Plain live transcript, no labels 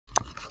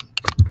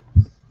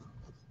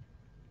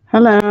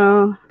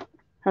Hello.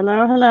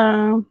 Hello,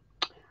 hello.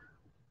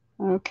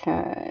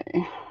 Okay.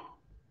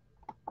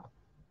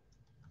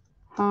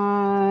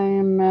 Hi,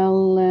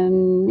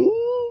 Melanie.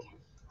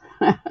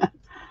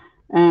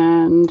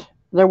 And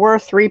there were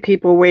 3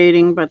 people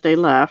waiting, but they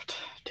left.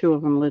 2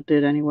 of them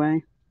did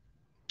anyway.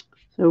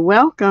 So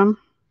welcome.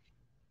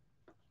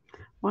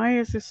 Why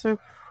is this so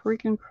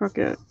freaking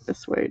crooked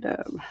this way,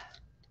 Deb?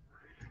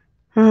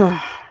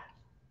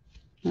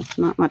 That's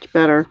not much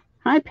better.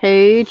 Hi,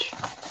 Paige.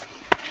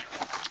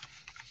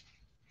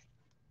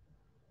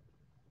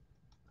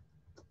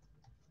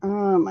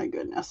 Oh, my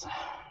goodness.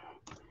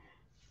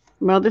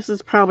 Well, this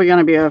is probably going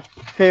to be a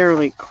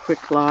fairly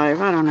quick live.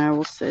 I don't know.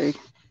 We'll see.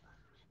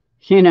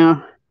 You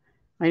know,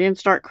 I didn't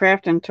start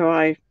crafting until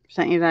I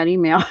sent you that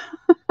email.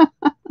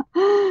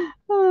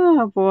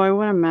 Oh, boy,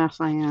 what a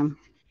mess I am.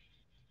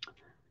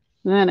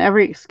 And then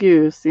every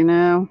excuse,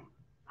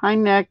 high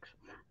neck.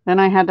 Then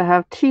I had to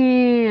have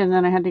tea, and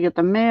then I had to get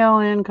the mail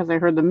in because I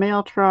heard the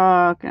mail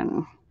truck.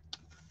 And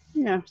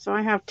yeah, so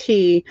I have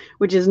tea,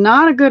 which is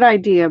not a good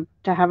idea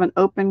to have an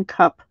open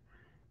cup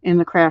in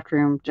the craft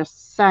room.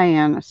 Just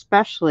saying,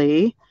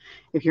 especially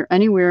if you're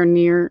anywhere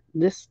near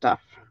this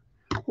stuff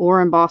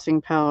or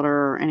embossing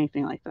powder or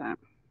anything like that.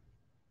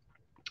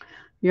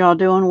 Y'all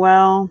doing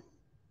well,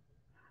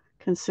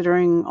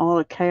 considering all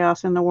the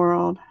chaos in the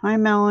world? Hi,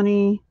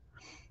 Melanie.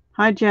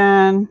 Hi,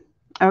 Jen.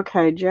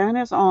 Okay, Jen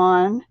is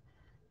on.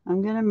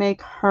 I'm going to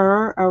make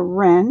her a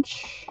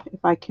wrench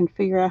if I can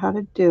figure out how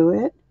to do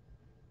it.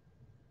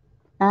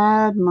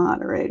 Add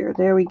moderator.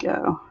 There we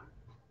go.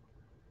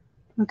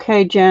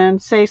 Okay, Jen,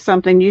 say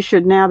something. You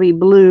should now be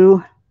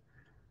blue.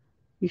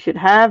 You should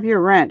have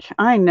your wrench.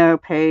 I know,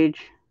 Paige.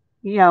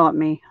 Yell at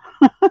me.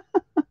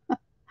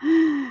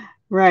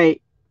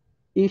 Right.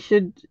 You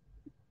should.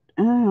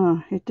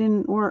 Oh, it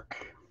didn't work.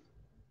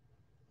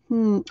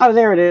 Oh,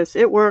 there it is.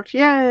 It worked.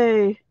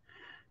 Yay.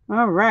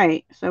 All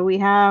right. So we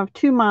have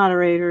 2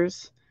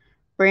 moderators.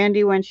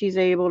 Brandy when she's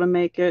able to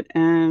make it,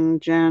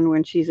 and Jen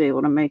when she's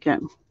able to make it.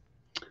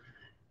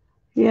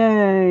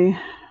 Yay.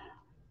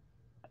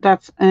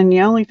 And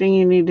the only thing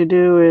you need to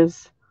do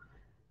is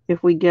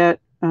if we get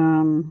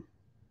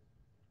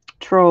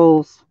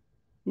trolls,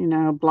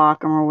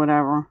 block them or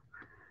whatever.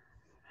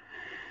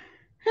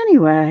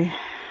 Anyway,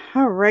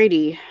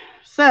 alrighty.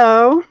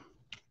 So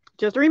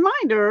just a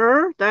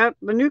reminder that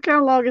the new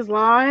catalog is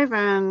live,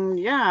 and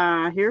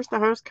yeah, here's the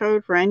host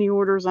code for any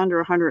orders under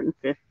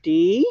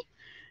 150.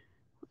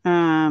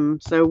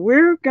 So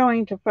we're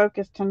going to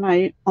focus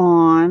tonight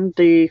on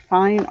the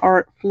Fine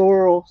Art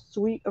Floral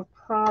suite of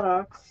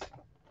products.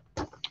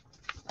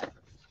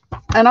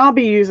 And I'll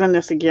be using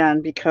this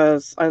again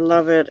because I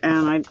love it,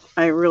 and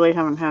I really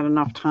haven't had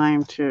enough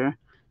time to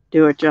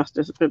do it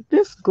justice. But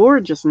this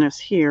gorgeousness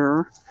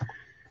here,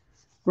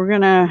 we're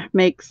going to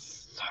make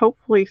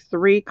hopefully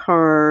 3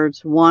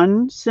 cards.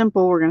 1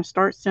 simple. We're going to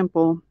start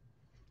simple.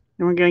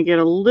 And we're going to get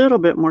a little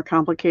bit more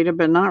complicated,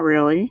 but not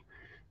really.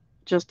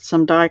 Just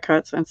some die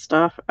cuts and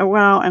stuff.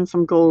 Well, and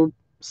some gold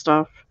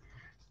stuff.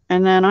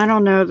 And then, I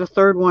don't know, the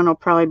 3rd one will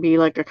probably be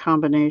like a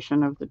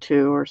combination of the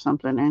 2 or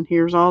something. And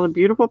here's all the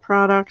beautiful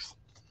products.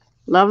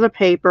 Love the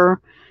paper.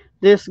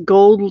 This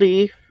gold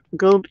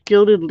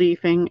gilded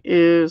leafing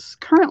is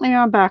currently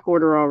on back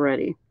order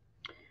already.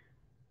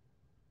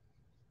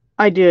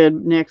 I did,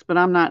 Nix, but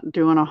I'm not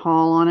doing a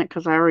haul on it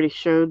because I already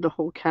showed the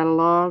whole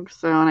catalog.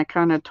 So, and I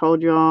kind of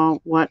told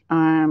y'all what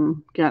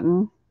I'm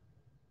getting.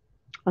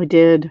 I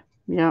did.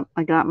 Yep,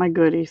 I got my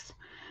goodies.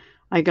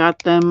 I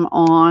got them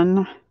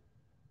on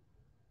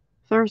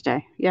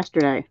Thursday,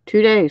 yesterday.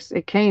 2 days.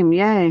 It came,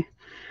 yay.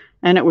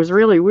 And it was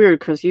really weird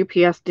because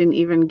UPS didn't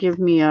even give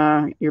me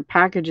a your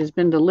package has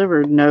been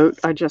delivered note.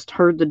 I just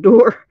heard the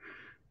door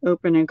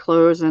open and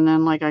close, and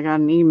then I got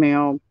an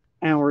email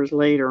hours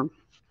later.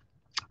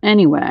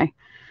 Anyway,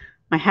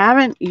 I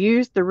haven't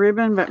used the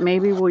ribbon, but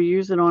maybe we'll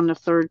use it on the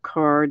 3rd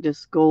card,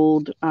 this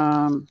gold.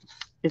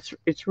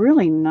 It's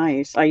really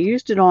nice. I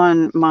used it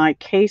on my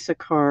Casa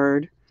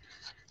card.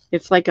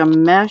 It's like a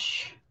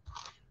mesh.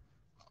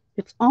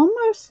 It's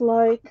almost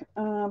like,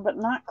 but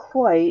not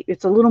quite.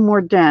 It's a little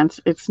more dense.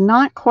 It's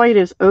not quite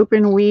as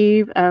open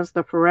weave as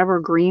the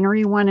Forever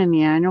Greenery one in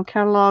the annual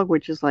catalog,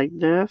 which is like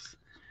this.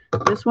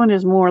 This one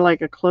is more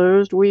like a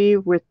closed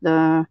weave with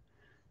the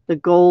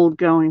gold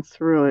going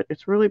through it.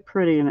 It's really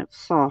pretty and it's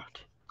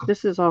soft.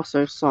 This is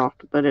also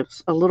soft, but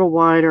it's a little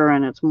wider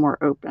and it's more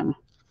open.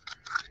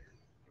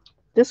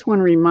 This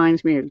one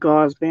reminds me of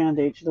Gauze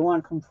Bandage, the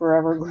one from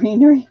Forever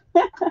Greenery.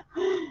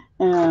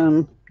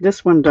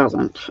 This one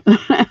doesn't.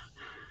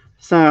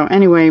 So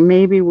anyway,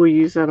 maybe we'll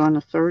use that on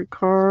the 3rd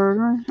card,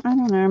 or I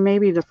don't know,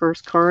 maybe the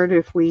 1st card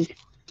if we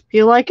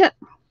feel like it.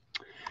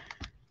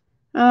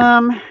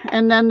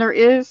 And then there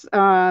is,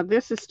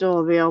 this is still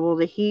available,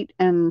 the Heat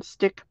and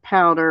Stick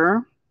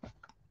Powder.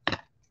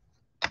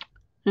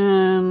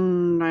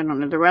 And I don't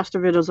know, the rest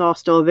of it is all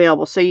still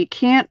available. So you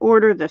can't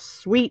order the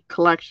Sweet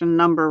Collection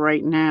number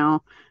right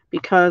now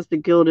because the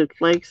Gilded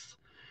Flakes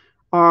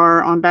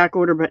are on back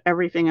order, but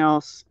everything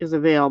else is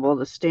available.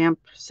 The stamp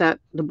set,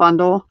 the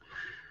bundle,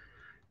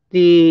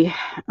 the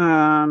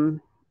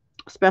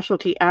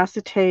specialty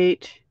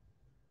acetate,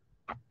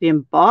 the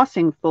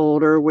embossing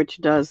folder, which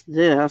does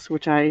this,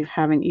 which I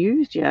haven't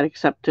used yet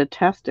except to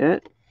test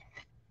it.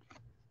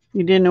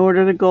 You didn't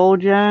order the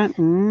gold yet?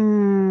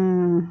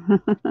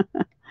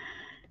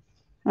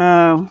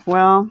 Oh,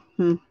 well,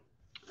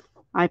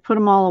 I put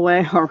them all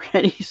away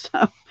already,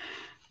 so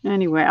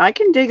anyway, I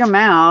can dig them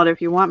out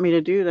if you want me to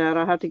do that.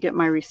 I'll have to get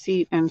my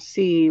receipt and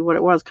see what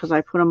it was because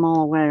I put them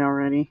all away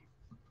already.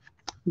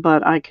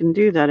 But I can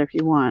do that if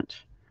you want.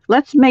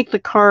 Let's make the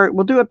card.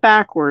 We'll do it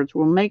backwards.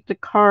 We'll make the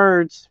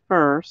cards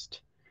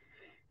first.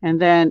 And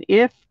then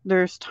if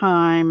there's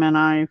time and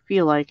I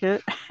feel like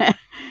it,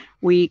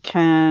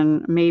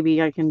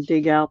 maybe I can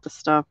dig out the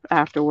stuff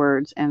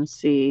afterwards and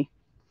see.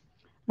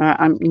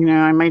 I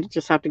might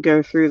just have to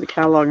go through the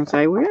catalog and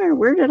say,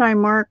 where did I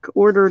mark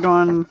ordered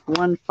on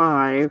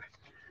 1/5?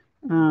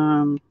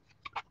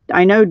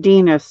 I know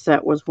Dina's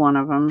set was one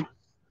of them.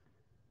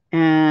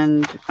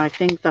 And I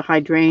think the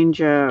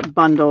hydrangea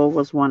bundle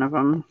was one of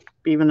them,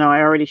 even though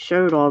I already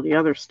showed all the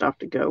other stuff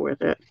to go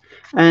with it.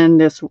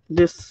 And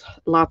this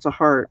Lots of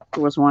Heart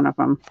was one of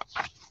them.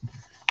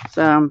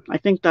 So I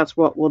think that's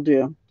what we'll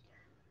do.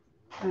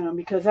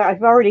 Because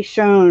I've already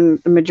shown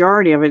the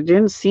majority of it. It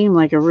didn't seem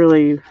like a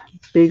really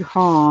big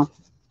haul.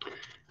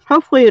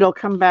 Hopefully it'll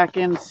come back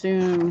in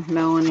soon,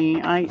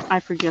 Melanie. I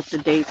forget the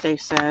date they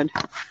said.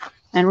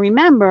 And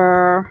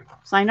remember,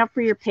 sign up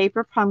for your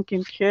paper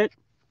pumpkin kit.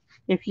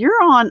 If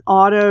you're on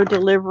auto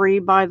delivery,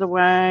 by the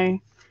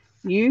way,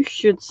 you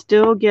should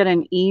still get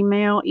an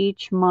email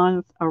each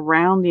month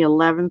around the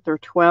 11th or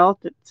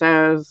 12th that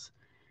says,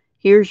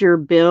 here's your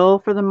bill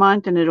for the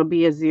month, and it'll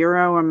be a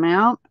 0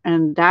 amount.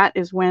 And that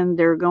is when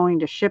they're going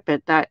to ship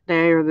it that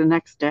day or the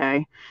next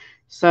day.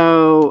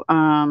 So,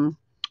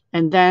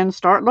 and then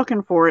start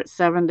looking for it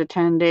 7 to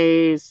 10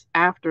 days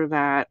after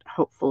that,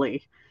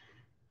 hopefully.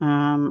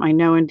 I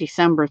know in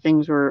December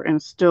things were, and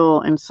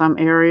still in some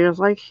areas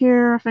like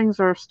here,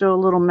 things are still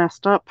a little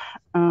messed up.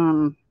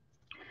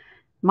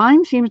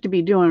 Mine seems to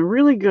be doing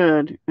really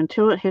good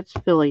until it hits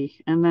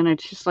Philly, and then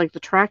it's just like the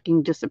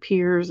tracking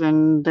disappears,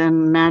 and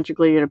then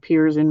magically it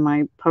appears in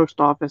my post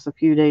office a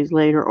few days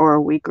later or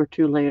a week or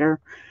two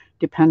later,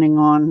 depending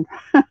on.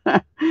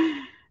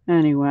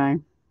 Anyway.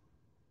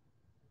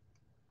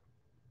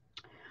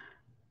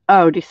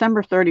 Oh,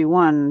 December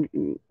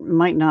 31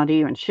 might not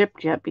even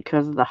shipped yet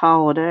because of the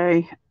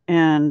holiday.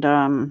 And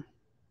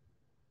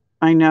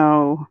I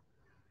know,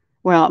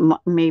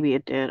 well, maybe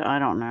it did. I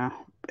don't know.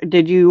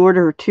 Did you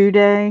order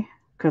 2-day?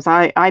 Because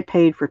I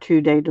paid for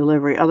 2-day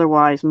delivery.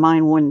 Otherwise,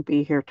 mine wouldn't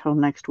be here till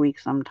next week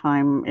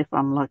sometime if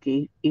I'm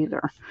lucky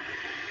either.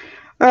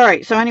 All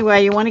right. So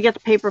anyway, you want to get the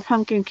paper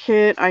pumpkin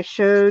kit. I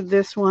showed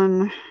this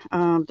one,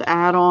 the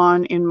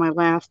add-on in my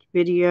last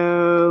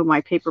video,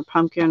 my paper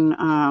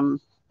pumpkin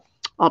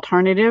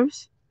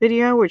alternatives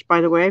video, which, by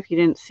the way, if you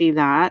didn't see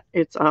that,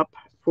 it's up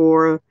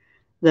for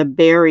the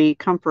berry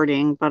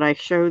comforting, but I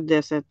showed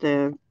this at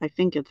I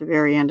think at the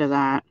very end of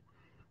that.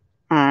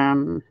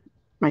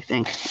 I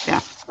think,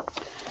 yeah.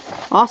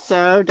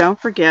 Also, don't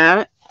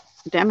forget,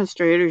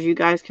 demonstrators, you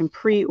guys can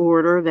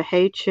pre-order the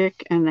Hey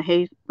Chick and the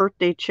Hey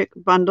Birthday Chick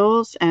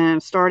bundles,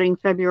 and starting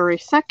February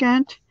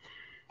 2nd,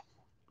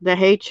 the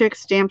Hey Chick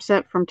stamp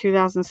set from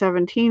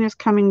 2017 is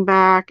coming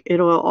back.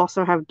 It'll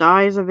also have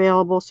dies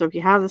available. So if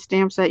you have the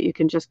stamp set, you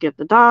can just get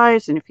the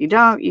dies. And if you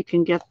don't, you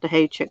can get the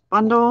Hey Chick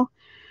bundle.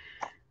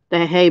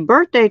 The Hey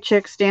Birthday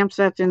Chick stamp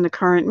set's in the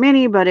current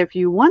mini. But if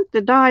you want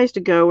the dies to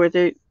go with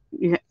it,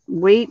 you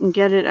wait and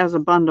get it as a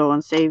bundle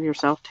and save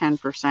yourself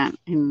 10%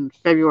 in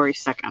February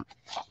 2nd.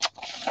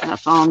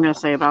 That's all I'm going to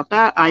say about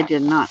that. I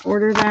did not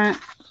order that.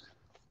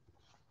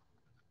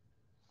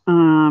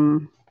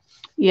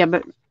 Yeah,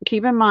 but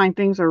keep in mind,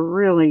 things are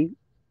really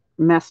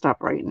messed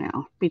up right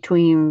now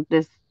between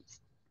this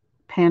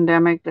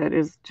pandemic that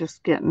is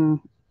just getting...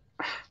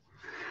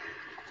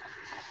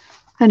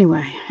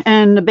 Anyway,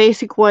 and the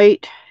basic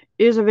white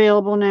is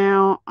available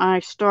now.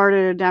 I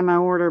started a demo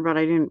order, but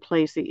I didn't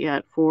place it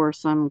yet for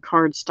some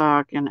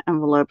cardstock and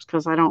envelopes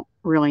because I don't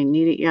really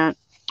need it yet.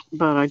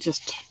 But I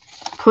just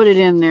put it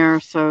in there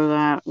so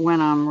that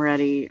when I'm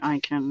ready, I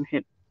can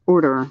hit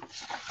order.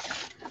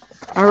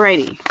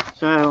 Alrighty,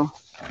 so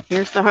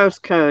here's the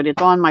host code.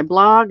 It's on my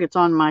blog, it's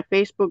on my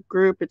Facebook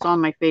group, it's on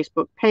my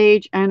Facebook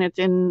page, and it's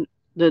in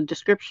the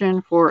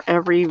description for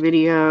every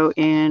video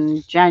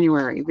in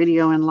January,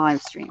 video and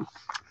live stream.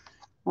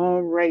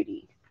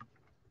 Alrighty.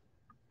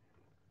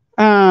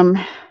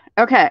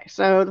 Okay,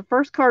 so the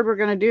first card we're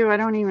going to do, I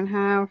don't even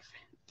have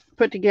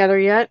put together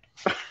yet,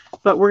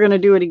 but we're going to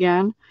do it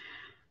again.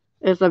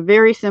 It's a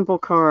very simple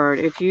card.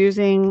 It's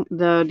using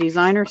the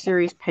designer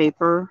series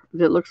paper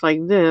that looks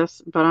like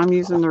this, but I'm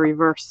using the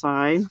reverse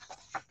side,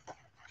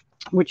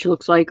 which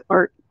looks like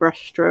art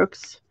brush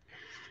strokes.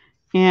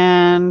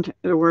 And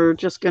we're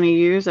just going to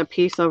use a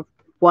piece of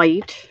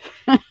white.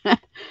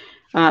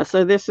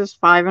 So this is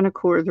 5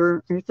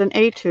 1/4. It's an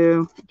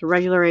A2, it's a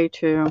regular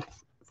A2,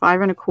 5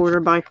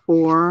 1/4 by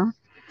 4.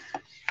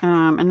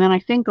 And then I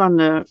think on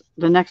the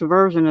next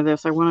version of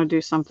this, I want to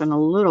do something a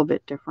little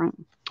bit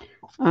different.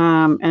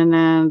 And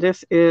then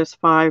this is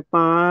 5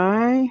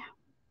 by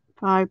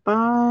 5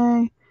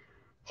 by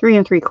 3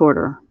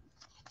 3/4.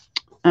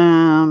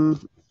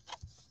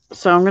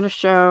 So I'm going to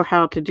show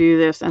how to do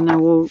this, and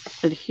then we'll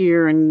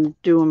adhere and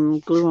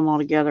glue them all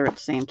together at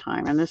the same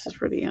time. And this is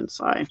for the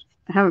inside.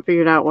 I haven't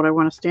figured out what I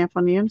want to stamp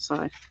on the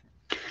inside.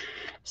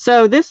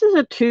 So this is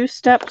a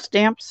 2-step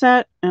stamp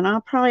set, and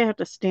I'll probably have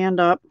to stand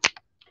up.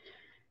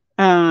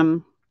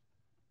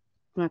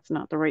 That's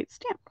not the right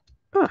stamp.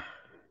 Ugh.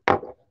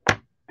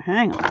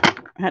 Hang on.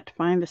 I had to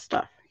find the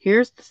stuff.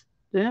 Here's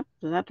the,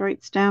 is that the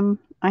right stem?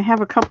 I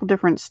have a couple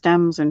different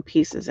stems and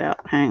pieces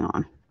out. Hang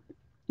on.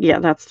 Yeah,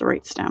 that's the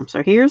right stem.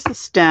 So here's the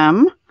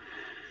stem.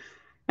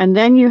 And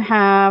then you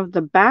have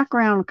the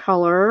background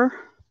color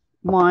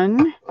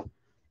one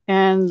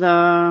and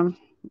the,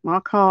 I'll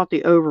call it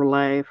the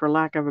overlay for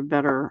lack of a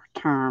better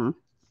term.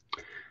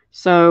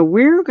 So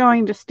we're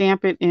going to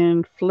stamp it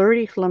in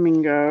Flirty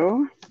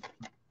Flamingo.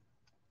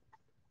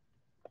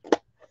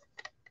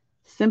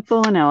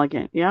 Simple and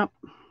elegant. Yep.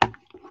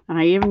 And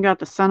I even got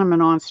the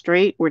sentiment on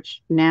straight,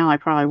 which now I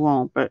probably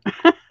won't, but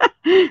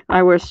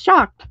I was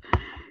shocked.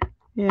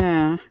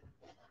 Yeah.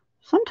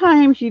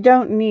 Sometimes you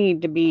don't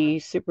need to be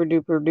super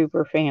duper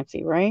duper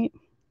fancy, right?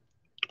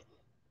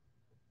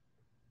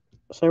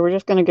 So we're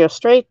just going to go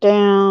straight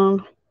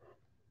down.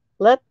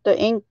 Let the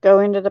ink go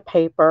into the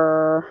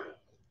paper.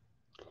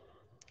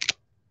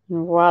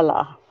 And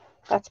voila.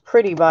 That's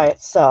pretty by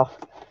itself.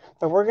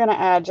 But we're going to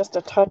add just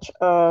a touch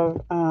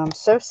of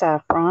So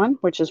Saffron,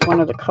 which is one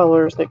of the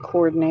colors that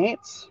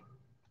coordinates.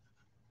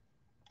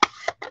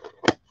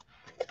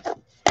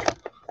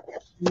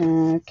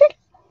 Okay.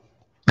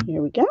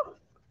 Here we go.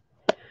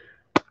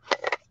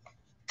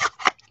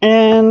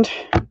 And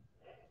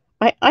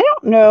I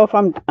don't know if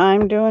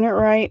I'm doing it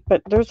right,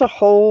 but there's a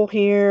hole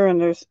here and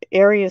there's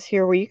areas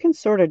here where you can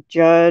sort of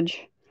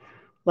judge.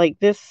 Like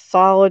this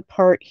solid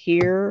part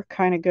here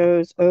kind of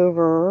goes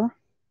over.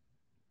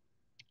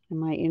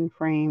 Am I in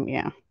frame?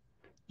 Yeah.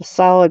 The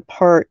solid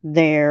part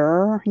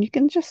there. And you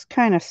can just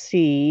kind of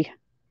see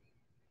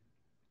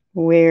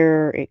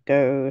where it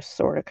goes,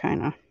 sort of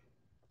kind of,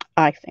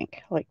 I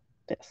think, like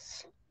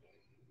this.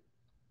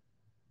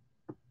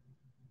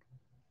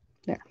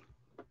 There.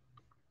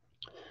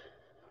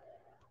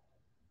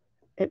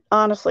 It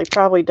honestly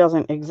probably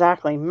doesn't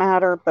exactly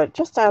matter, but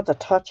just adds a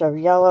touch of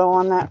yellow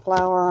on that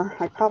flower.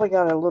 I probably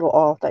got a little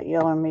off. That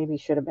yellow maybe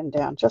should have been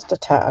down just a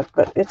tad,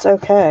 but it's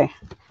okay.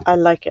 I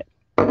like it.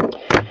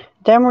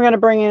 Then we're going to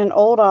bring in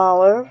Old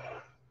Olive.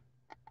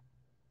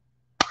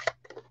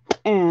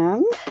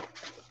 And,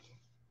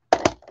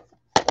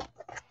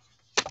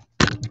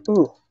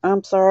 ooh,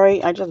 I'm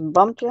sorry. I just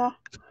bumped you.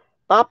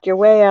 Bopped your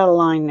way out of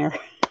line there.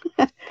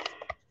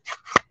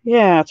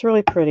 Yeah, it's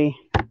really pretty.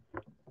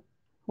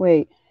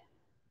 Wait.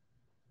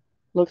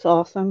 Looks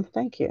awesome.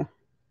 Thank you.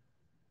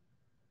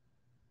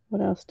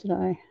 What else did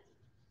I?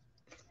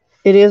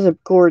 It is a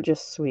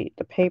gorgeous suite.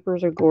 The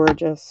papers are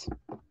gorgeous.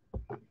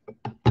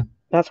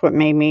 That's what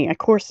made me. Of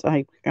course,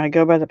 I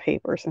go by the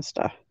papers and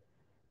stuff.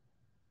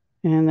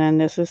 And then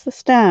this is the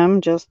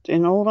stem, just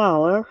in Old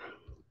Olive,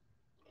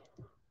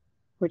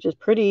 which is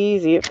pretty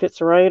easy. It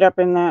fits right up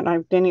in that. I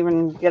didn't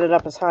even get it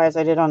up as high as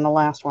I did on the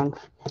last one.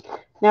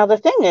 Now, the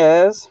thing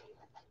is,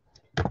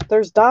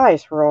 there's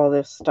dies for all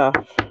this stuff.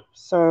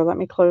 So let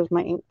me close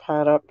my ink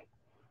pad up.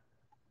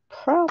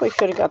 Probably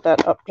should have got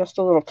that up just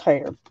a little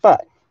tighter.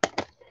 But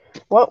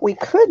what we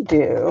could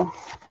do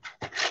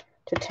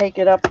to take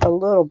it up a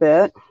little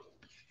bit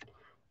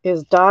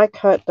is die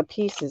cut the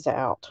pieces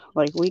out.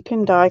 Like we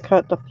can die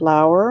cut the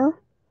flower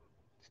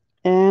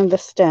and the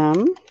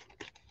stem.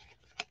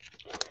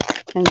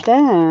 And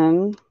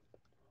then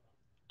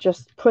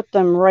just put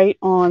them right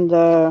on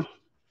the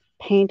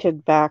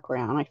painted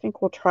background. I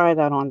think we'll try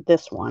that on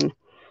this one.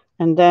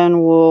 And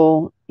then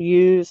we'll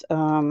use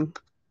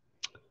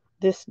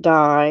this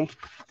die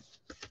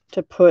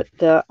to put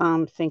the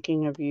I'm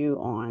Thinking of You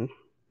on.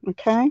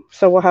 Okay,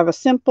 so we'll have a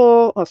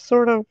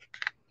sort of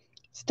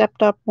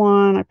stepped up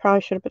one. I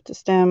probably should have put the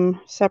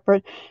stem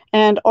separate.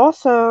 And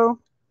also,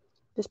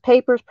 this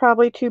paper is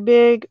probably too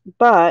big,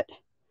 but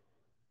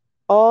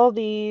all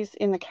these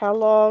in the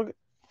catalog,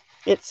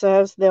 it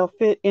says they'll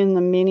fit in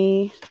the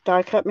mini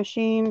die cut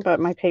machine, but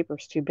my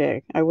paper's too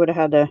big. I would have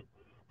had to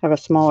have a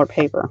smaller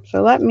paper.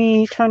 So let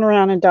me turn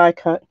around and die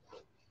cut.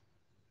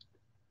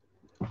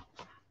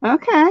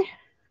 Okay.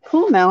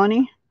 Cool,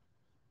 Melanie.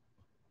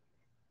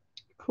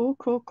 Cool,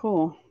 cool,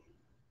 cool.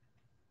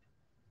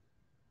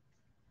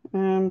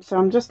 So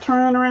I'm just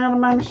turning around on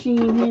my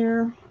machine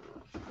here.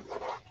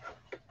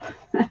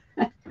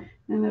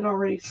 And it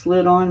already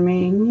slid on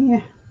me.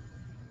 Yeah.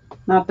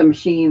 Not the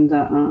machine,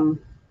 the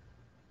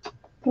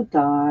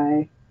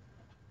die.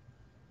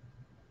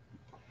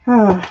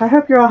 Oh, I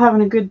hope you're all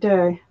having a good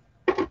day.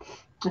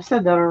 I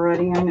said that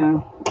already, I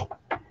know.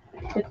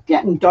 It's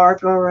getting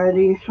dark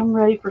already. I'm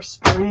ready for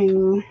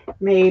spring,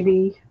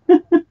 maybe.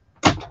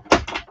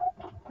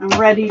 I'm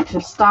ready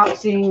to stop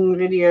seeing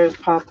videos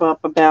pop up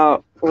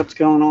about what's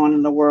going on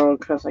in the world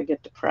because I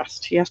get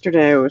depressed.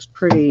 Yesterday was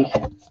pretty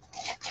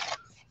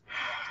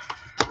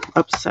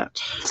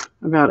upset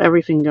about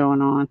everything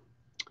going on.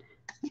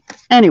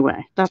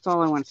 Anyway, that's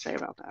all I want to say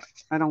about that.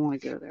 I don't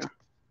want to go there.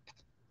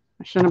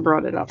 I shouldn't have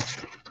brought it up.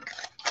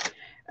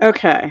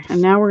 Okay,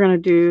 and now we're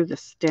going to do the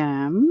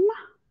stem.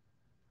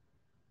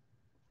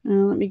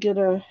 Let me get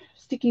a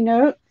sticky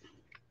note.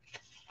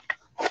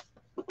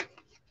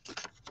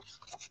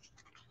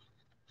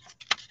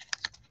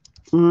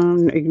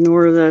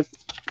 Ignore the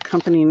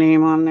company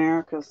name on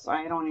there because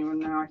I don't even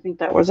know. I think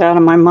that was out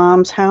of my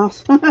mom's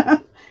house.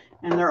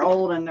 And they're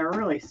old and they're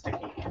really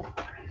sticky.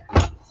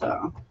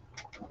 So,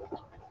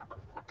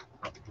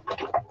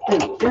 there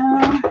we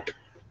go.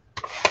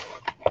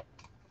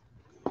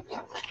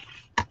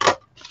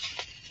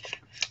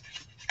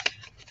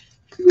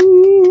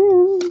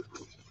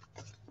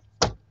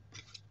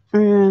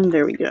 And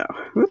there we go.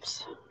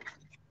 Whoops.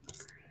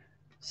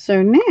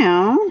 So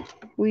now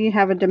we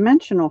have a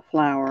dimensional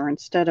flower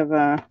instead of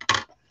a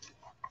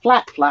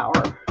flat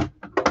flower.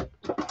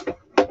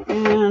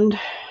 And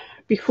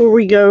before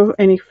we go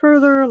any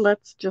further,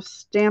 let's just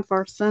stamp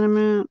our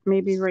sentiment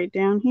maybe right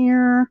down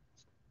here.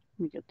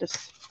 Let me get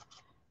this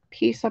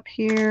piece up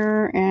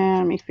here and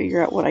let me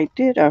figure out what I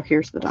did. Oh,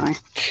 here's the die.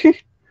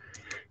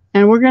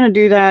 And we're going to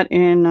do that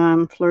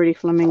in Flirty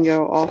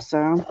Flamingo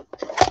also.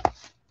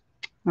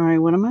 All right,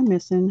 what am I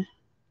missing?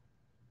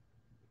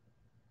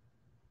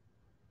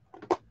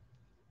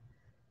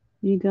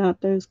 You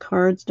got those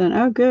cards done.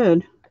 Oh,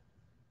 good.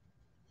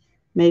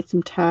 Made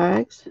some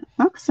tags.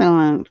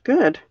 Excellent.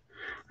 Good.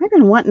 I've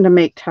been wanting to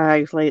make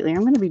tags lately.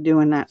 I'm going to be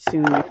doing that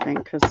soon, I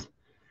think, because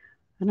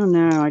I don't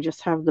know. I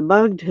just have the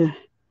bug to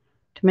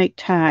make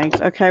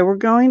tags. Okay, we're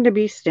going to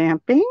be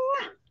stamping.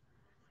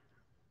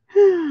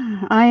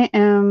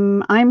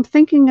 I'm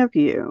thinking of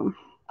you.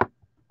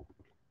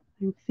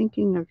 I'm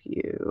thinking of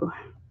you.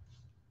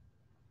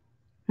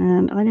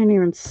 And I didn't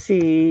even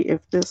see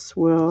if this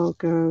will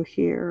go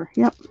here.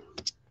 Yep.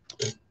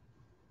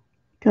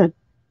 Good.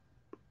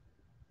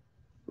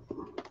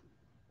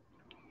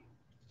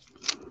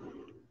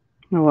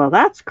 Well,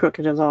 that's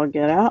crooked as all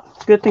get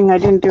out. Good thing I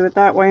didn't do it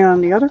that way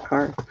on the other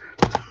card.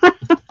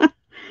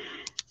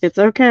 It's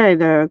okay,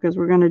 though, because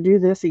we're going to do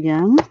this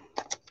again.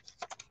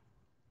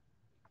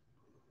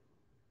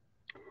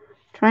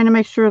 Trying to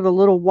make sure the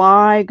little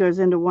Y goes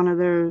into one of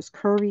those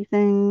curvy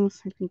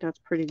things. I think that's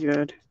pretty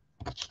good.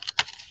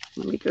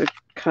 Let me go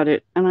cut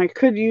it. And I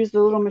could use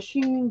the little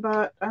machine,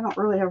 but I don't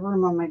really have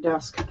room on my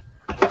desk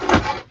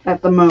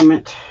at the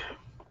moment.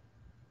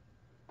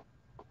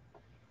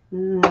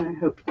 I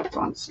hope it's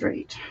on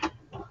straight.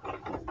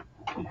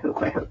 I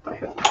hope.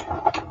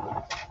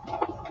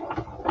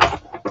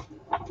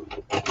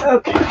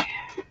 Okay.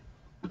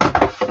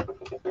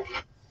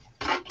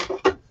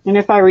 And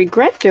if I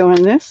regret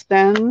doing this,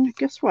 then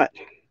guess what?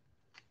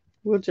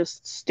 We'll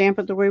just stamp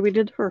it the way we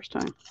did the first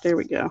time. There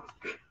we go.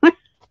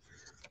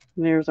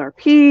 There's our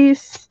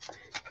piece.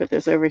 Put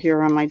this over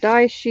here on my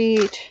die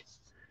sheet.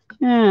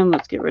 And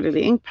let's get rid of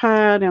the ink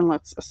pad and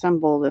let's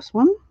assemble this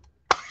one.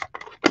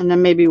 And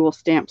then maybe we'll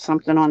stamp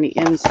something on the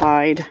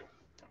inside.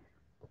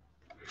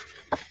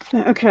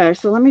 Okay,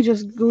 so let me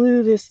just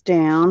glue this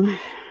down.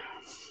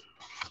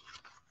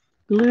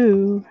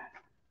 Glue.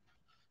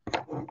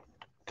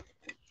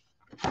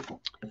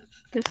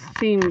 This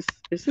seems,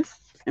 is this,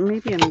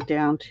 maybe I'm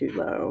down too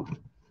low.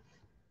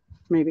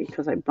 Maybe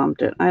because I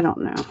bumped it. I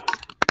don't know.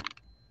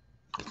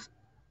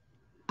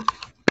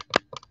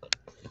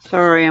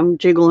 Sorry, I'm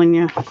jiggling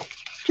you.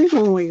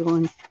 Jiggling,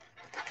 wiggling.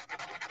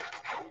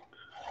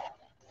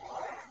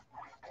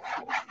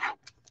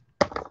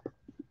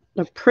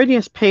 The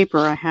prettiest paper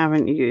I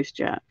haven't used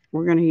yet.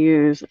 We're going to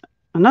use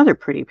another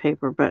pretty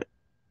paper, but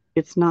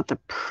it's not the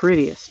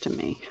prettiest to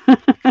me.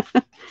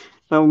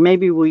 So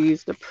maybe we'll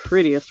use the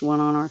prettiest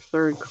one on our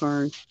third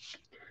card.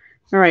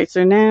 All right,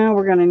 so now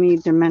we're going to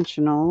need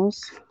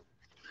dimensionals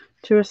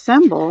to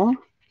assemble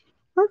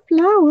our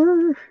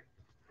flower.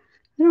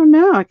 I don't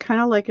know. I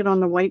kind of like it on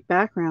the white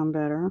background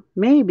better.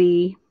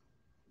 Maybe.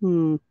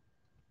 Oh,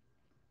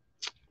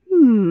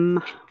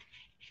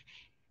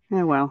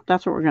 well,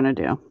 that's what we're going to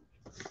do.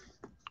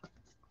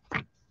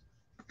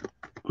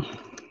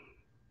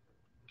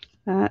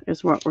 That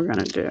is what we're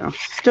going to do.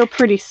 Still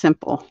pretty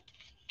simple.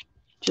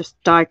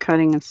 Just die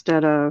cutting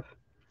instead of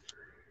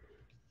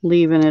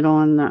leaving it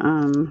on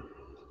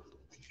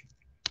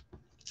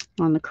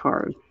the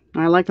card.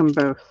 I like them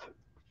both.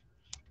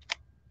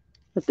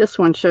 But this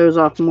one shows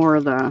off more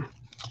of the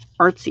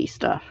artsy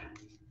stuff.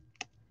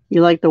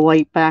 You like the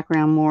white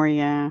background more?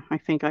 Yeah, I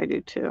think I do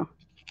too.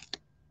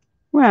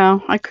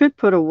 Well, I could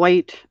put a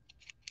white...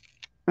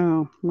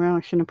 Oh, well,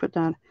 I shouldn't have put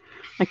that.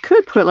 I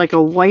could put like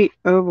a white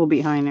oval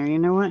behind there. You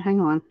know what?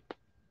 Hang on.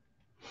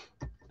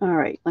 All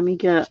right, let me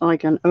get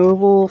like an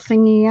oval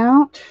thingy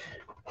out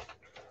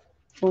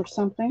or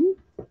something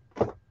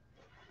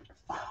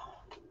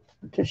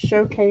to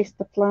showcase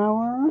the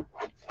flower.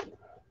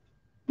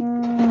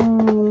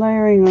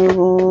 Layering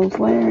ovals,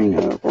 layering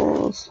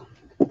ovals.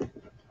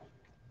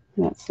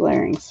 That's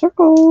layering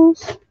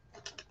circles.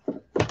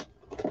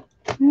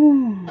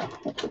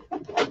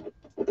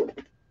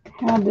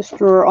 I had this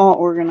drawer all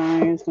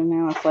organized, and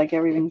now it's like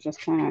everything's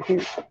just kind of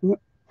here.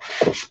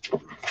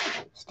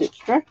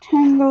 Stitched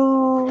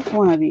rectangles.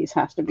 One of these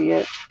has to be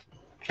it.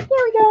 There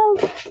we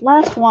go.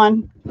 Last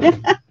one.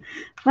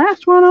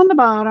 Last one on the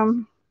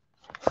bottom.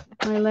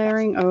 My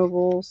layering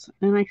ovals.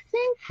 And I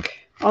think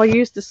I'll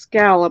use the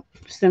scallop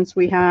since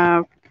we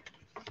have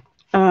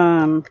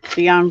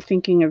the I'm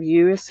Thinking of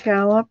You is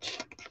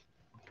scalloped.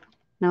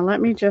 Now let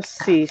me just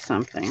see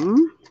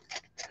something.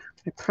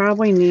 I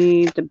probably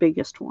need the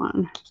biggest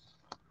one.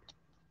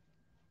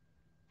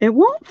 It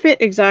won't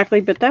fit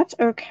exactly, but that's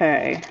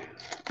okay.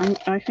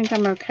 I think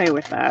I'm okay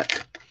with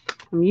that.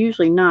 I'm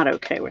usually not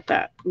okay with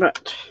that,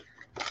 but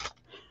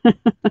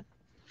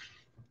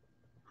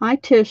hi,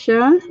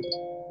 Tisha.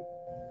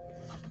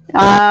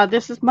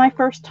 This is my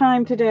first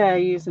time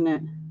today using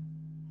it.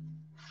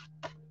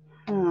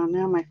 Oh,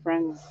 now my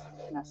friends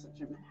message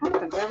me. It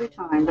happens every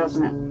time,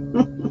 doesn't it?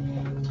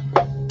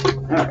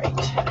 All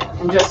right.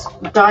 I'm just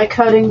die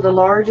cutting the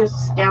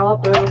largest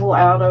scallop oval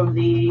out of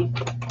the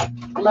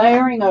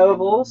layering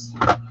ovals,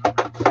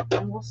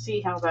 and we'll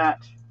see how that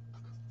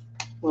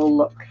will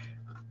look.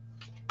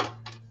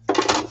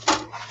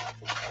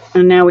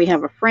 And now we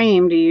have a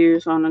frame to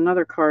use on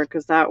another card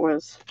because that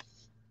was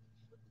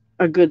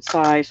a good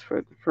size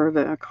for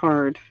the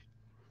card.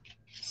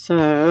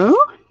 So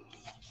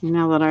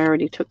now that I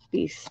already took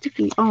the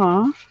sticky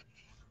off,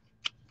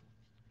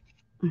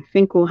 I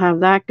think we'll have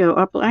that go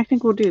up. I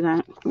think we'll do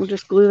that. We'll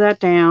just glue that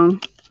down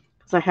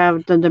because I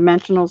have the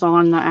dimensionals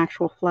on the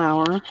actual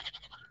flower.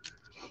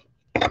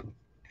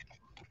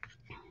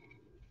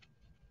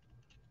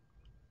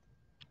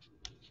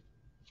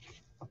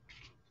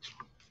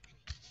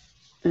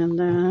 And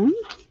then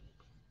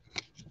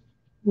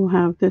we'll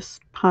have this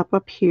pop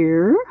up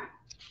here.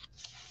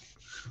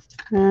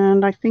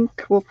 And I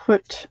think we'll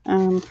put,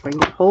 if I can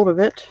get hold of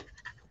it,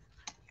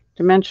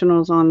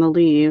 dimensionals on the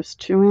leaves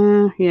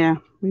too. Yeah,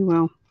 we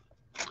will.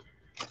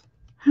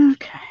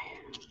 Okay.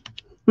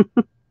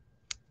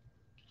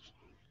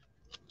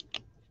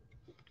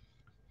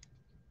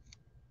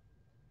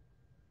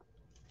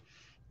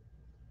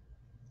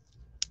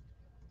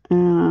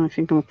 I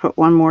think I'm going to put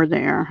one more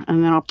there.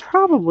 And then I'll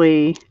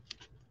probably,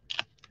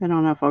 I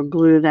don't know if I'll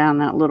glue down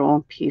that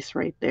little piece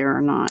right there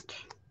or not.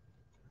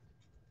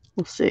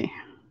 We'll see.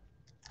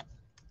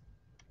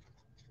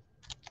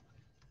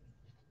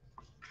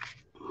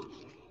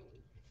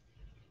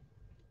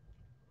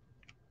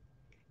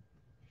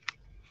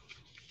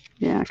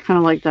 Yeah, I kind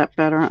of like that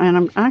better. And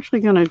I'm actually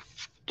going to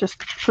just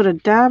put a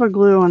dab of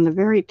glue on the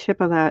very tip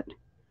of that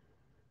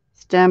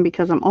stem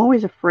because I'm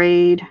always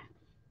afraid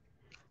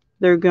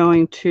they're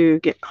going to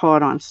get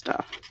caught on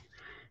stuff.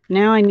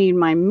 Now I need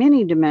my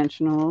mini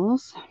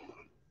dimensionals.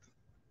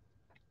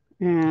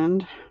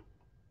 And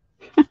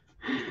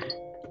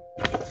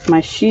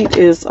my sheet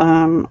is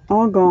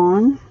all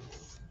gone.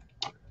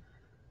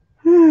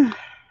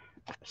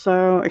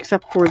 So,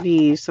 except for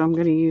these. So I'm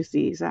going to use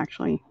these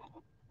actually.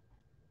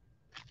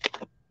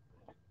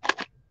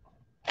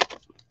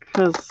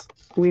 Because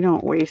we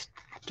don't waste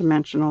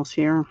dimensionals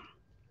here.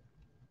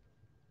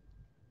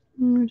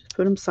 Just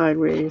put them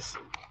sideways.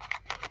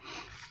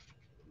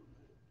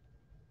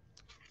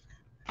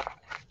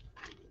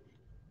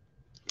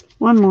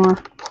 One more.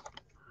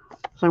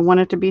 So I want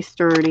it to be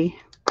sturdy.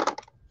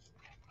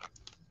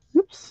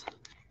 Oops.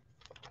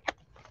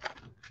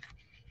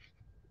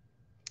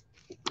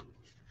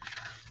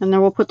 And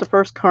then we'll put the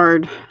first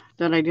card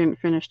that I didn't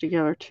finish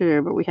together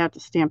too, but we have to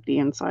stamp the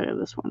inside of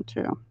this one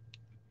too.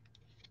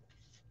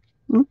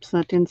 Oops,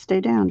 that didn't stay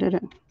down, did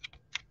it?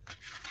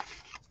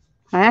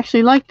 I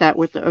actually like that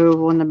with the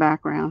oval in the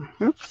background.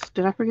 Oops,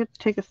 did I forget to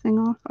take a thing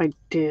off? I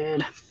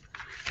did.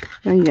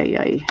 Ay, ay,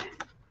 ay.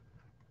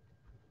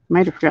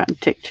 Might have forgotten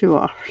to take two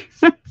off.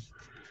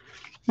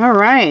 All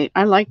right,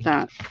 I like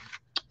that.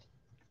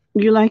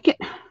 You like it?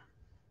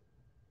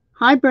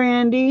 Hi,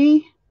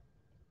 Brandy.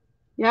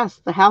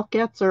 Yes, the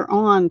Halkettes are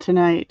on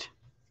tonight,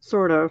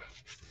 sort of.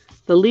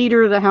 The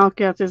leader of the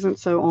Halkettes isn't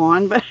so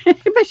on, but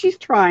she's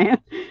trying.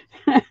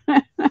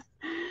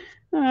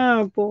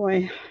 Oh,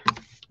 boy.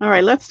 All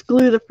right, let's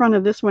glue the front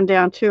of this one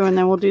down, too, and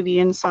then we'll do the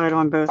inside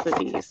on both of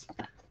these.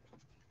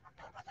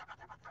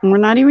 And we're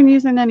not even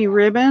using any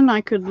ribbon. I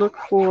could look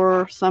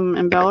for some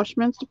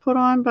embellishments to put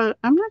on, but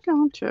I'm not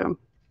going to.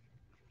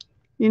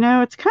 You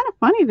know, it's kind of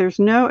funny. There's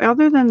no,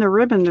 other than the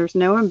ribbon, there's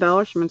no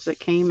embellishments that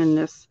came in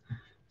this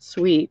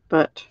suite,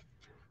 but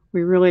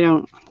we really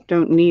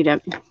don't need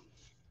it.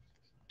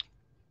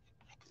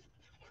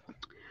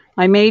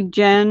 I made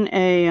Jen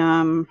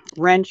a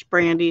wrench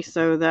brandy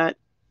so that,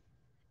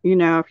 you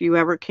know, if you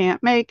ever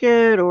can't make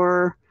it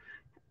or,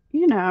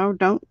 you know,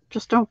 don't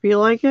feel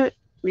like it,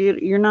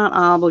 you're not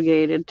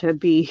obligated to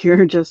be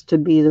here just to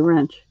be the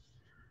wrench.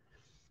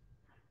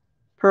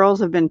 Pearls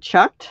have been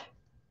chucked.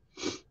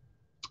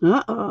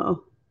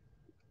 Uh-oh.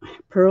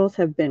 Pearls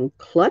have been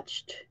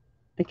clutched.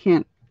 I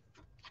can't.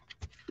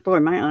 Boy,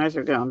 my eyes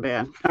are going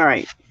bad. All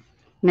right.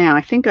 Now,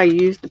 I think I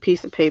used the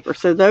piece of paper.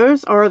 So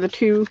those are the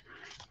two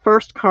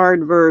first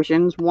card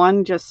versions.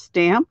 One just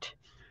stamped.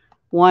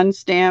 one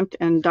stamped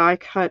and die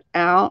cut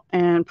out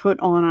and put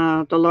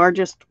on the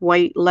largest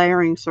white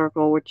layering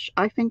circle, which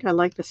I think I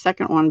like the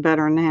second one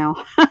better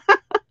now.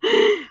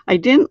 I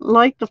didn't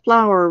like the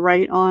flower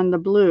right on the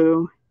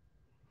blue,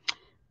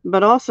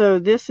 but also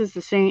this is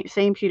the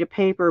same sheet of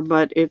paper,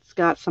 but it's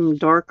got some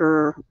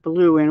darker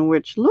blue in,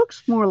 which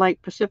looks more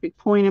like Pacific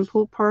Point and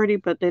Pool Party,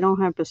 but they don't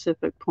have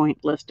Pacific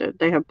Point listed.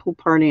 They have Pool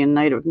Party and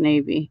Night of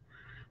Navy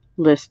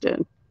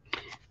listed.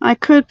 I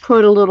could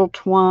put a little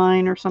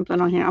twine or something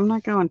on here. I'm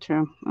not going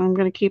to. I'm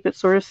going to keep it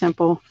sort of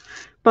simple.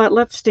 But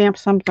let's stamp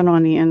something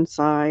on the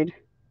inside.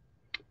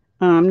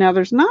 Now,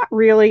 there's not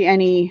really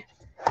any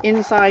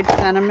inside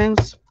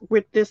sentiments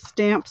with this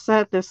stamp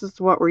set. This is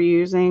what we're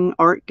using,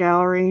 Art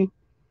Gallery.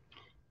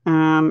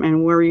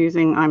 And we're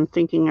using I'm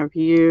Thinking of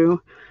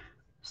You.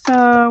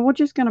 So we're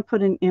just going to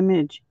put an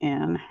image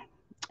in.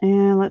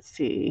 And let's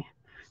see.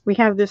 We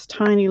have this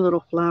tiny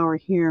little flower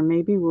here.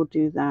 Maybe we'll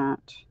do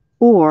that.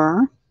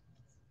 Or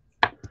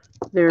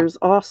there's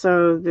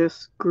also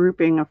this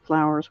grouping of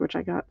flowers, which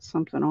I got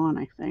something on,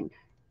 I think.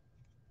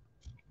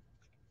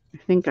 I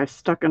think I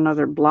stuck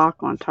another block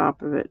on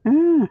top of it.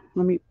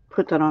 Let me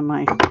put that on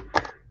my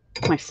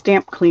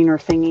stamp cleaner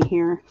thingy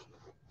here.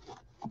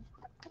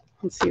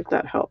 Let's see if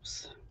that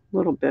helps a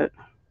little bit.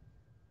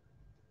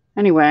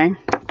 Anyway.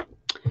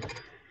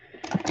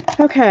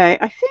 Okay,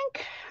 I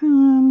think,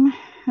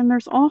 and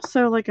there's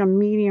also like a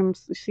medium,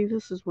 see,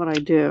 this is what I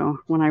do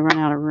when I run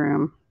out of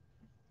room.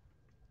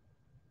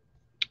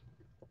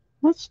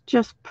 Let's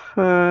just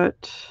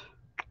put,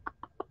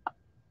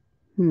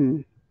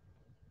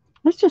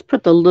 let's just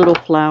put the little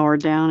flower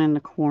down in the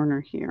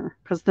corner here,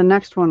 because the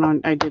next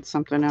one I did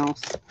something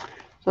else. So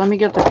let me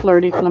get the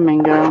Flirty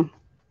Flamingo.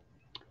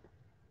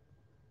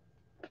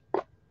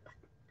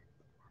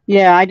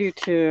 Yeah, I do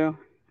too.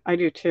 I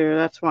do too.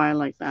 That's why I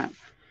like that.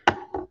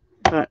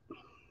 But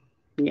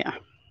yeah.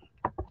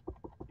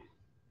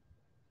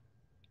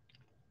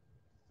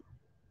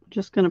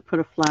 Just going to put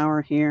a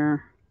flower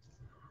here.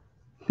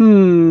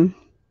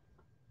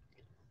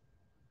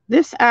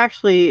 This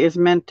actually is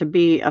meant to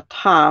be a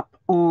top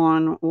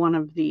on one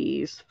of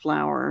these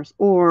flowers,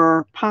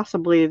 or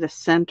possibly the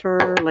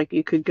center. Like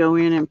you could go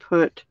in and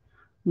put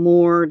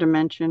more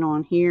dimension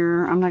on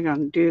here. I'm not going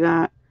to do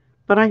that,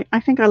 but I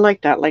think I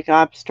like that, like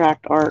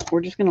abstract art. We're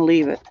just going to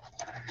leave it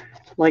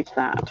like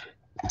that.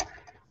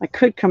 I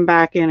could come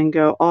back in and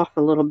go off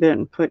a little bit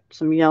and put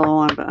some yellow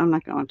on, but I'm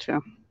not going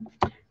to.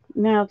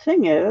 Now, the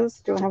thing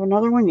is, do I have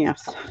another one?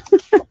 Yes.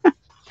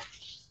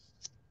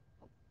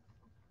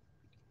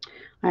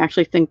 I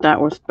actually think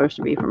that was supposed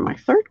to be for my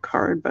third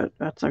card, but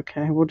that's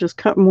okay. We'll just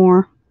cut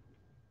more.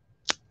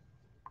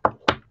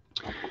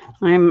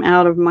 I'm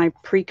out of my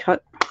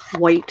pre-cut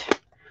white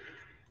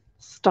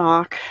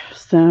stock,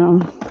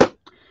 so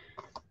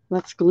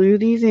let's glue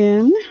these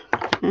in.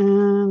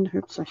 And,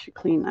 oops, I should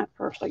clean that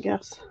first, I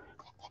guess.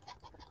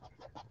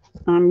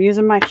 I'm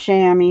using my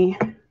chamois.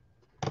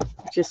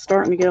 It's just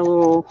starting to get a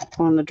little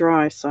on the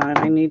dry side.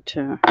 I need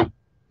to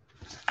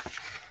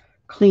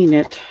clean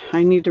it.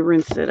 I need to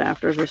rinse it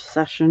after this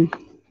session.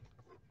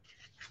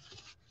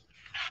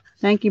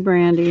 Thank you,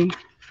 Brandy.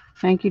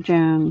 Thank you,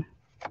 Jen.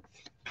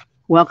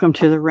 Welcome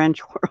to the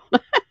wrench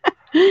world.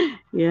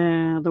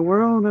 Yeah, the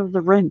world of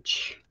the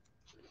wrench.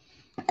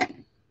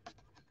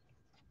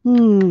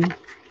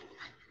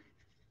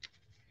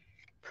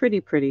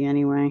 Pretty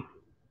anyway.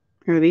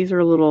 Here, these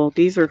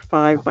are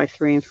 5 by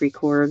 3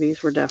 3/4.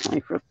 These were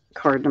definitely for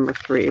card number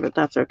 3, but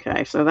that's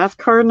okay. So that's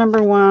card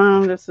number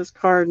 1. This is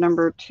card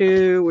number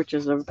 2, which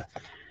is a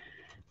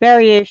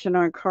variation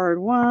on card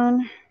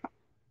 1.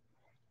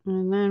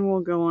 And then we'll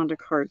go on to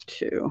card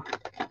 2,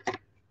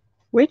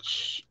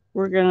 which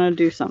we're going to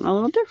do something a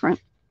little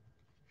different.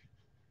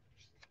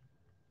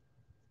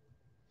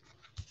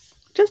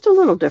 Just a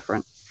little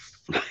different.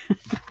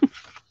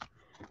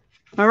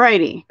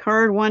 Alrighty,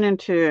 card 1 and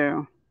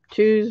 2.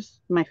 Choose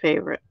my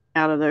favorite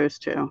out of those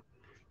two.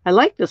 I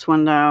like this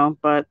one though,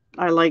 but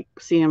I like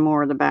seeing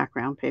more of the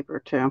background paper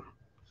too.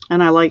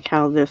 And I like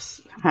how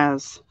this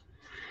has,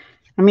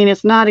 I mean,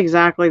 it's not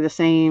exactly the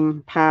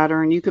same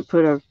pattern. You could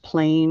put a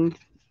plain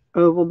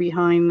oval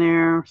behind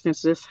there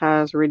since this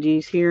has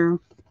ridges here.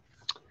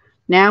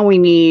 Now we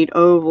need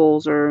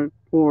ovals or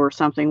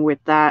something with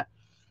that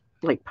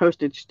like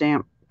postage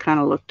stamp kind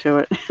of look to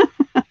it.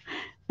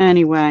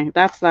 Anyway,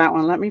 that's that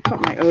one. Let me put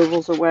my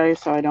ovals away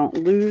so I don't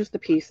lose the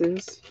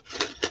pieces.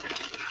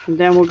 And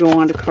then we'll go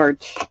on to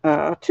card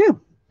 2.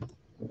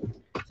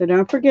 So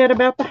don't forget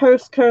about the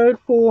host code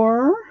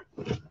for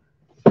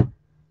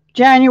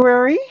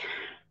January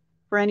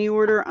for any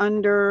order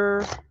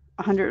under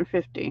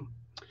 150.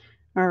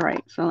 All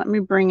right, so let me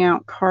bring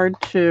out card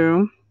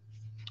 2.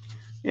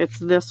 It's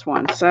this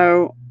one.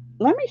 So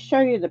let me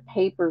show you the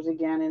papers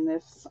again in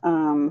this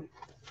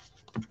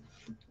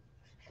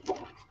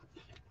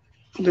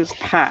this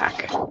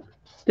pack.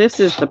 This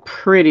is the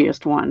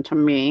prettiest one to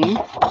me.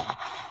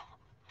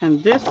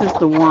 And this is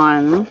the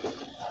one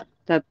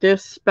that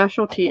this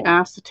specialty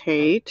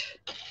acetate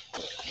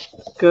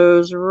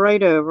goes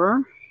right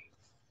over.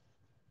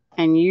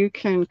 and you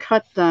can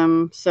cut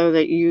them so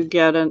that you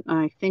get an,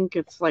 I think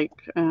it's like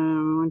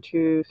 1,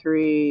 2,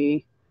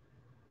 3.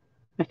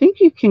 I think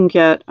you can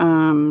get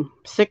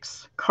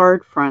 6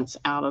 card fronts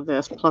out of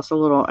this, plus a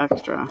little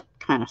extra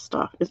kind of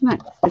stuff. Isn't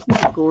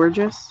that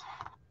gorgeous?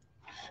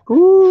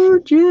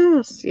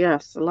 Gorgeous.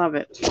 Yes, I love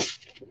it.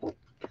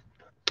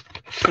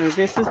 So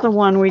this is the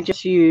one we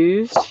just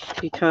used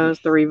because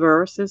the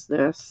reverse is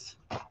this.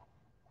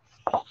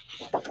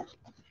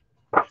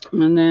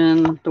 And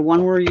then the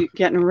one we're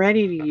getting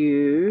ready to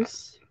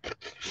use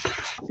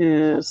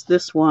is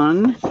this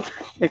one,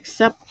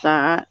 except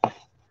that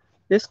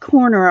this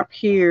corner up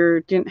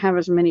here didn't have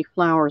as many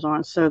flowers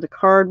on. So the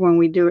card, when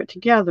we do it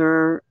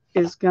together,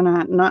 is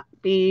gonna not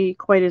be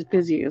quite as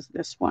busy as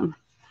this one.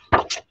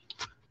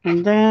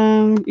 And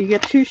then you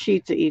get 2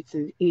 sheets of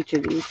each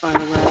of these, by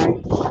the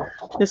way.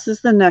 This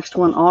is the next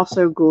one,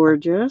 also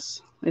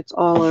gorgeous. It's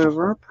all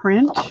over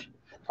print.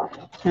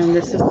 And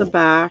this is the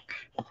back,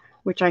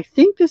 which I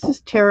think this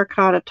is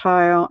terracotta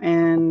tile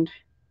and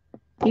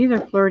either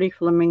Flirty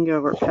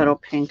Flamingo or Petal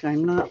Pink.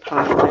 I'm not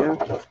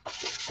positive.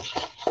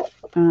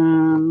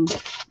 And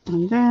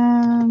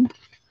then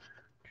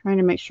trying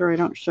to make sure I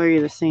don't show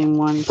you the same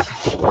ones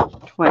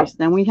twice.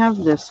 Then we have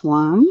this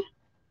one.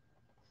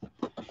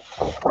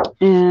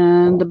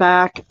 And the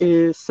back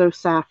is so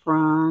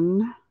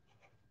saffron.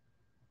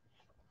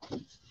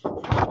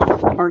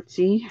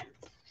 Artsy.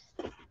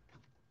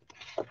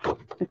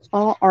 It's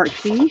all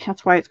artsy.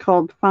 That's why it's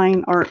called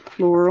Fine Art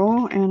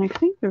Floral. And I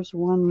think there's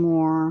one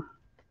more.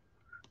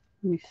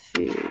 Let me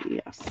see.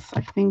 Yes,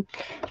 I think.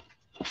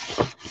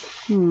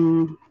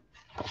 Hang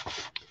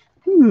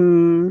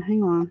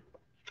on.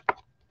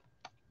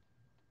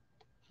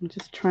 I'm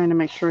just trying to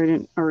make sure I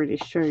didn't already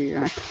show you.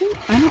 I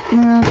don't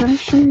know. Did I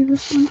show you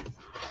this one?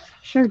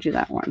 Showed you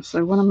that one.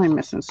 So what am I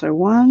missing? So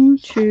 1,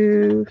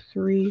 2,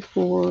 3,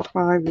 4,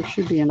 5. There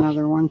should be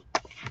another one.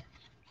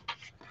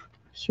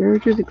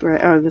 Showed you the gray.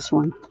 Oh, this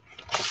one.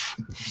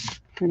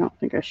 I don't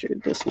think I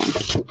showed this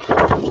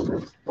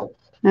one.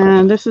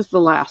 And this is the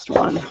last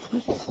one.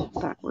 Oops,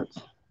 backwards.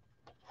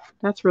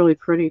 That's really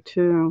pretty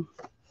too.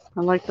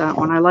 I like that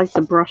one. I like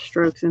the brush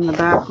strokes in the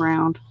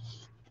background.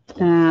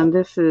 And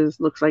this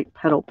looks like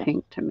Petal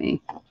Pink to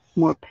me.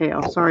 More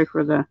pale. Sorry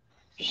for the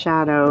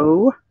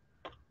shadow.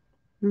 I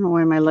don't know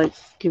why my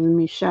light's giving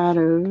me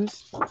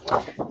shadows.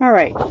 All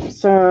right,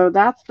 so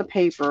that's the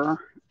paper.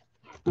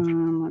 Let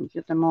me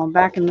get them all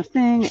back in the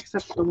thing,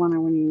 except the one I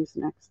want to use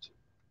next.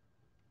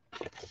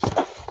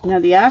 Now,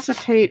 the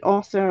acetate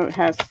also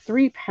has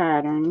 3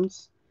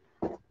 patterns.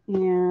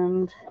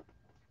 And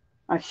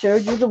I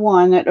showed you the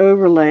one that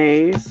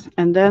overlays.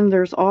 And then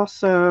there's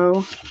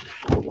also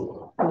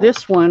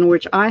this one,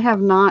 which I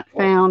have not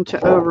found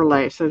to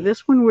overlay. So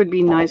this one would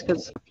be nice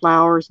because it's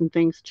flowers and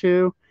things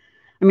too.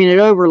 I mean, it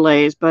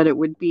overlays, but it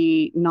would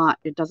be not,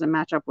 it doesn't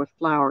match up with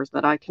flowers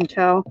that I can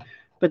tell.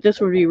 But this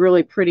would be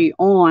really pretty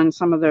on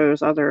some of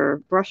those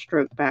other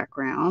brushstroke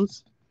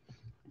backgrounds.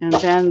 And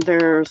then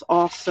there's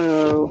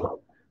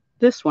also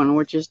this one,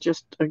 which is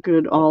just a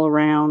good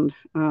all-around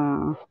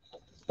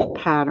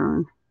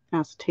pattern,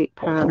 acetate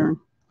pattern.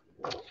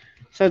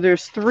 So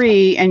there's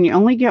 3, and you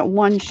only get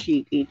 1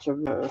 sheet each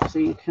of those. So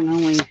you can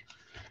only,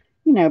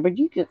 you know, but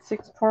you get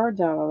 6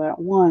 cards out of that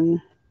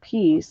one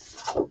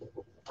piece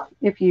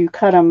if you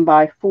cut them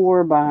by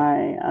 4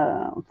 by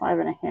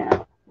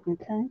 5.5.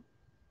 Okay.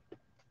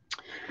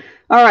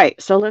 All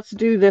right, so let's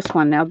do this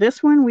one. Now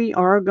this one we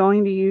are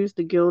going to use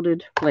the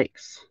gilded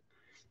flakes.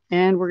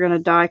 And we're going to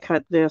die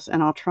cut this,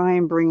 and I'll try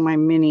and bring my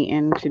mini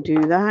in to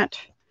do that.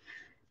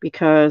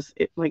 Because,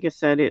 like I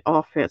said, it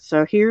all fits.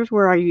 So here's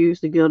where I use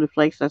the gilded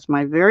flakes. That's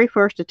my very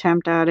first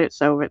attempt at it.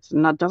 So if it's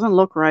not, doesn't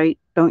look right,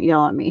 don't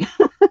yell at me.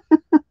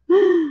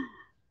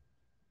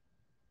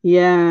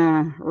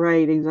 Yeah,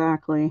 right,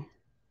 exactly.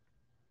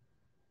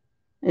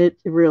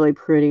 It's really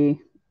pretty.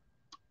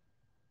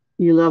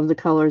 You love the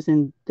colors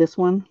in this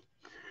one?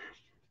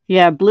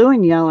 Yeah, blue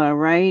and yellow,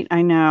 right?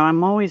 I know.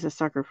 I'm always a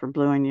sucker for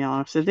blue and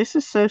yellow. So this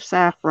is So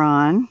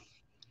Saffron.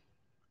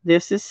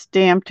 This is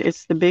stamped.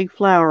 It's the big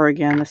flower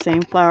again, the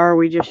same flower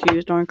we just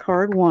used on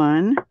card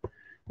 1,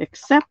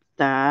 except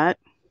that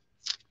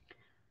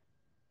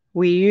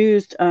we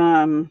used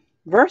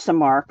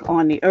Versamark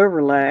on the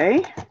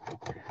overlay,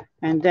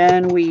 and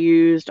then we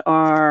used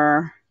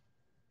our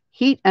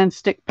heat and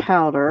stick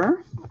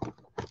powder,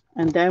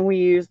 and then we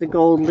used the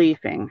gold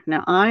leafing.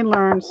 Now, I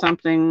learned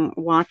something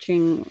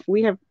watching,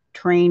 we have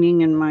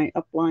training in my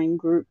upline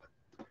group,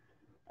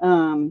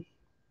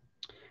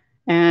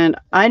 and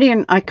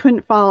I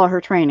couldn't follow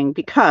her training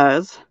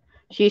because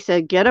she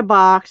said, get a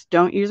box,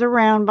 don't use a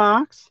round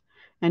box,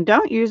 and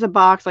don't use a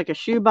box like a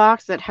shoe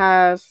box that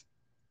has,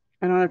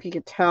 I don't know if you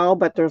could tell,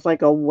 but there's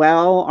like a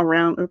well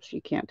around, oops,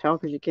 you can't tell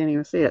because you can't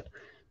even see it.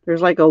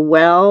 There's like a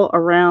well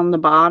around the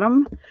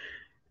bottom.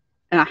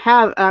 And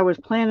I was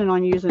planning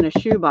on using a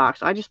shoe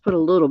box. I just put a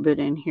little bit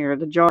in here.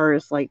 The jar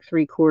is like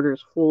 3/4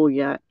 full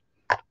yet,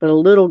 but a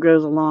little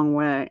goes a long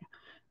way.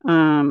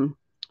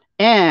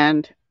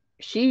 And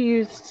she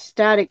used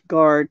Static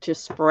Guard to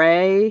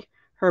spray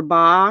her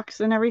box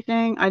and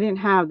everything. I didn't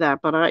have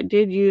that, but I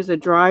did use a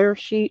dryer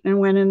sheet and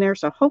went in there.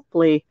 So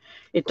hopefully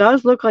it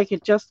does look like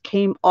it just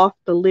came off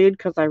the lid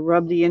because I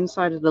rubbed the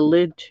inside of the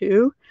lid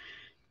too.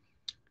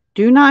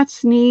 Do not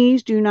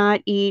sneeze, do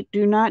not eat,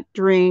 do not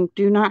drink,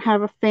 do not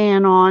have a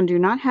fan on, do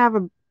not have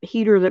a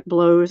heater that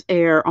blows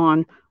air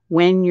on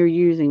when you're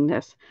using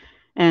this.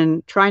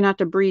 And try not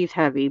to breathe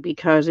heavy,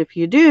 because if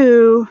you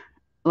do,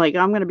 like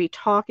I'm going to be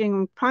talking,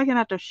 I'm probably going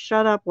to have to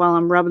shut up while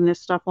I'm rubbing this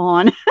stuff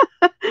on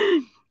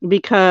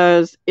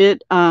because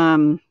it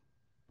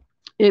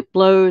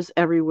blows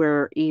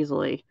everywhere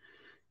easily.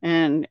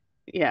 And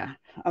yeah,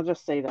 I'll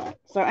just say that.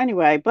 So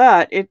anyway,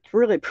 but it's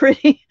really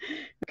pretty.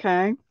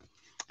 Okay.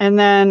 And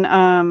then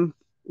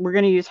we're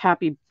going to use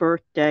Happy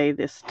Birthday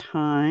this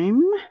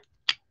time.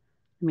 Let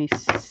me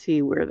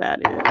see where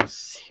that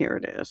is.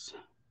 Here it is.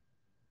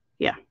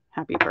 Yeah,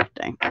 Happy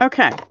Birthday.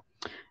 Okay.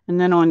 And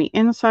then on the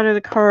inside of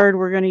the card,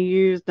 we're going to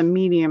use the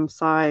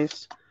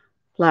medium-sized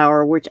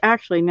flower, which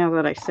actually, now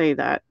that I say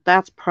that,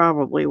 that's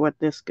probably what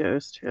this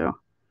goes to.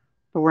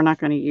 But we're not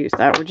going to use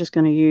that. We're just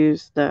going to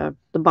use the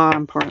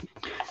bottom part.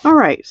 All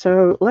right,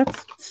 so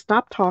let's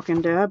stop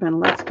talking, Deb, and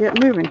let's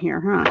get moving here,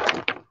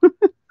 huh?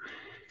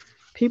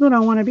 People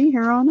don't want to be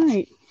here all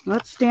night.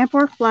 Let's stamp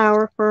our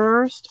flower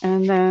first,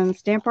 and then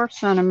stamp our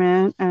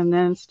sentiment, and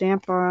then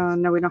stamp our...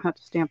 No, we don't have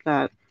to stamp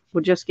that.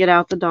 We'll just get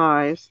out the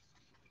dies.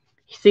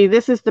 See,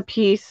 this is the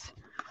piece.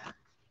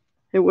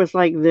 It was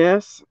like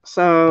this.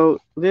 So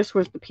this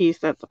was the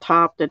piece at the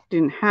top that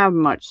didn't have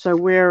much. So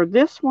where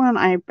this one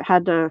I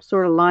had to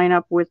sort of line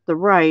up with the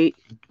right,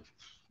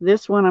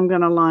 this one I'm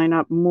going to line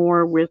up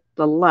more with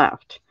the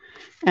left.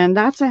 And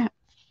that's a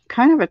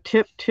kind of a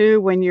tip too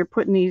when you're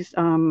putting these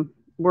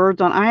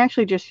words on. I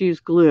actually just use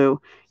glue.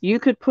 You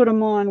could put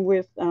them on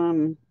with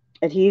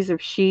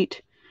adhesive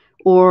sheet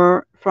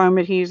or foam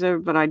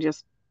adhesive, but I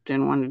just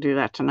didn't want to do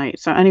that tonight.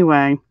 So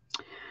anyway,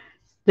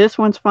 this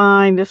one's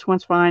fine. This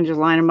one's fine. Just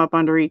line them up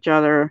under each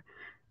other.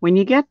 When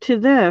you get to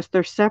this,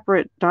 they're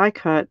separate die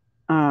cut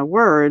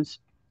words.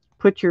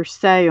 Put your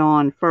say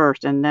on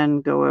first and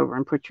then go over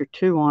and put your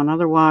to on.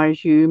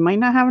 Otherwise, you might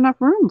not have enough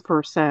room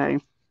for say.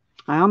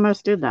 I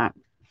almost did that.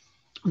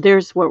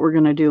 There's what we're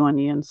going to do on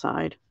the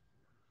inside.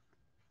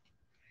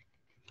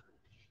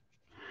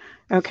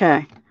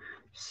 Okay,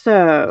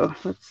 so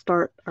let's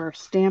start our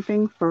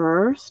stamping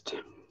first.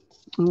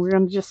 And we're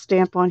going to just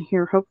stamp on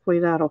here. Hopefully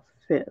that'll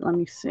fit. Let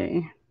me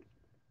see.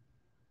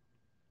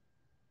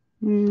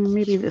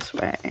 Maybe this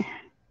way.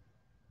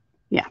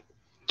 Yeah.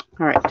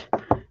 All right.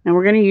 Now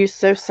we're going to use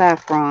So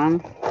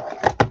Saffron.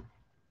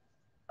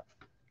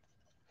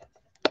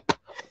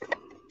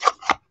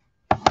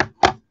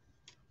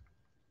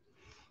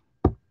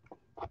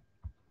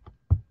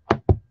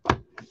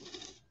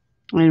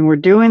 And we're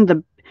doing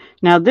the...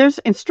 Now there's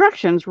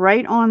instructions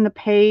right on the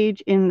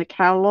page in the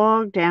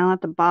catalog down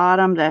at the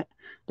bottom, that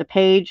the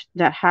page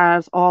that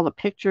has all the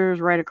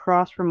pictures right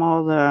across from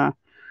all the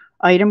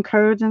item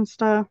codes and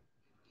stuff.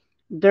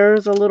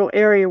 There's a little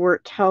area where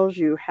it tells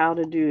you how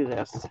to do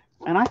this.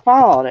 And I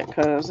followed it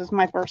because this is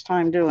my first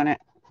time doing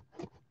it.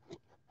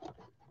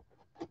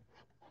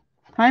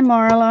 Hi,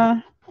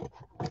 Marla.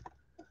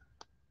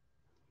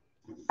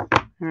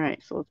 All right,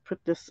 so let's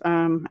put this,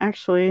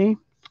 actually,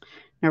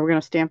 now we're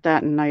going to stamp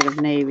that in Night of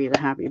Navy, the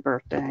Happy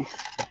Birthday.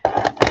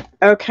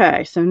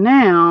 Okay, so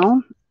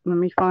now, let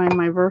me find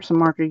my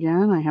Versamark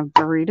again. I have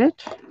buried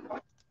it.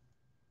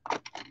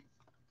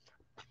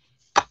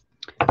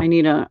 I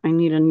need a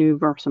new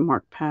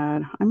Versamark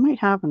pad. I might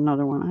have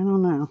another one. I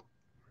don't know.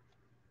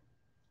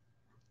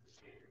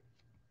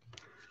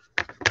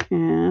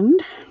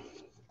 And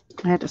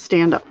I had to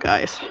stand up,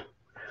 guys.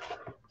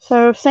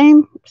 So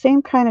same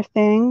kind of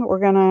thing. We're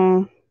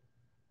gonna...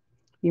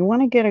 You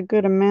want to get a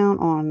good amount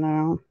on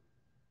though.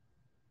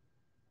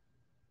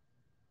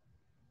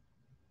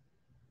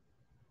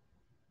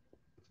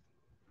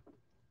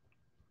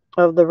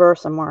 Of the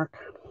Versamark.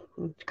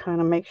 Kind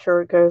of make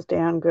sure it goes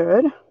down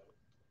good.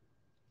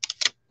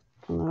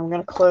 And then I'm going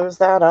to close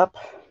that up.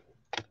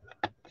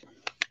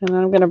 And then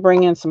I'm going to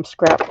bring in some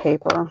scrap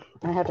paper.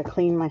 I had to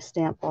clean my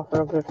stamp off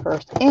real good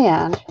first.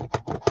 And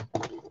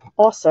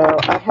also,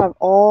 I have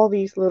all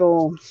these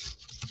little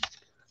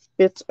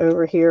bits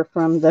over here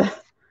from the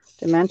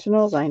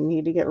dimensionals. I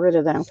need to get rid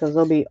of them because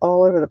they'll be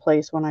all over the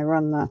place when I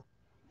run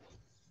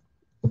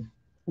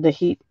the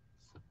heat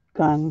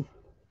gun.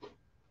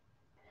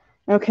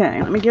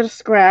 Okay, let me get a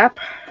scrap.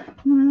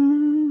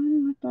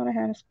 I thought I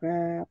had a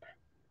scrap.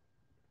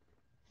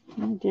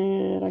 I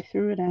did. I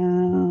threw it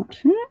out.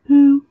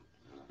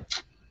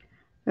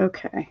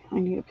 Okay, I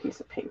need a piece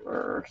of paper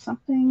or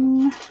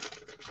something.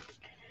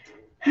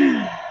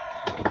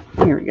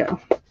 Here we go.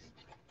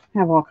 I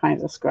have all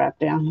kinds of scrap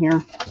down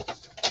here.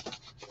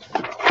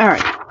 All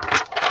right.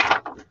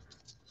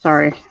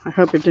 Sorry, I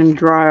hope it didn't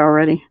dry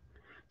already.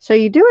 So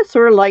you do it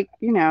sort of like,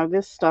 you know,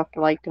 this stuff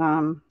like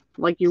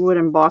you would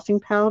embossing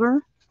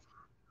powder.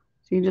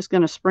 So you're just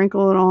going to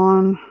sprinkle it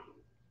on.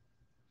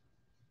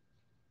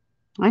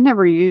 I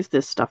never used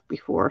this stuff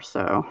before,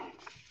 so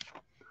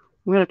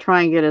I'm going to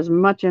try and get as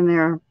much in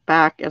there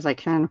back as I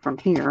can from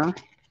here.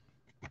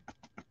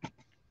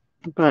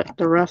 but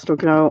the rest will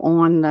go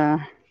on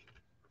the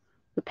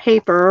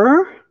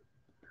paper,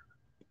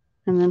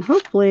 and then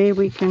hopefully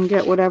we can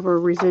get whatever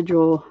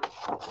residual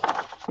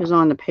is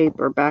on the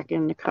paper back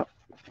in the cup.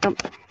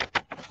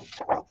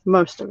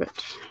 Most of it.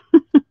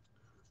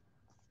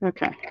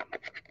 Okay.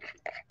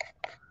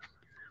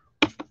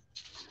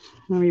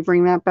 Let me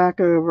bring that back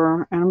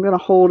over, and I'm going to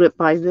hold it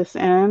by this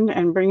end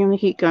and bring in the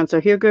heat gun.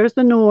 So here goes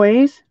the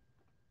noise.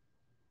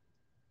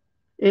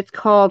 It's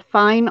called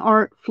Fine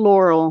Art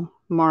Floral,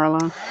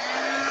 Marla.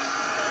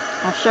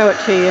 I'll show it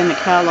to you in the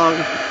catalog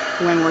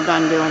when we're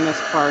done doing this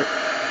part.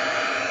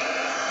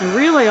 And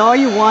really all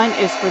you want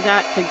is for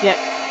that to get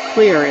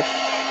clearish.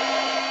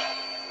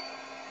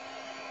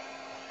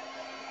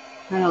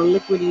 Kind of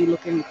liquidy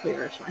looking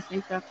clearish. I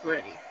think that's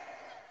ready.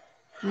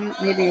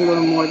 Maybe a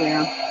little more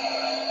there.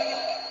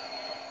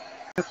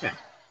 Okay.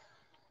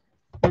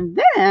 And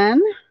then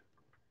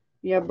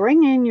you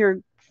bring in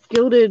your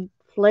gilded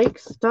flake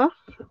stuff.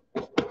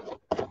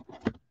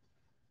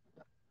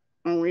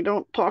 And we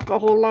don't talk a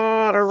whole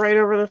lot or right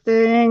over the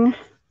thing.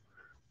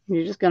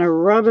 You're just going to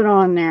rub it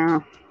on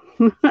there.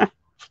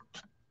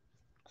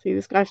 See,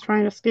 this guy's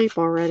trying to escape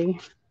already.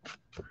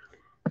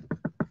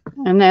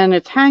 And then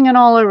it's hanging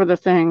all over the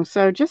thing.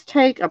 So just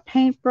take a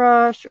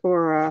paintbrush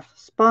or a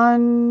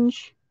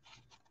sponge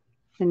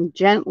and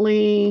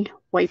gently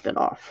wipe it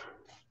off.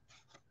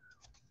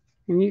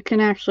 And you can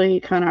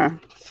actually kind of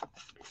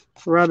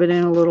rub it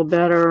in a little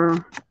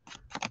better.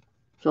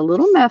 It's a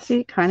little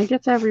messy, kind of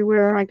gets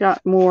everywhere. I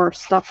got more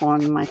stuff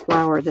on my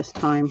flower this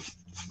time.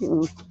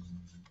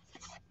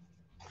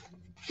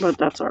 But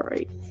that's all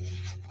right.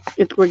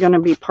 We're going to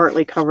be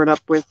partly covered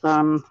up with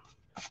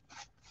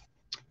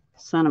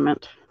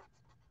sentiment.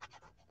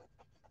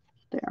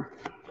 There.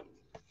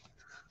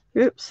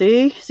 Oops,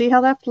 see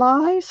how that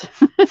flies?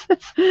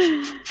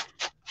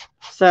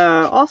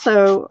 So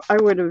also, I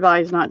would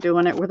advise not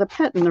doing it with a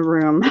pet in the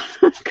room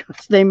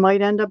because they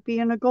might end up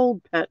being a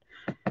gold pet,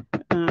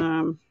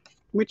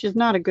 which is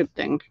not a good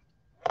thing.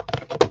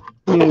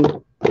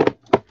 And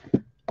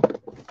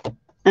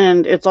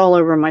it's all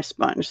over my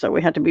sponge, so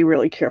we had to be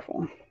really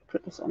careful.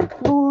 Put this on the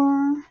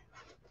floor.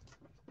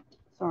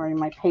 Sorry,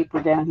 my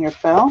paper down here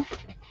fell.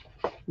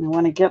 I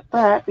want to get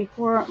that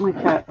before my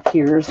cat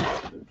appears.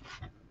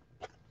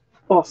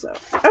 Also,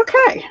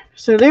 okay,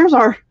 so there's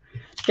our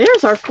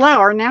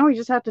flower. Now we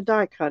just have to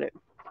die cut it.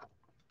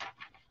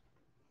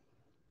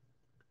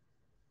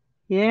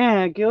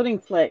 Yeah, gilding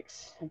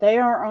flakes. They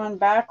are on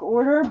back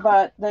order,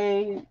 but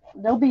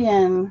they'll be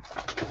in.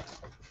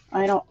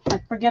 I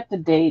forget the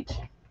date.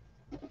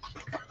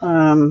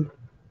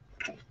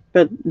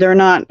 But they're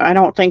not. I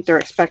don't think they're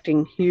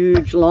expecting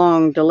huge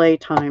long delay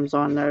times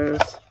on those,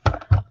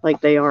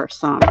 like they are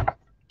some.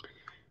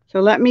 So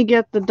let me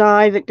get the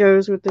die that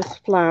goes with this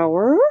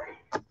flower,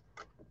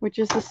 which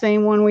is the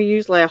same one we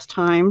used last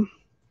time.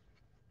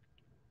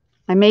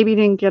 I maybe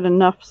didn't get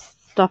enough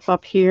stuff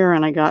up here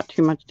and I got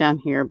too much down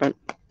here, but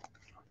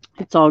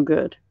it's all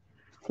good.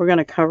 We're going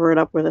to cover it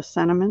up with a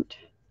sentiment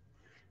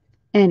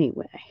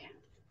anyway.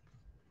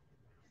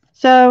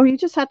 So you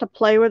just have to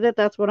play with it.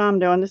 That's what I'm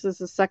doing. This is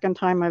the second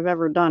time I've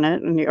ever done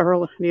it, and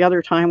the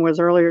other time was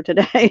earlier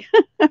today.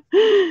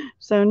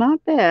 So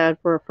not bad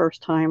for a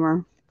first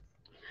timer.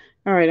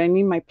 All right, I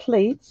need my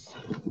plates.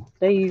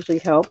 They usually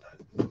help.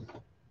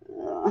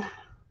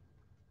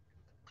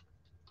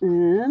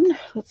 And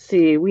let's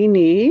see, we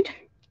need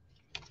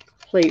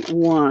plate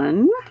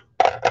 1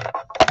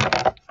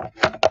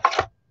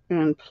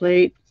 and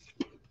plate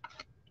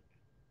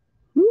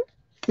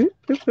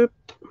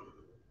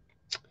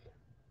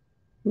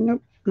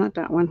nope, not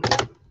that one,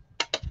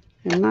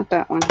 and not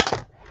that one,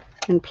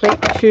 and plate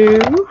 2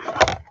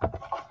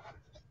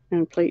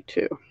 and plate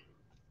 2.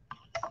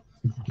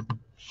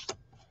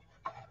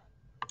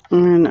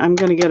 And I'm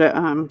going to get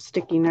a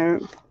sticky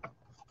note.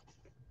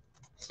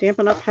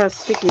 Stampin' Up! Has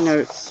sticky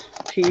notes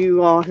to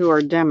you all who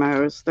are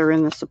demos. They're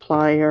in the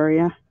supply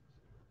area.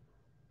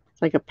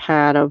 It's like a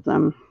pad of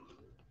them.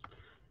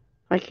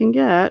 If I can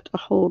get a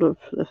hold of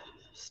the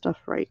stuff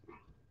right.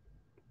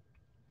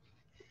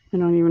 I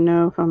don't even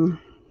know if I'm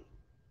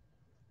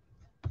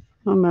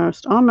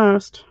almost.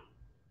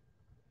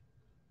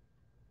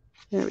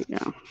 There we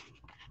go.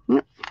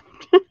 Yep.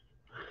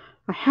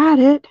 I had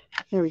it.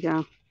 There we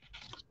go.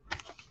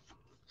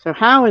 So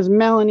how is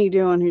Melanie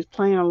doing, who's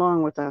playing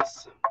along with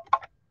us?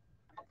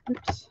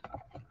 Oops.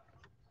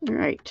 All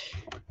right.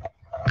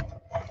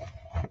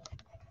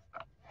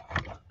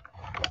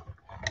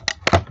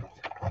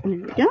 There we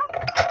go.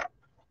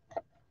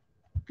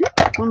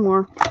 One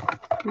more.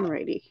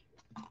 Alrighty.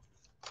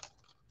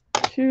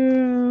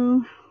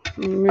 2. Let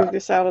me move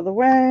this out of the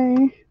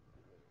way.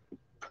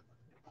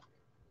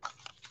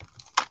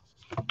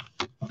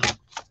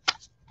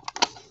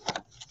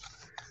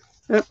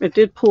 Oh, it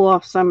did pull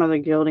off some of the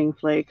gilding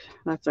flakes.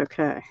 That's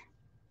okay.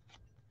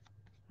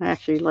 I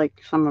actually like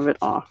some of it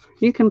off.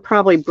 You can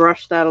probably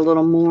brush that a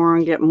little more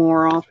and get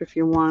more off if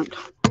you want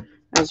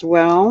as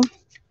well.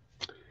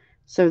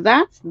 So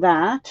that's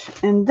that.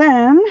 And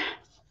then,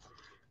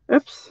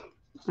 oops,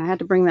 I had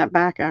to bring that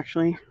back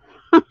actually.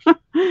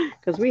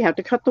 because we have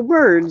to cut the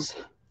words.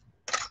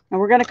 And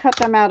we're going to cut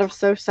them out of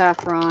So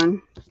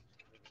Saffron.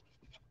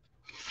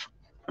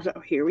 So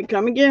here we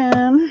come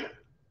again.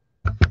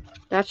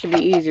 That should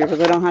be easier because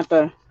I don't have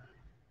to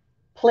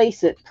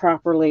place it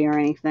properly or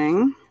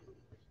anything.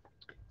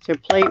 So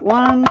plate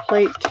 1,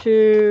 plate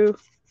 2,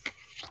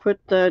 put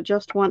the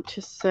Just Want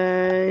to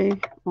Say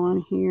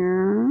on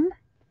here.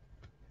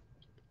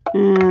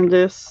 And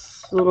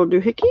this little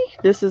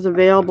doohickey, this is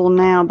available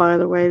now, by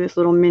the way, this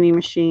little mini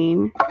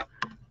machine.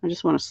 I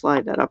just want to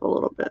slide that up a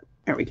little bit.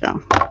 There we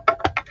go.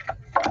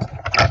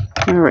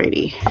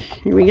 Alrighty,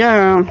 here we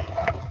go.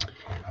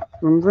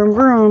 Vroom, vroom,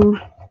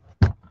 vroom.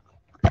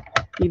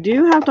 You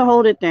do have to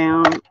hold it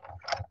down.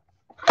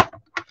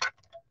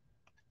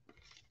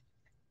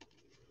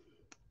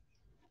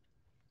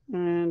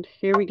 And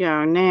here we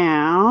go.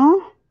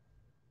 Now,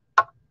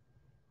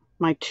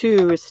 my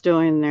 2 is still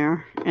in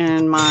there,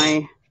 and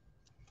my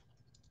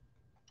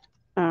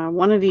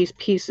one of these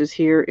pieces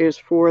here is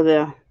for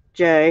the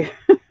J.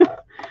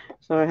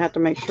 So I have to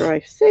make sure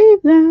I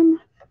save them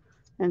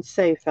and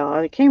save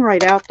fella. It came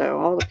right out though.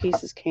 All the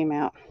pieces came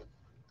out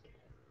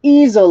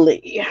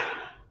easily,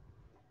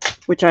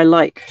 which I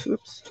like.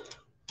 Oops.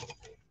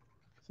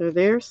 So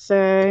there's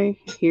Say,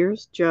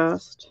 here's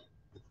Just,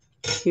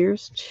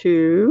 here's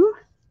 2,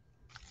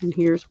 and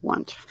here's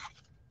Want.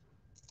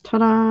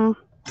 Ta-da!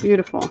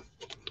 Beautiful.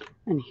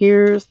 And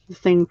here's the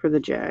thing for the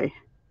J.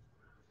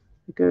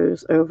 It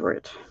goes over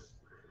it.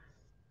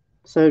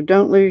 So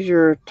don't lose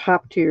your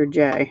top to your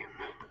J.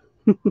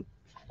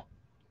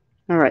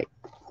 All right.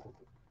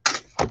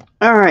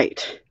 All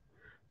right.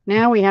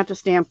 Now we have to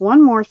stamp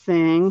one more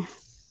thing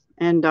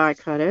and die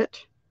cut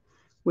it,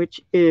 which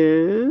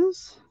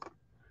is,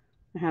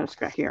 I had a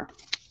scrap here.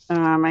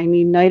 I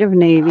need Night of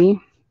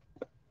Navy.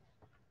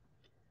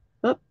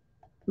 Oh,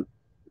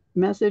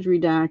 message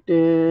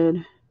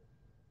redacted.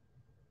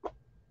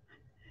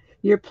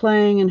 You're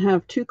playing and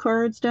have 2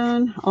 cards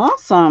done.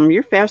 Awesome.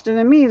 You're faster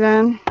than me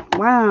then.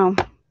 Wow.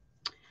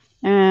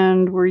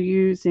 And we're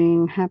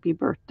using Happy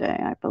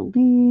Birthday, I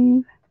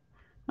believe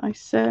I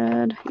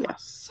said.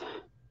 Yes.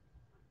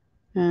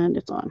 And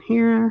it's on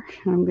here.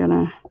 I'm going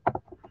to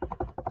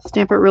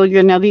stamp it really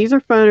good. Now, these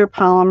are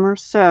photopolymers,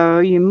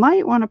 so you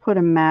might want to put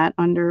a matte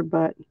under,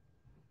 but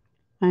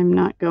I'm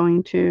not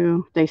going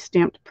to. They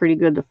stamped pretty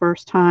good the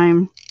first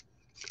time.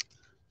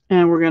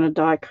 And we're going to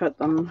die cut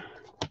them.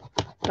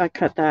 I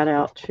cut that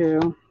out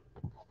too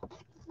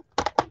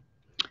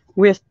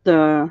with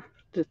the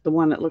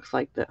one that looks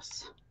like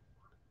this.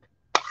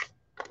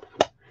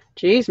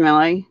 Geez,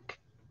 Millie,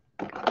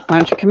 why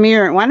don't you come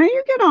here? Why don't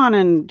you get on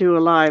and do a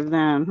live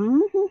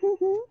then?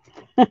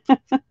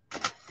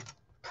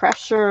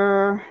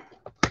 Pressure.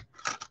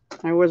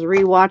 I was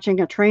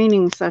rewatching a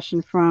training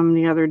session from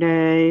the other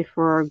day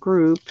for our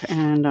group,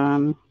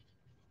 and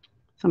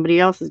somebody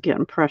else is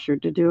getting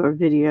pressured to do a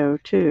video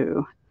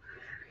too.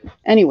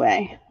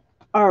 Anyway.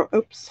 Oh,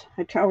 oops.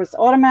 I was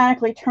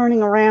automatically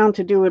turning around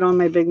to do it on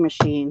my big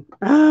machine.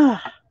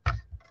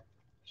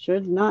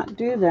 Should not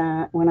do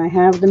that when I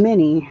have the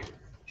mini.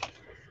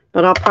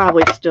 But I'll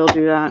probably still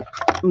do that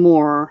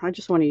more. I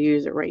just want to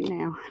use it right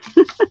now.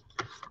 I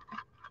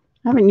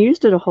haven't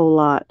used it a whole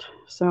lot,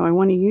 so I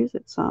want to use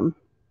it some.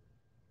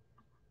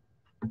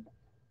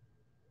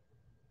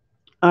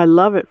 I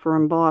love it for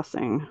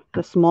embossing.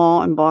 The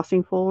small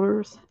embossing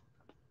folders.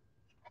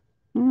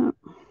 Yeah.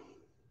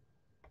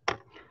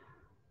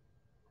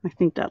 I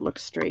think that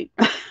looks straight,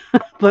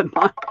 but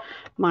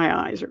my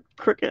eyes are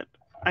crooked.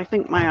 I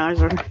think my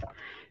eyes are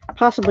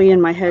possibly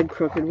in my head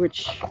crooked,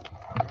 which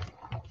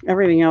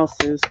everything else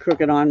is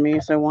crooked on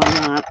me, so why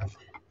not?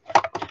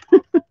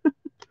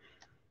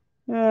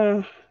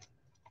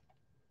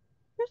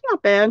 It's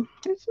not bad.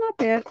 It's not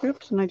bad.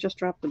 Oops, and I just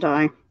dropped the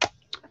die.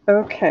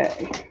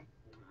 Okay.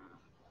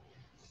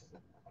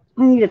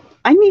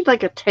 I need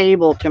like a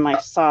table to my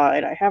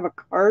side. I have a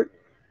cart,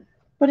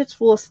 but it's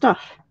full of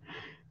stuff.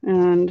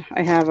 And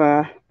I have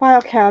a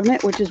file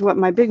cabinet, which is what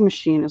my big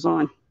machine is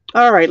on.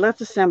 All right,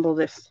 let's assemble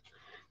this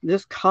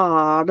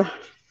card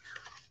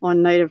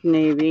on Night of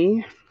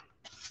Navy.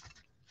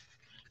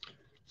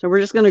 So we're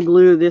just going to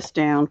glue this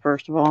down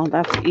first of all.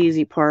 That's the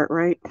easy part,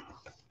 right?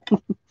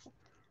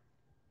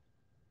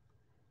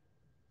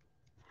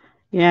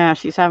 Yeah,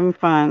 she's having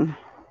fun.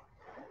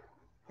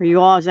 Are you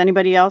all, is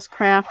anybody else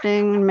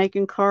crafting and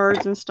making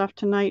cards and stuff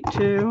tonight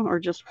too? Or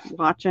just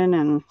watching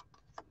and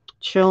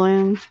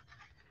chilling?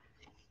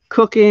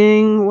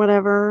 Cooking,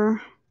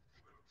 whatever.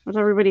 What's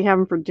everybody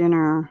having for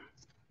dinner?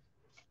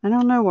 I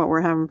don't know what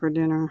we're having for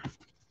dinner.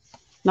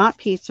 Not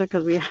pizza,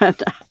 because we had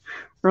that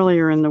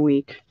earlier in the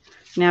week.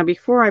 Now,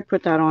 before I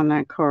put that on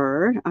that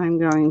card, I'm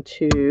going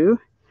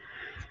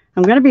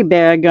to be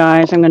bad,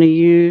 guys. I'm going to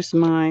use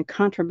my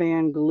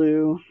contraband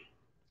glue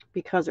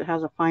because it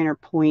has a finer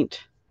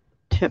point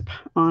tip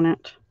on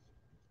it.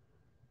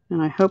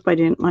 And I hope I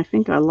didn't, I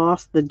think I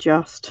lost the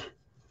just.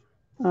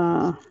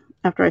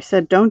 After I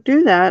said, don't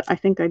do that, I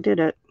think I did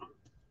it.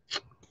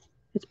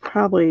 It's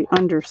probably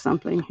under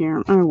something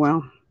here. Oh,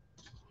 well.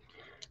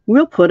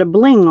 We'll put a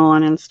bling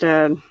on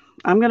instead.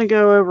 I'm going to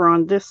go over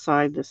on this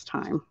side this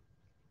time.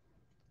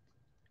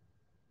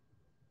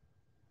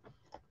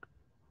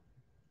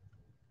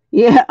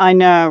 Yeah, I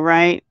know,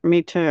 right?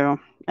 Me too.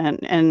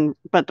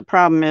 But the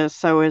problem is,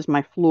 so is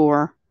my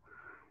floor.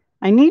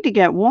 I need to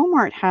get,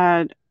 Walmart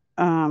had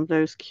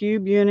those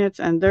cube units,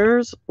 and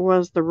theirs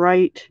was the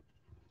right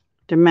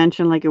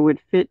dimension, like it would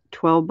fit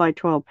 12 by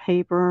 12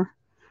 paper.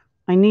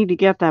 I need to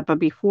get that, but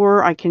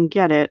before I can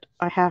get it,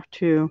 I have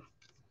to,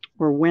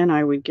 or when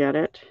I would get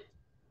it,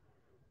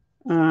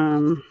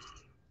 um,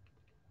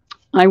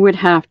 I would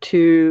have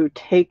to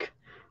take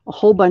a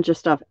whole bunch of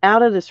stuff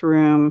out of this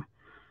room,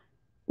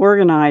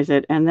 organize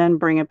it, and then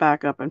bring it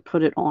back up and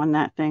put it on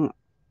that thing.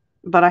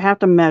 But I have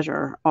to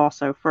measure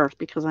also first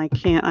because I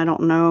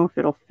don't know if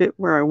it'll fit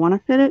where I want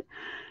to fit it.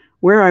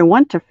 Where I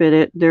want to fit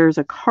it, there's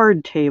a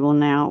card table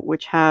now,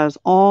 which has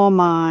all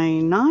my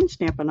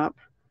non-Stampin' Up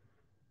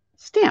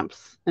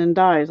stamps and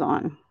dies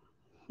on.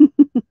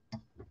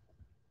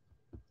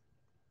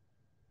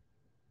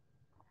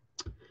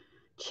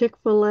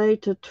 Chick-fil-A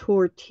to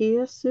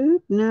tortilla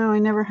soup? No, I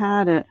never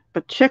had it.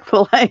 But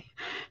Chick-fil-A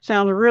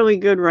sounds really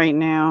good right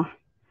now.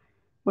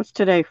 What's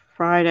today?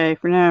 Friday.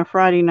 For now,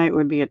 Friday night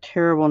would be a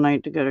terrible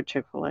night to go to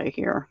Chick-fil-A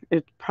here.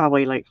 It's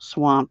probably like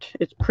swamped.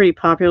 It's pretty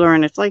popular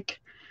and it's like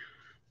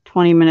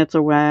 20 minutes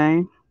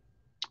away.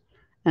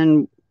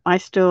 And I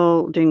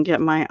still didn't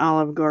get my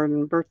Olive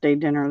Garden birthday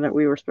dinner that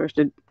we were supposed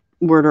to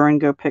order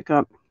and go pick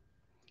up.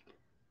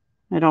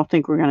 I don't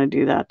think we're going to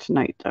do that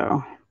tonight,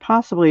 though.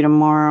 Possibly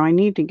tomorrow. I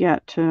need to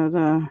get to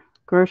the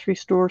grocery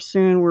store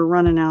soon. We're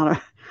running out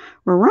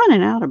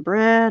of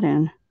bread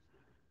and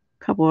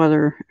a couple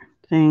other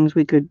things.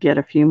 We could get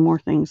a few more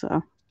things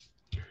though.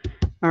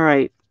 All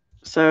right.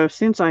 So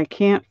since I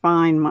can't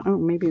find my, oh,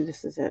 maybe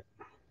this is it.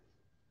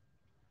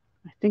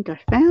 I think I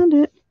found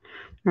it.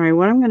 All right.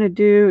 What I'm going to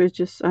do is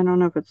just, I don't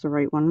know if it's the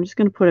right one. I'm just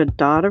going to put a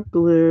dot of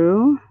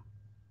glue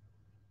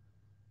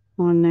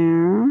on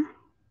there.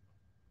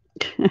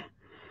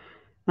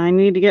 I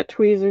need to get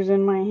tweezers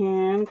in my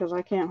hand because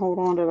I can't hold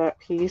on to that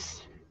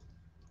piece.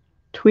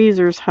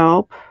 Tweezers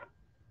help.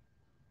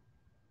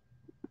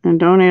 And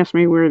don't ask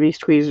me where these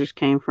tweezers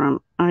came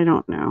from. I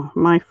don't know.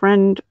 My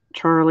friend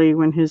Charlie,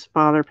 when his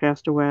father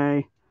passed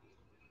away,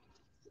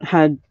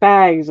 had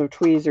bags of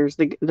tweezers.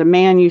 The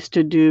man used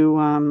to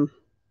do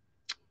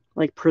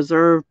like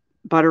preserve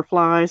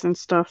butterflies and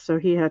stuff, so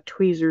he had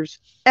tweezers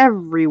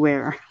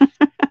everywhere.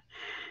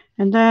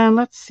 And then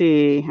let's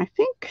see. I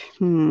think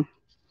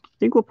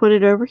we'll put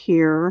it over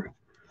here.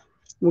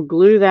 We'll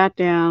glue that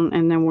down,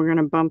 and then we're going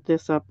to bump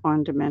this up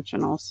on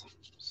dimensionals.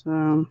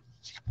 So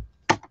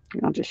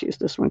I'll just use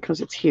this one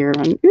because it's here.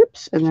 And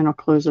oops, and then I'll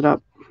close it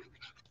up.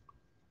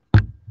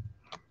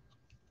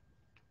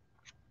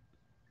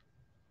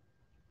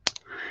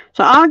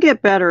 So I'll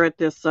get better at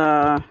this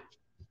stuff.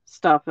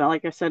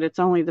 Like I said, it's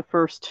only the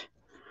first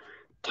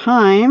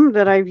time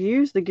that I've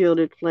used the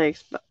gilded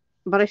flakes,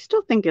 but I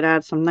still think it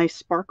adds some nice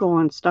sparkle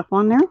and stuff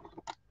on there.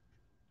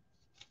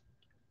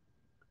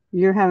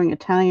 You're having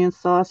Italian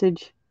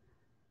sausage,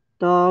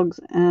 dogs,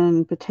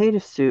 and potato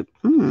soup.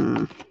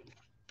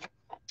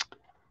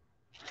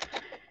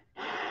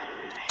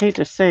 Hate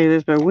to say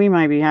this, but we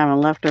might be having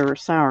leftover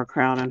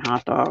sauerkraut and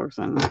hot dogs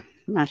and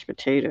mashed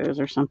potatoes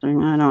or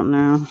something. I don't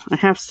know. I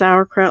have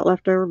sauerkraut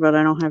left over, but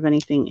I don't have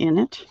anything in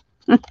it.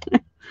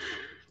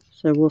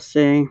 So we'll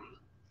see.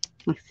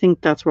 I think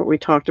that's what we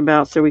talked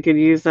about, so we could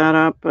use that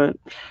up, but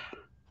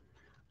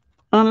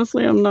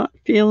honestly, I'm not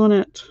feeling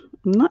it.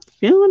 I'm not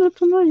feeling it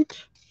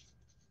tonight.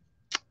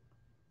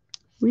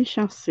 We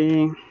shall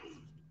see.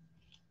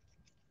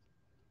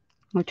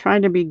 I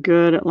tried to be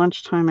good. At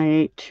lunchtime, I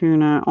ate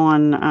tuna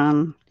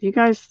on, do you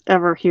guys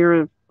ever hear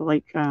of,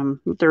 like,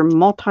 they're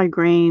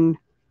multi-grain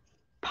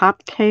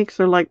pop cakes?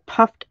 They're like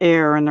puffed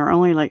air, and they're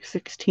only like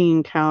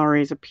 16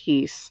 calories a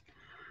piece.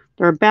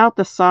 They're about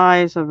the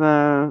size of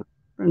a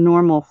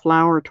normal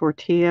flour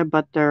tortilla,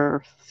 but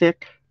they're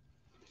thick,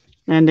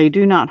 and they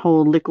do not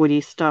hold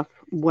liquidy stuff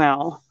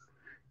well.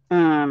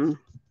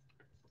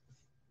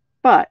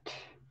 But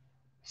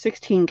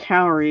 16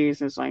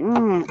 calories is like,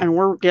 and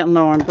we're getting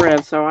low on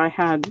bread, so I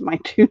had my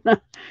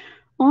tuna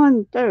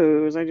on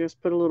those. I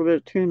just put a little bit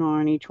of tuna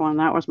on each one.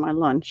 That was my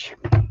lunch.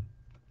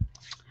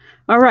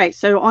 All right,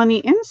 so on the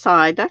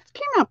inside, that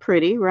came out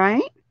pretty,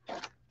 right?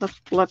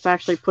 Let's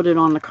actually put it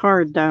on the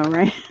card, though,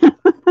 right?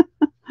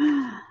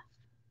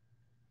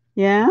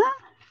 Yeah,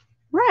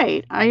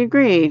 right. I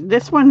agree.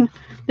 This one,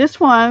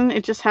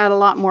 it just had a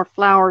lot more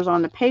flowers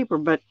on the paper,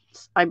 but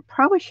I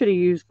probably should have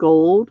used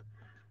gold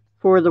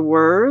for the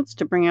words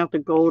to bring out the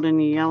gold and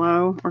the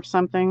yellow or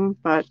something,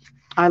 but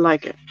I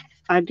like it.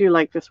 I do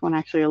like this one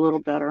actually a little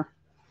better.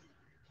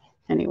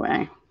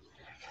 Anyway,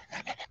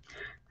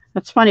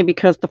 that's funny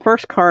because the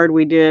first card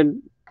we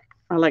did,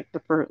 I like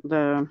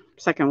the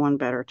second one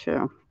better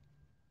too.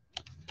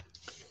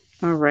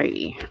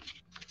 Alrighty.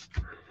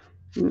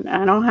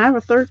 I don't have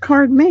a third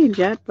card made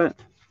yet, but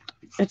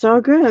it's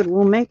all good.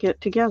 We'll make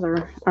it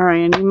together. All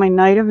right, I need my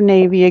Knight of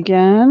Navy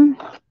again.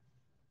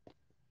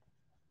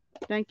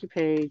 Thank you,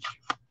 Paige.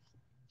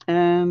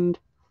 And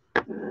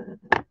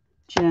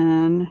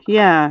Jen.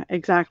 Yeah,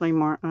 exactly.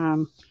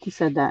 Who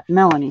said that?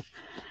 Melanie.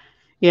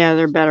 Yeah,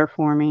 they're better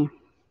for me.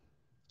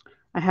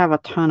 I have a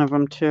ton of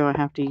them too. I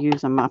have to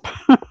use them up.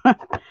 All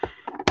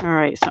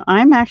right, so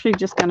I'm actually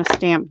just going to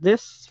stamp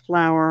this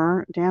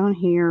flower down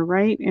here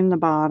right in the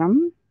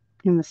bottom,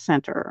 in the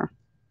center.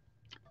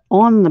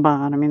 On the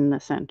bottom in the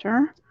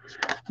center.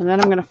 And then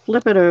I'm going to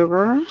flip it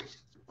over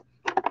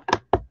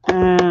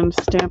and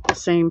stamp the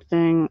same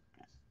thing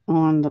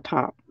on the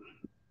top.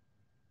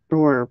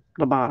 Or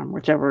the bottom,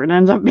 whichever it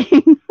ends up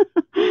being.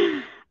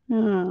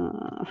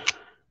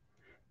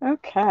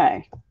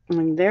 Okay,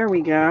 and there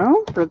we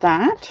go for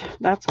that.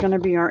 That's going to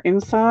be our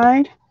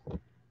inside.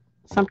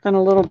 Something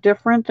a little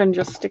different than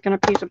just sticking a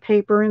piece of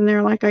paper in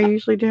there like I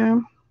usually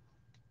do.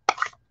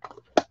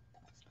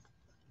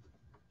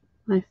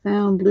 I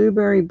found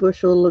blueberry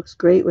bushel looks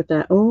great with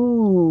that.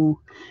 Oh,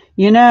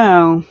 you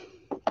know,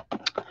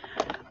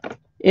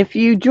 if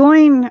you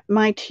join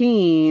my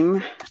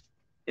team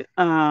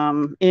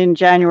in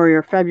January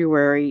or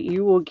February,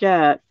 you will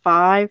get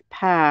 5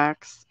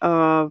 packs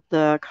of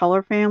the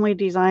Color Family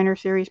Designer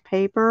Series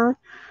paper.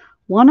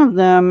 One of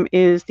them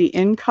is the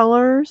In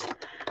Colors,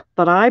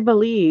 but I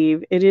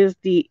believe it is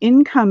the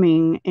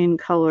incoming In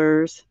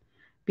Colors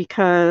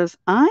because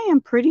I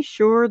am pretty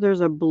sure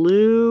there's a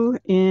blue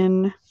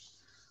in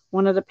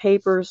one of the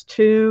papers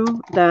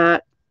too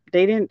that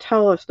they didn't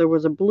tell us there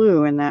was a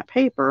blue in that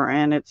paper,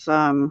 and it's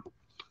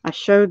I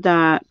showed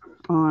that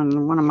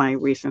on one of my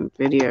recent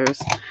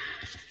videos.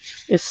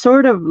 It's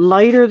sort of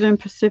lighter than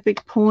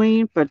Pacific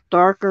Point, but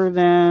darker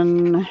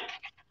than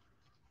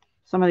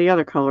some of the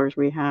other colors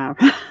we have.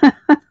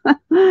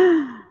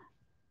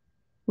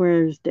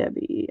 Where's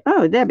Debbie?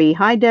 Oh, Debbie.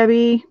 Hi,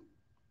 Debbie.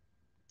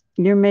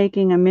 You're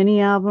making a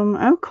mini album.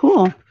 Oh,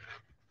 cool.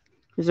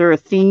 Is there a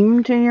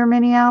theme to your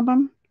mini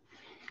album?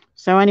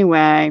 So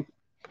anyway,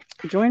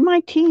 join my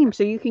team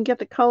so you can get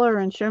the color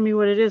and show me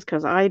what it is,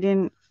 because I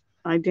didn't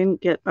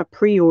get a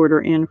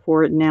pre-order in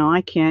for it. Now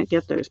I can't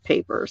get those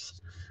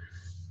papers.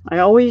 I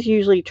always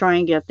usually try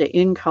and get the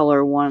In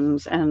Color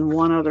ones and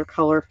one other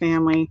color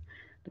family.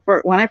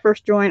 When I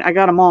first joined, I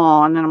got them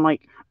all, and then I'm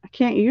like, I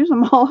can't use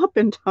them all up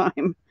in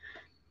time.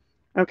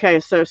 Okay,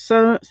 so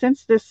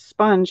since this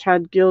sponge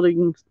had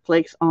gilding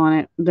flakes on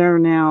it, they're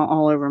now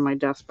all over my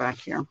desk back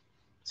here.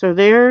 So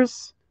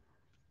there's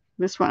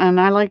this one, and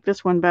I like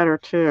this one better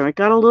too. I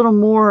got a little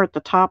more at the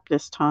top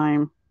this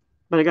time,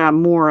 but I got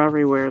more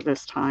everywhere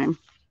this time.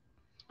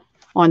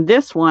 On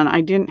this one, I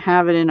didn't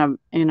have it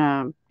in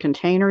a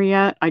container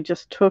yet. I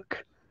just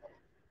took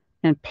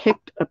and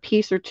picked a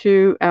piece or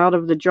two out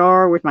of the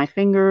jar with my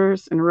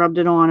fingers and rubbed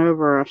it on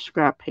over a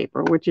scrap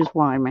paper, which is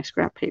why my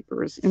scrap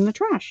paper is in the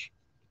trash.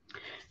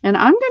 And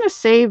I'm going to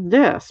save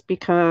this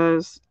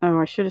because, oh,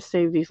 I should have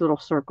saved these little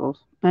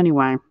circles.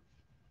 Anyway,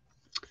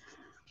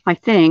 I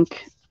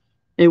think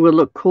it would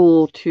look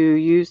cool to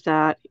use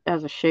that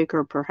as a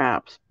shaker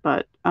perhaps,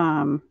 but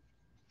I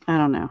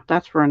don't know.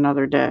 That's for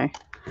another day.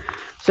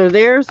 So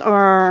there's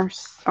our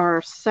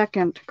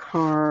second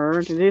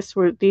card. These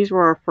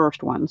were our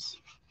first ones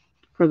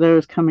for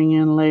those coming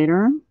in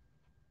later.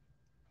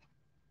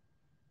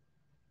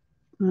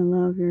 I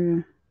love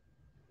your...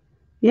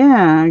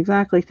 Yeah,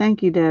 exactly.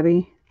 Thank you,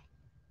 Debbie.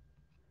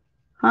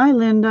 Hi,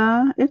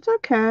 Linda. It's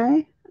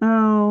okay.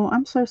 Oh,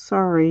 I'm so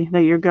sorry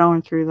that you're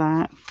going through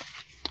that.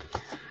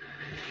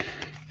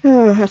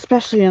 Oh,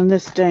 especially in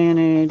this day and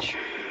age.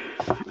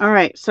 All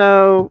right,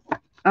 so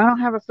I don't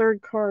have a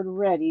third card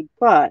ready,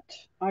 but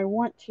I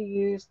want to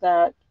use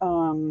that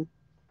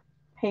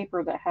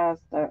paper that has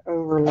the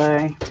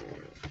overlay.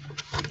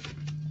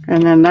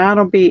 And then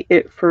that'll be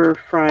it for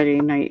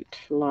Friday Night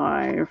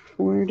Live.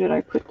 Where did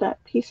I put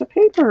that piece of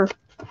paper?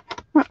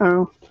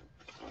 Uh-oh.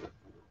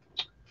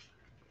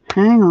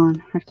 Hang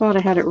on. I thought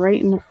I had it right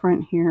in the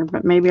front here,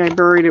 but maybe I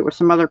buried it with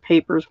some other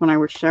papers when I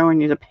was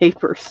showing you the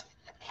papers.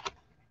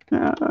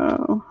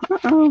 Uh-oh.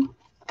 Uh-oh.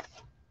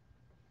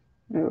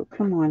 Oh,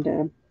 come on,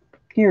 Deb.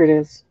 Here it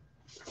is.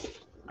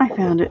 I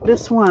found it.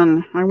 This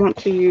one. I want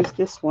to use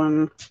this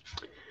one.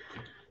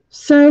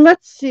 So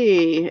let's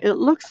see. It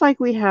looks like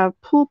we have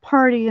Pool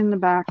Party in the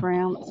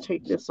background. Let's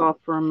take this off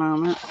for a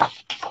moment.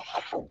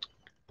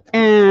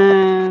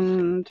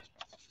 And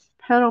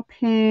Petal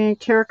Pink,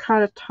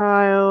 Terracotta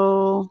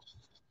Tile,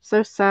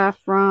 So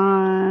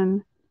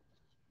Saffron,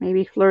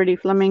 maybe Flirty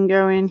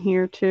Flamingo in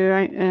here too,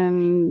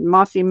 and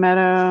Mossy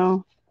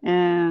Meadow,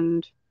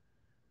 and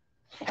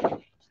I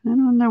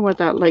don't know what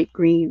that light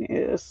green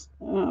is.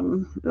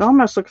 It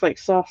almost looks like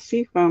soft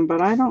seafoam,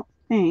 but I don't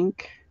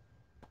think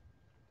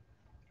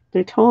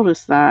they told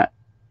us that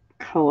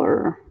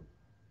color.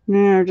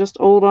 No, just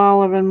Old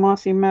Olive and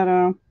Mossy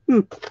Meadow.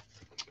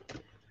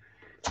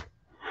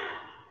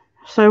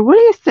 So what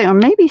do you think?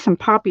 Maybe some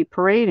Poppy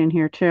Parade in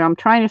here too. I'm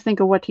trying to think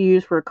of what to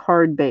use for a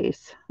card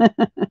base.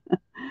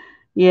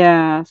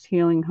 Yes,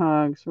 Healing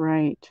Hugs,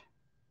 right.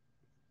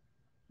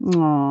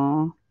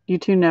 Aw, you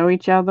two know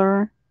each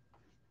other?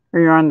 Or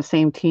you're on the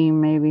same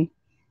team, maybe?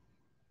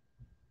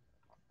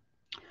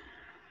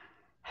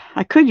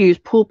 I could use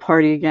Pool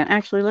Party again.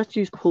 Actually, let's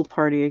use Pool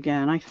Party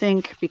again. I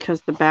think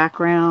because the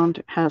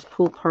background has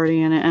Pool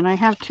Party in it. And I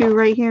have two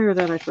right here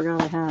that I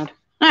forgot I had.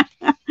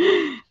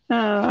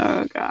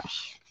 Oh,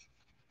 gosh.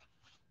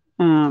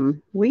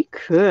 We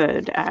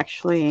could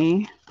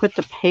actually put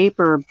the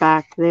paper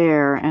back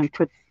there and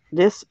put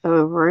this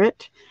over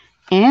it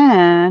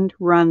and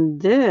run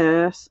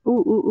this,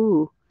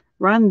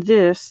 run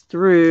this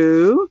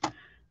through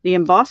the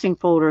embossing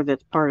folder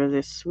that's part of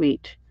this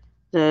suite.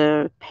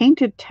 The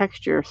Painted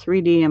Texture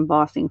 3D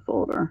embossing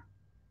folder.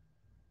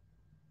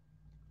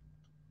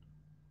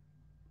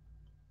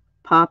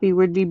 Poppy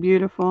would be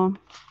beautiful.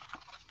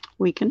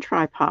 We can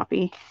try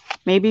Poppy.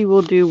 Maybe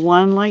we'll do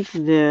one like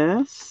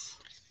this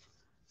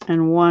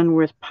and one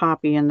with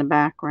Poppy in the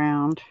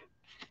background.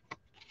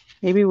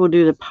 Maybe we'll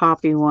do the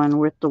Poppy one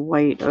with the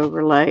white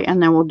overlay,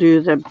 and then we'll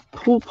do the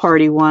pool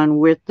party one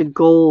with the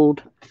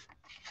gold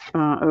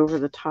over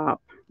the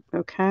top.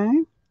 Okay.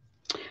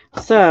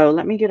 So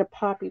let me get a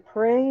Poppy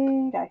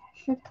Parade. I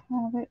should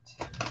have it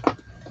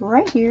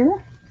right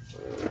here.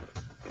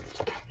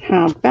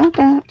 How about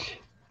that?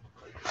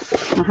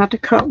 I'll have to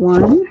cut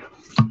one.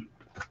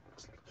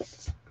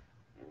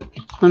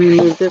 Let me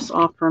move this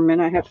off for a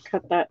minute. I have to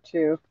cut that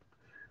too.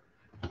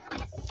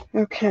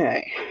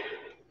 Okay.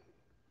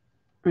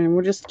 And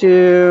we'll just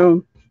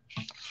do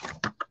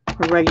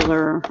a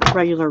regular.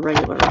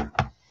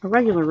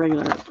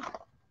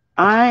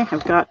 I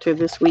have got to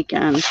this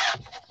weekend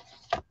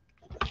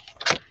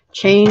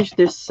change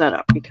this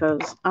setup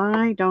because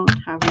I don't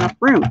have enough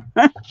room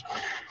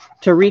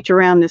to reach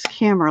around this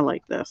camera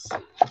like this.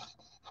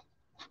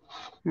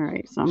 All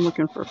right, so I'm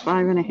looking for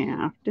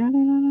 5.5.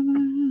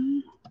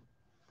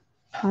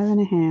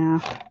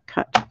 5.5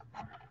 cut.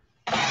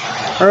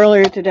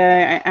 Earlier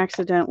today,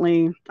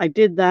 I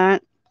did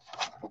that,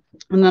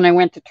 and then I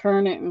went to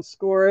turn it and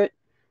score it,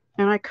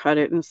 and I cut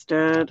it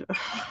instead.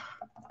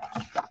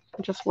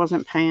 I just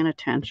wasn't paying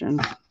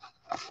attention.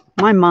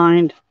 My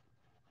mind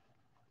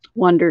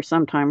wonders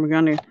sometimes. We're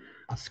going to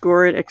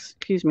score it,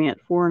 excuse me,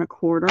 at 4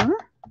 1/4.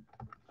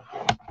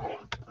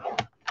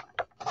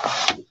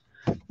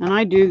 And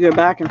I do go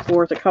back and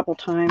forth a couple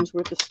times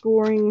with the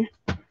scoring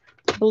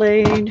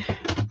blade.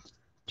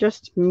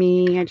 Just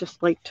me. I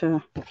just like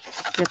to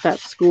get that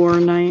score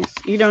nice.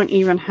 You don't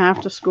even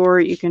have to score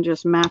it. You can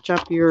just match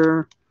up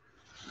your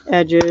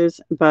edges,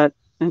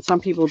 and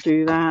some people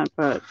do that,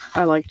 but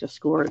I like to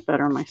score it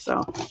better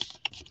myself.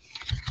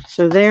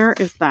 So there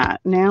is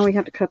that. Now we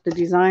have to cut the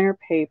designer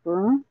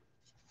paper.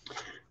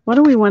 What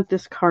do we want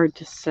this card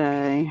to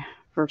say?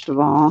 First of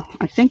all,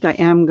 I think I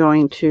am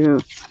going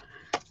to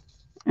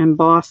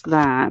emboss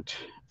that.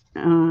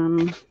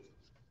 And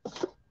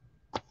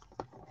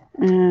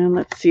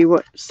let's see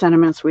what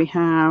sentiments we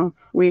have.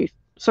 We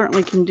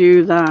certainly can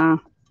do the,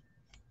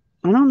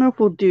 I don't know if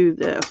we'll do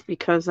this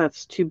because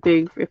that's too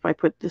big if I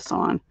put this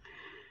on.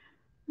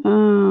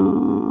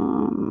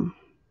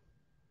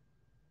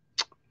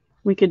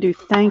 We could do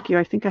thank you.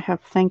 I think I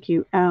have thank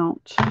you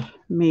out,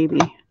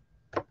 maybe.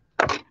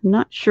 I'm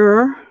not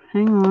sure.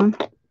 Hang on.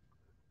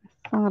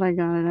 I thought I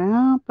got it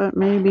out, but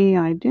maybe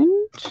I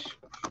didn't.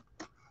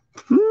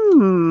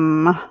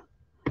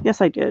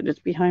 Yes, I did. It's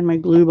behind my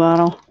glue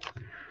bottle.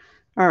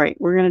 All right,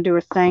 we're going to do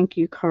a thank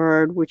you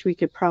card, which we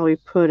could probably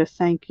put a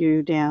thank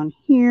you down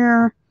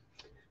here.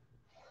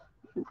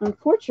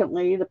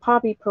 Unfortunately, the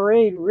Poppy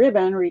Parade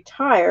ribbon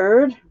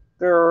retired.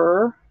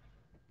 And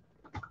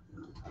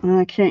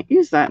I can't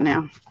use that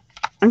now.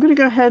 I'm going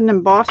to go ahead and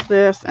emboss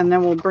this, and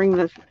then we'll bring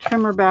the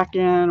trimmer back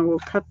in. We'll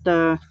cut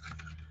the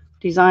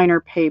designer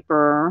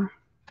paper.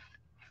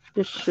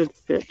 This should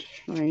fit,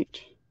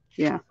 right?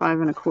 Yeah, 5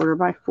 1/4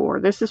 by 4.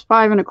 This is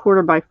 5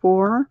 1/4 by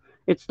 4.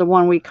 It's the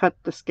one we cut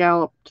the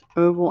scalloped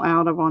oval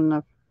out of on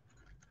the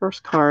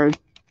first card.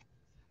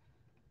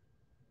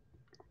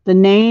 The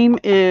name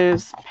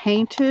is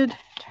Painted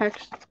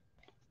Texture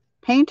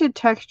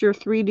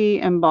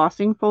 3D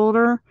embossing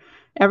folder.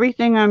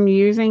 Everything I'm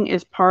using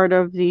is part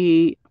of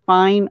the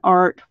Fine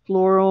Art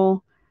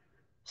Floral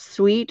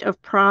suite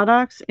of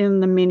products in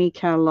the mini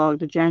catalog,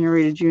 the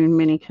January to June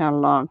mini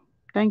catalog.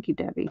 Thank you,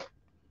 Debbie.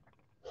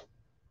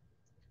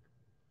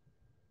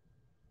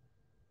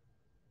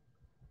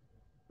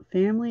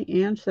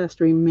 Family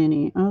Ancestry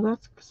Mini. Oh, that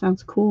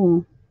sounds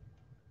cool.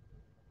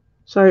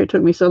 Sorry it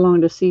took me so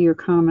long to see your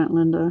comment,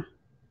 Linda.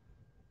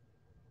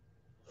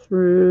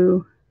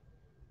 Through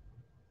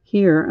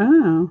here.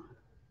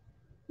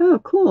 Oh,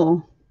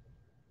 cool.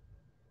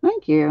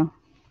 Thank you.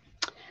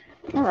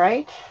 All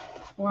right.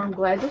 Well, I'm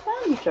glad we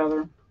found each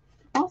other.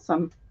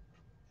 Awesome.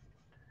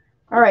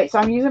 All right, so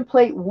I'm using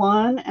plate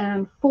 1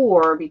 and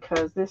 4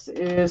 because this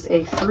is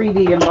a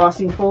 3D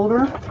embossing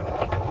folder.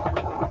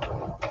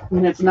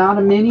 And it's not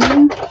a mini,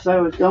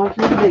 so it's going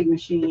through the big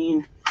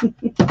machine.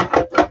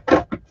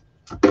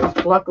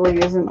 Luckily,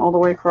 it isn't all the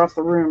way across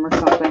the room or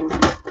something.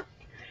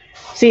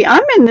 See,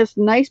 I'm in this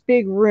nice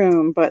big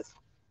room, but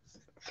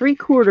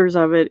 3/4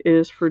 of it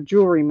is for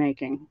jewelry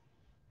making.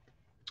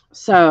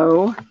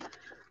 So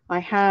I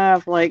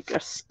have like a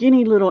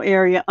skinny little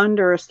area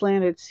under a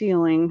slanted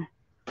ceiling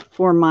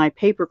for my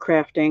paper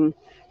crafting,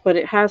 but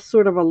it has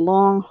sort of a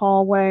long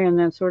hallway and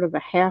then sort of a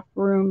half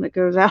room that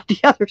goes out the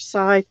other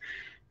side.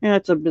 Yeah,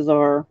 it's a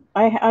bizarre.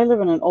 I live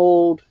in an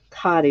old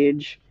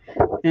cottage,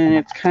 and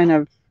it's kind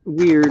of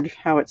weird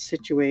how it's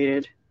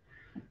situated.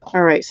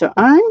 All right, so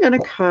I'm going to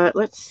cut,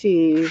 let's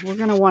see, we're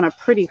going to want a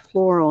pretty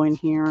floral in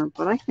here,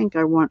 but I think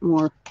I want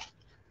more.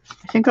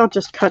 I think I'll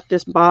just cut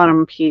this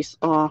bottom piece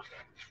off.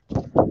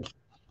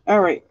 All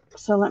right,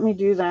 so let me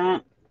do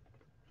that.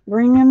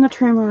 Bring in the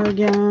trimmer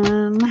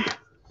again.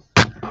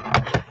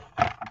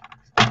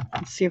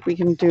 Let's see if we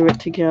can do it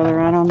together.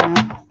 I don't know.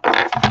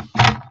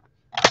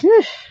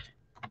 Whew.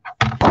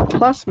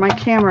 Plus, my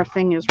camera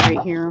thing is right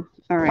here.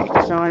 All right,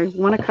 so I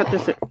want to cut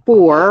this at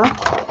 4.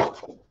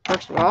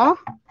 First of all,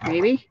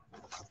 maybe.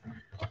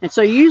 And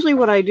so usually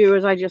what I do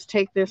is I just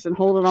take this and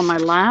hold it on my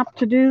lap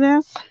to do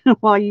this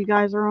while you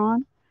guys are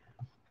on.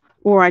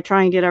 Or I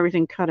try and get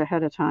everything cut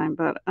ahead of time,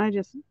 but I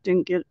just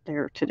didn't get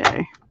there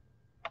today.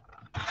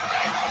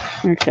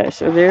 Okay,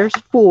 so there's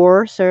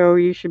 4. So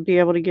you should be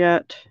able to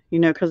get, you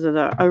know, because of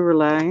the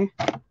overlay.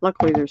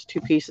 Luckily, there's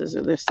 2 pieces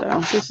of this,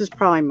 though. This is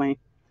probably my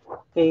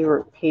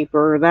favorite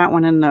paper. That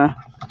one and the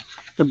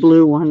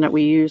blue one that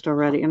we used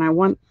already. And I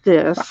want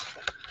this.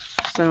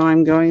 So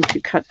I'm going to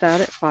cut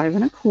that at 5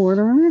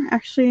 1/4.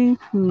 Actually,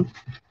 I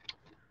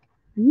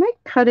might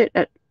cut it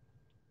at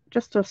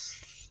just a...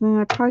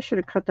 I probably should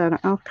have cut that.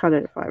 I'll cut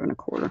it at 5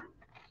 1/4.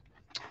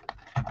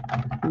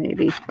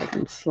 Maybe if I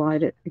can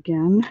slide it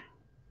again.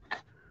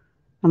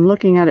 I'm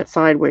looking at it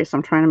sideways, so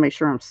I'm trying to make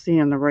sure I'm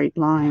seeing the right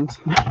lines.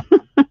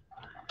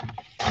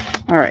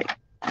 All right.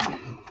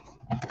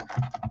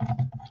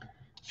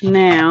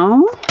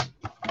 Now,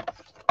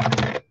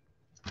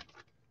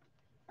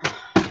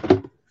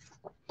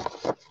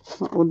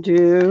 what we'll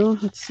do,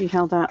 let's see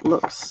how that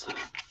looks.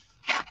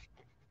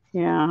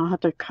 Yeah, I'll have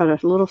to cut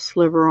a little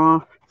sliver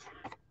off.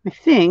 I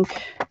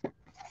think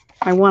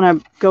I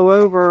want to go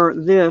over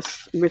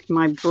this with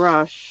my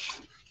brush.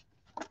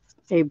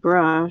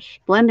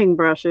 Blending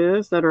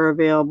brushes that are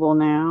available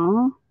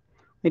now.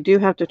 I do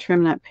have to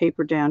trim that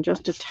paper down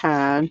just a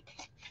tad.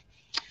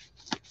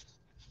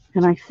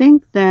 And I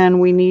think then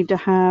we need to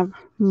have,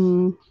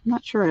 I'm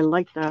not sure I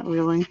like that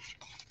really.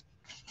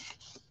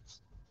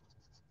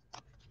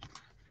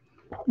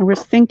 I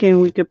was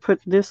thinking we could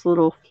put this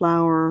little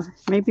flower,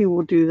 maybe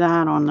we'll do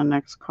that on the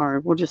next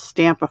card. We'll just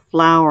stamp a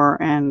flower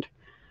and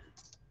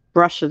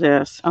brush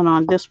this. And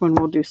on this one,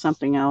 we'll do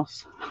something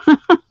else.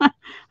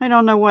 I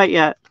don't know what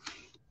yet.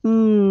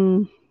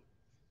 You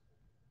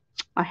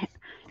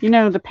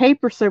know, the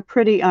paper's so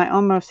pretty, I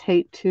almost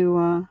hate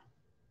to,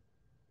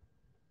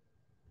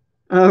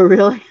 oh,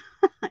 really?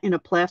 In a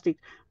plastic,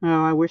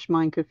 oh, I wish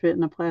mine could fit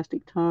in a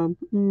plastic tub.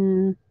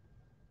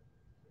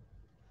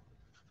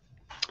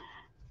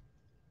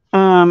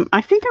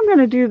 I think I'm going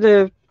to do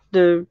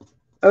the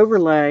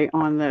overlay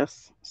on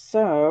this.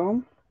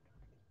 So,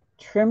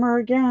 trimmer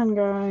again,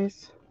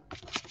 guys.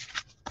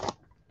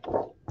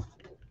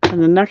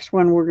 And the next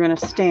one we're going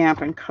to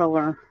stamp and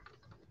color.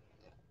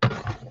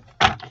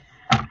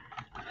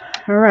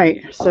 All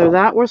right, so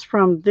that was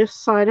from this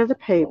side of the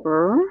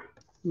paper.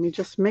 Let me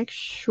just make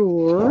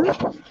sure.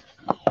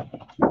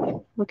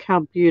 Look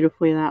how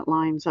beautifully that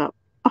lines up.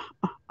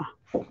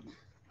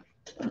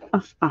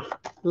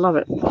 Love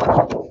it.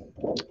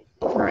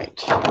 All right,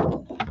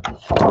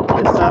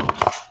 put this up.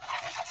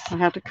 I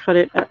have to cut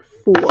it at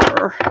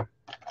 4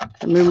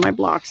 to move my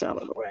blocks out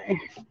of the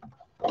way.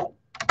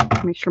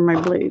 Make sure my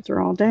blades are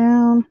all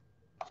down.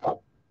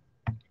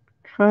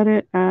 Cut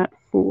it at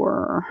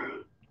 4.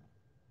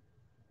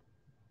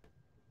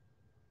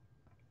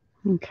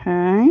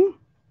 Okay.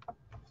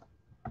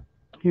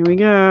 Here we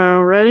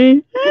go.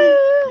 Ready?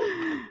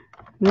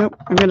 Nope.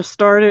 I'm going to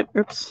start it.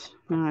 Oops.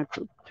 No, I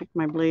picked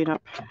my blade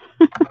up.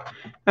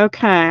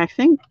 Okay. I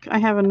think I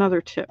have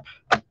another tip.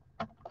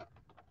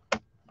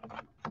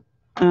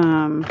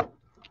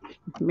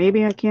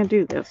 Maybe I can't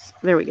do this.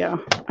 There we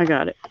go. I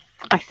got it.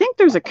 I think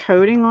there's a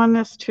coating on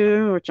this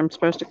too, which I'm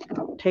supposed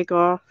to take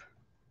off.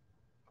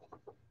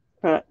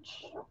 But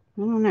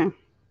I don't know.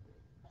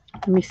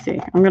 Let me see.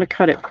 I'm going to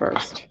cut it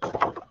first.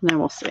 And then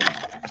we'll see.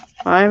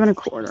 5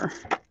 1/4.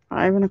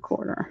 5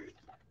 1/4.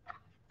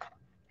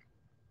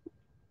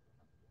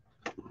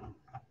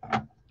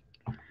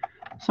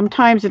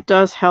 Sometimes it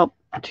does help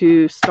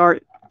to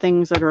start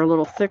things that are a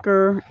little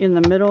thicker in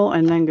the middle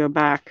and then go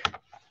back.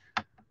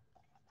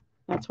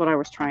 That's what I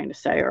was trying to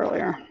say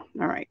earlier.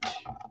 All right.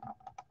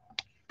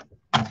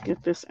 Let's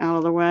get this out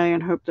of the way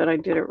and hope that I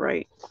did it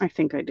right. I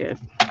think I did.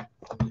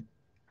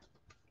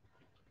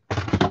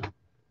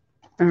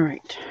 All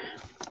right.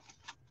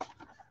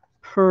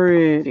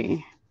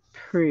 Pretty.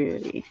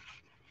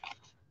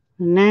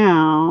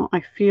 Now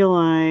I feel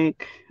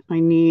like I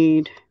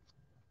need,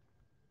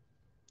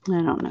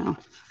 I don't know.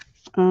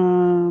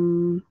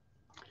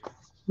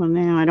 Well,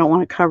 now I don't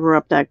want to cover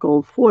up that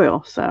gold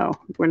foil, so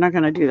we're not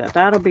going to do that.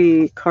 That'll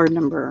be card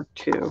number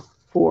 2,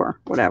 4,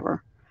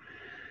 whatever.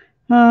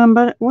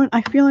 But what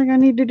I feel like I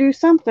need to do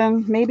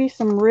something, maybe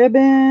some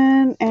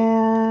ribbon,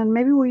 and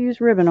maybe we'll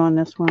use ribbon on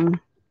this one,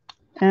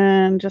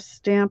 and just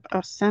stamp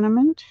a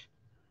sentiment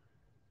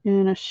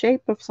in a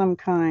shape of some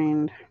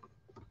kind.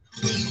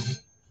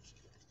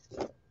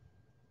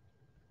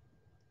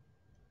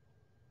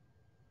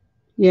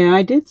 Yeah,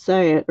 I did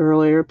say it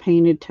earlier,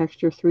 painted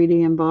texture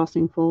 3D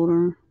embossing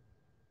folder.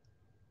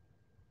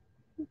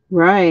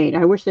 Right.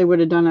 I wish they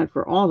would have done it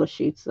for all the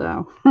sheets,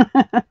 though.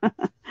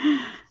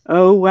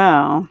 Oh,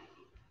 wow.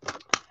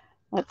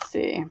 Let's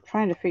see. I'm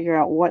trying to figure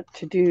out what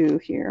to do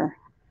here.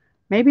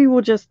 Maybe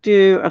we'll just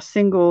do a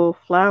single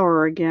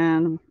flower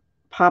again,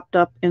 popped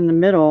up in the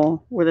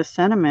middle with a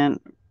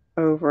sentiment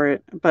over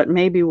it. But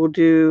maybe we'll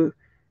do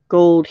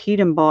gold heat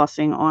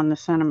embossing on the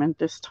sentiment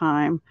this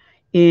time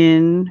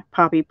in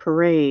Poppy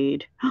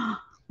Parade.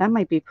 That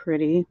might be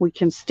pretty. We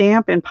can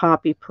stamp in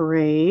Poppy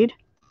Parade.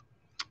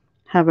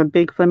 Have a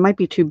big, it might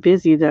be too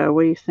busy though.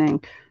 What do you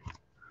think?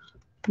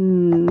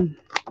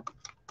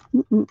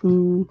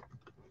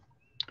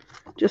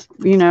 Just,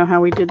 you know,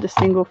 how we did the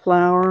single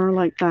flower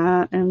like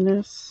that and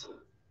this.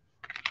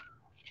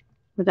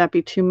 Would that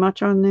be too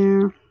much on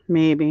there?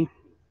 Maybe.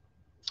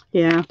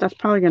 Yeah, that's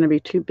probably going to be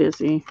too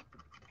busy.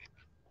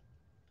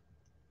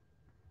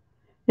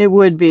 It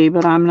would be,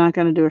 but I'm not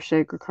going to do a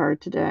shaker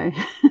card today.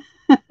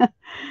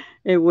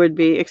 It would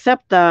be,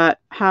 except that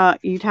how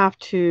you'd have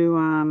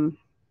to,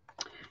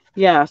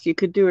 yes, you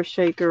could do a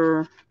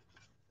shaker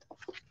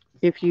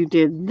if you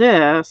did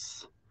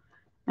this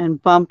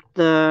and bumped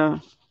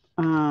the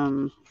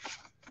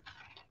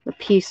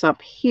piece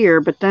up here,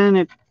 but then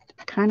it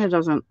kind of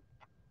doesn't,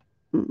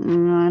 I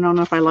don't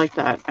know if I like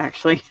that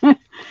actually,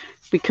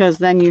 because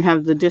then you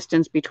have the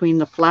distance between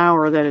the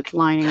flower that it's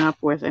lining up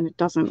with, and it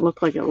doesn't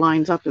look like it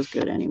lines up as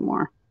good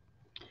anymore.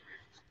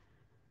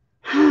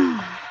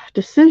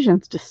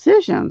 Decisions.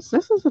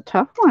 This is a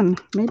tough one.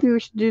 Maybe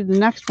we should do the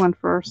next one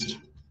first.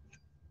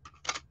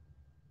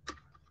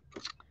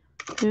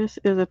 This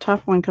is a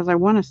tough one because I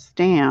want to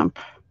stamp.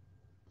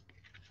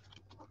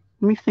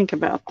 Let me think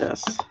about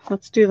this.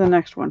 Let's do the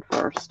next one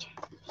first.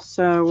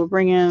 So we'll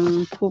bring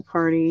in Pool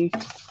Party.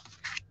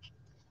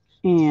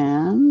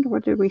 And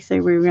what did we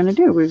say we were going to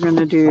do? We were going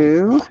to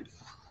do,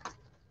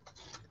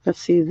 let's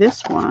see,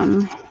 this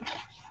one.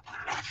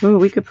 Oh,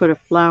 we could put a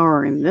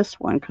flower in this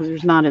one because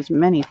there's not as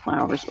many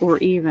flowers. Or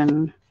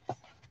even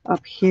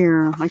up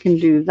here, I can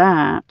do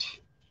that.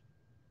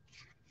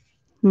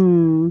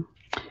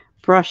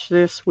 Brush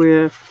this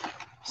with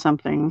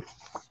something.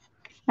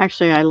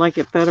 Actually, I like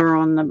it better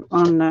on the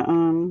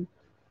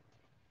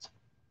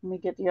let me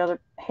get the other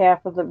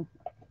half of the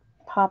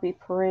Poppy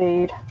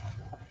Parade.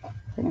 I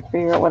can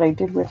figure out what I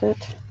did with it.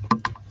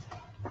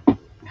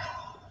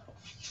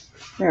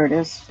 There it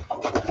is.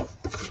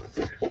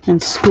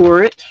 And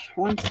score it.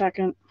 1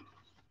 second.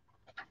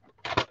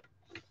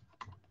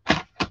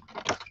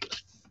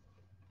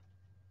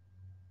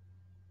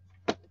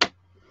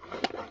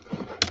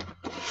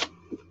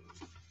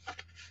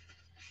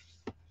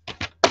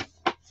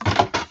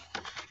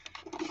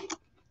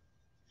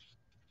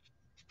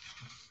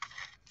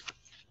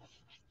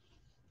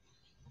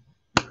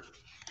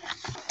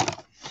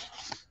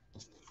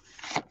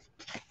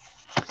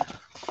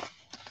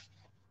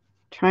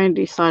 Trying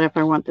to decide if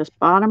I want this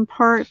bottom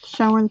part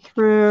showing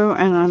through,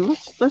 and then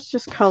let's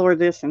just color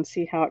this and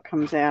see how it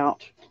comes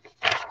out,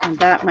 and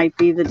that might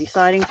be the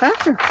deciding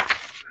factor.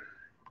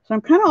 So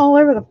I'm kind of all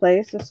over the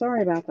place, so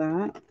sorry about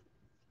that.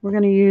 We're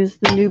going to use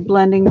the new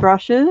blending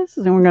brushes,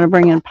 and we're going to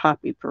bring in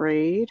Poppy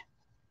Parade.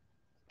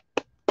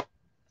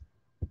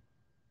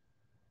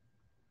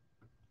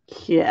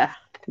 Yeah,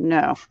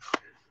 nope,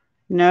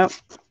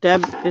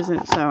 Deb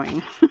isn't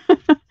sewing.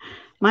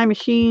 My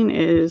machine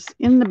is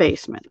in the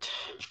basement.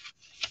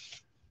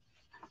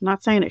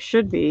 Not saying it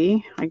should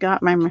be. I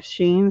got my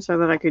machine so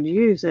that I could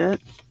use it.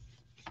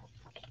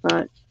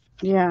 But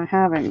yeah, I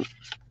haven't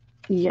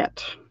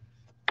yet.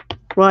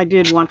 Well, I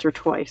did once or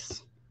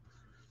twice.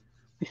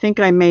 I think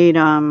I made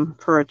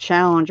for a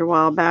challenge a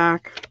while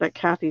back that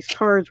Kathy's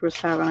Cards was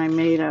having. I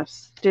made a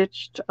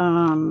stitched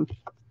pot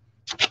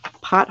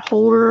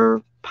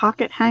holder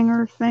pocket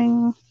hanger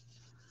thing.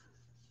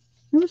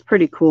 It was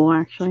pretty cool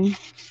actually.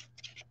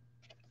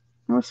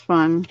 It was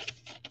fun.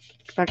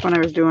 Back when I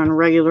was doing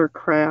regular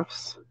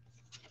crafts.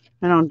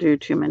 I don't do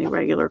too many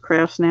regular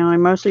crafts now. I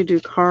mostly do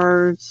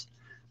cards,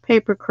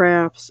 paper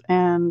crafts,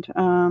 and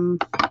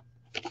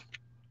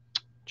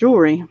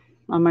jewelry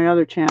on my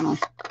other channel.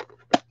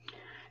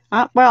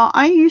 Well,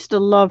 I used to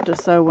love to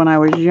sew when I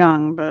was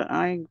young, but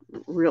I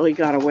really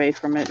got away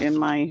from it in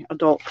my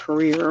adult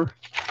career,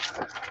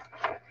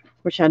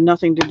 which had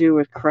nothing to do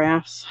with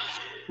crafts.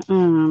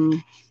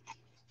 You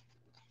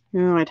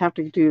know, I'd have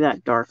to do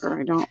that darker.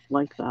 I don't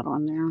like that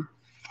on there.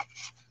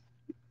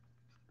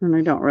 And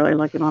I don't really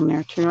like it on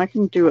there too. I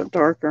can do it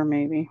darker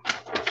maybe.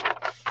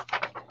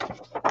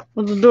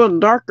 Let's do it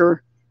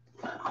darker.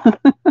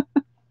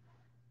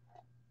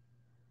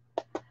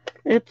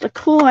 It's a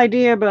cool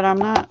idea, but I'm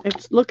not,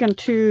 it's looking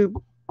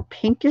too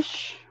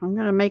pinkish. I'm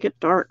going to make it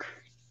dark.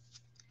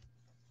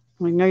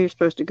 I know you're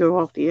supposed to go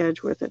off the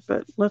edge with it,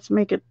 but let's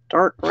make it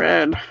dark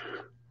red,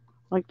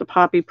 like the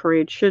Poppy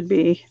Parade should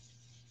be.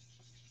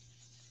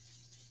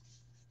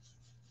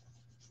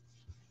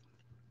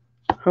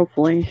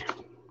 Hopefully.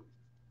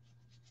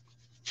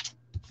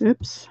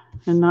 Oops,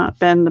 and not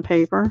bend the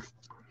paper.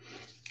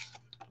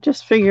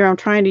 Just figure I'm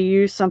trying to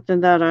use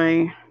something that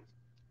I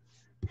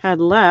had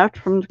left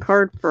from the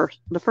card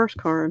the first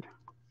card.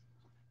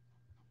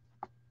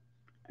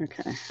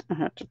 Okay, I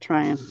have to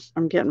try and,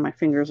 I'm getting my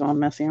fingers all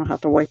messy. I'll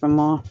have to wipe them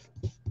off.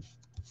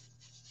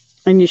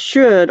 And you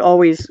should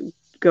always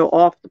go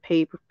off the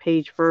paper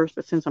page first,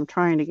 but since I'm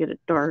trying to get it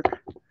dark,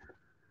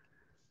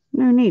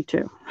 no need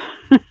to.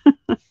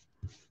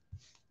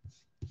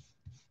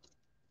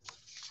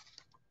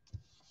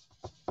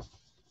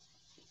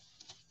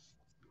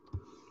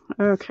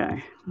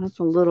 Okay, that's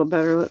a little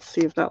better. Let's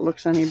see if that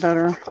looks any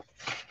better.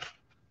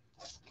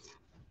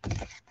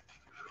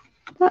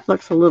 That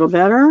looks a little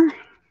better.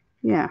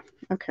 Yeah,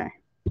 okay.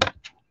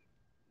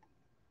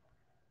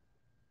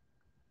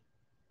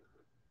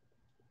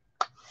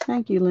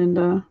 Thank you,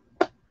 Linda.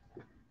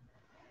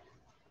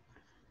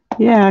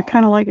 Yeah, I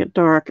kind of like it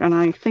dark, and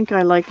I think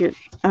I like it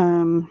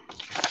on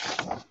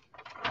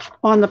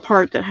the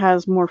part that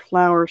has more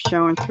flowers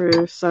showing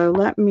through. So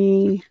let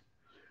me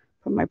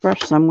put my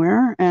brush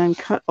somewhere and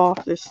cut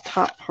off this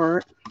top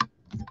part.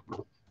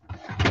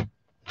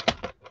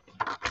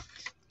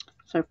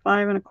 So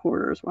 5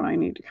 1/4 is what I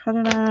need to cut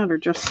it at, or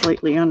just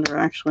slightly under,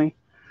 actually.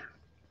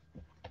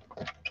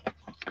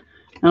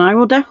 And I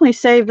will definitely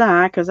save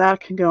that because that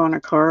can go on a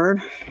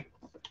card.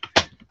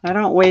 I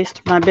don't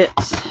waste my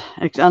bits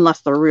unless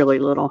they're really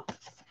little.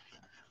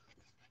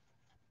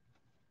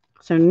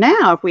 So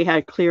now if we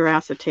had clear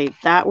acetate,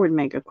 that would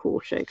make a cool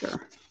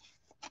shaker.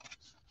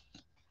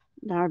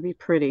 That would be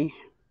pretty.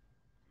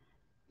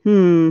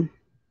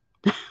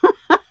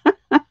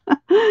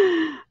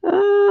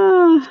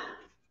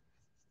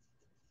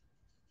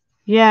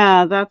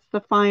 Yeah, that's the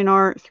Fine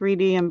Art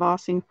 3D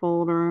embossing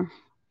folder.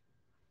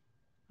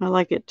 I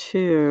like it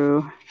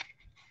too.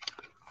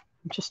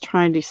 I'm just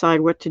trying to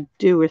decide what to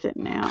do with it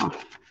now.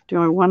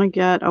 Do I want to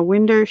get a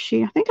window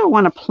sheet? I think I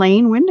want a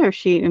plain window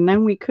sheet, and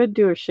then we could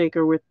do a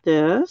shaker with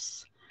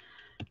this.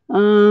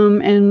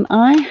 And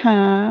I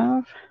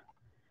have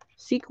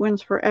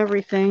sequins for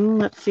everything.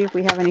 Let's see if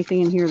we have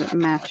anything in here that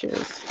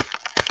matches.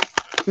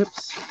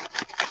 Oops.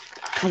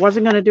 I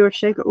wasn't going to do a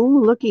shaker.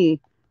 Ooh,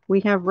 looky. We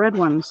have red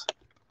ones.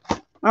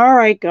 All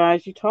right,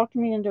 guys. You talked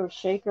me into a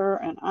shaker,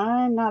 and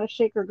I'm not a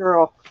shaker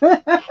girl.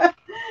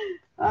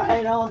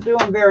 I don't do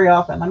them very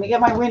often. Let me get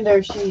my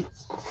window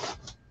sheets.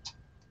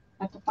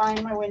 I have to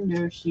find my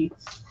window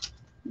sheets.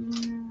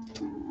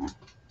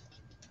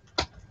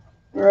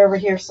 They're over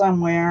here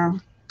somewhere.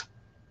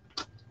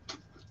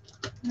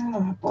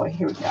 Oh boy,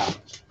 here we go.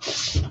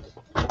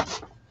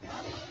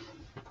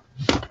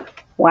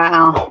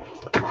 Wow.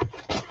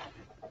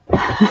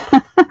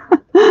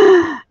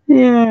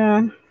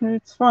 Yeah,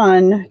 it's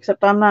fun,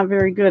 except I'm not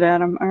very good at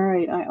them. All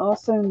right, I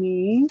also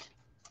need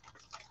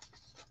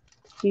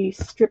these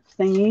strip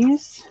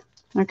thingies.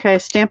 Okay,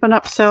 Stampin'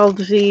 Up sells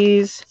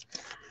these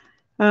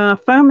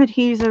foam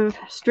adhesive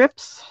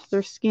strips.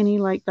 They're skinny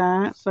like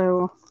that,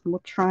 so we'll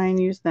try and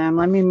use them.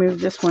 Let me move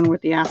this one with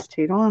the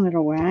acetate on it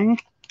away.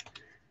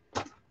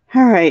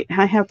 All right,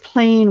 I have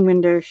plain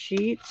window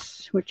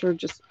sheets, which are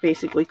just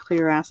basically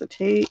clear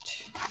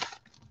acetate.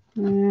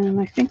 And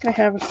I think I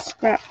have a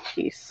scrap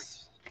piece.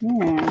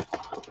 Yeah.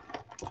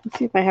 Let's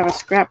see if I have a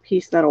scrap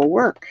piece that'll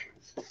work.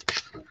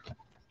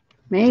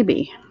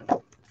 Maybe. I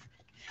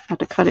have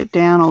to cut it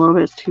down a little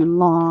bit. It's too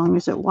long.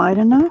 Is it wide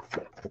enough?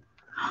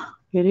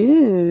 It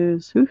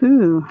is.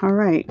 Woohoo. All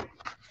right.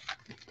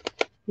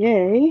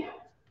 Yay.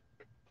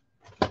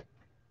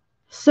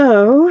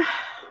 So,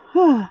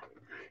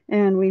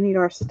 and we need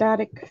our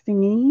static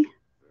thingy.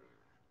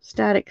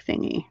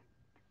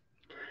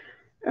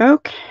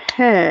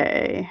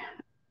 Okay.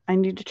 I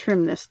need to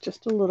trim this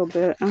just a little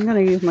bit. I'm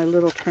going to use my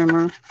little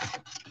trimmer.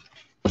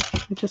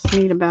 I just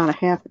need about a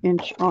 1/2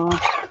 inch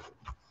off.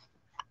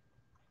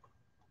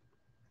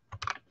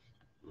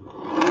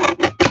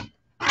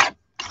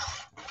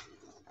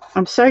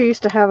 I'm so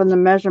used to having the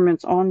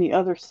measurements on the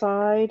other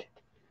side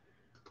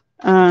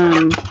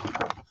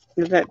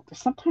that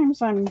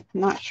sometimes I'm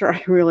not sure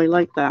I really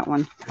like that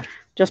one,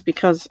 just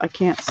because I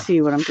can't see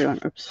what I'm doing.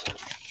 Oops.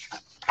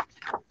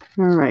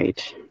 All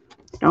right.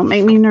 Don't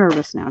make me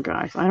nervous now,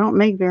 guys. I don't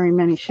make very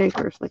many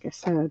shakers, like I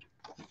said.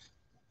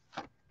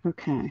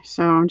 Okay,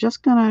 so I'm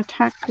just going to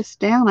tack this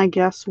down, I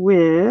guess,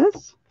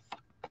 with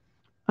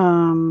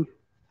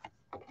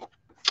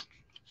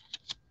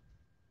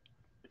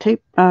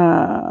tape,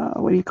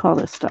 what do you call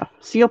this stuff?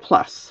 Seal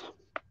Plus.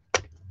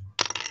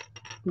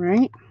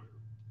 Right?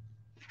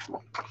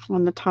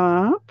 On the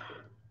top.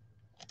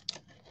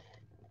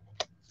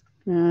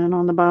 And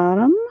on the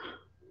bottom.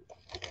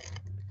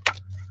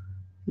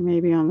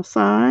 Maybe on the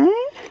side.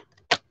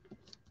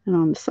 And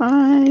on the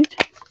side.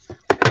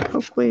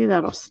 Hopefully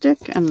that'll stick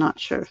and not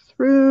show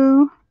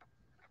through.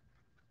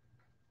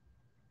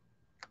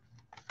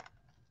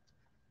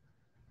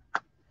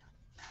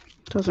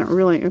 Doesn't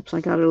really, oops, I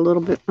got it a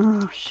little bit,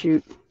 oh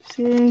shoot.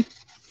 See,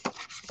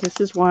 this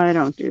is why I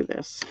don't do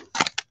this.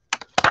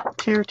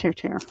 Tear, tear,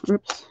 tear,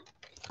 oops.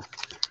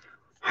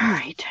 All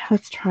right,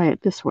 let's try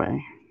it this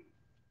way.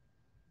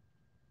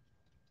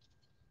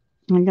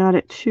 I got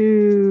it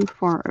too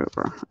far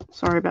over.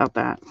 Sorry about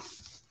that.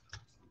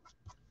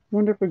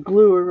 Wonder if a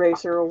glue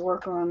eraser will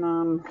work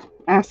on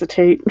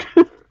acetate.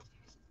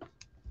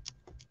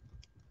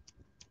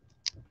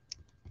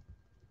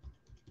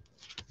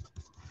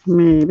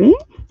 Maybe.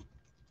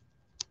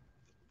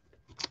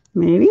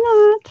 Maybe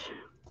not.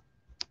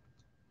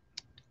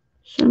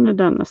 Shouldn't have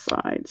done the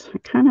sides. I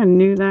kind of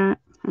knew that,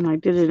 and I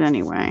did it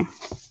anyway.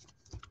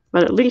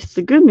 But at least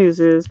the good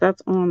news is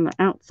that's on the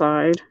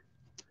outside.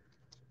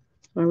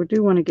 So I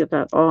do want to get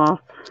that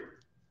off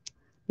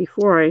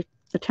before I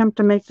attempt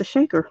to make the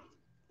shaker.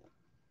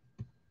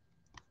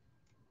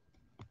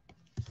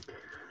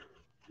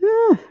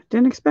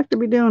 Didn't expect to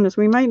be doing this.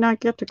 We might not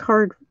get to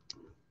card,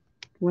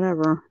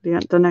 whatever,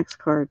 the next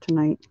card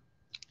tonight.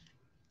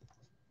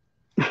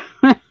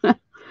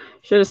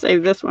 Should have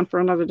saved this one for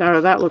another day.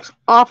 That looks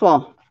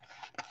awful.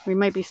 We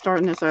might be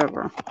starting this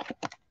over.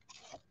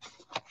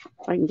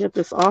 If I can get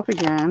this off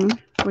again.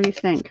 What do you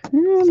think?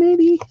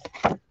 Maybe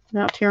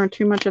without tearing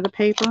too much of the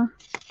paper.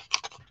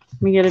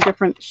 Let me get a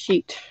different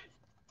sheet.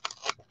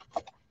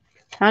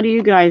 How do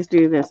you guys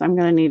do this? I'm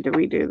going to need to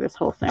redo this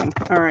whole thing.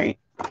 All right.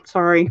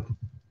 Sorry.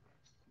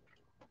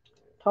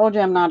 Told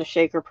you I'm not a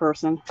shaker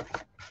person.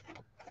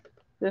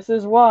 This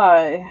is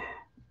why.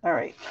 All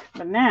right.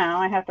 But now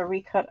I have to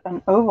recut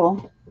an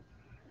oval.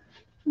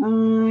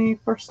 I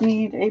first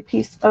need a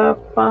piece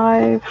of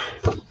 5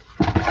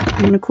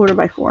 1/4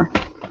 by 4.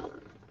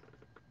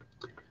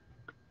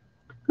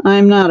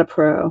 I'm not a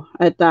pro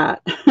at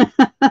that.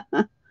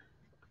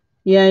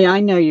 Yeah,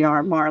 I know you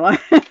are, Marla.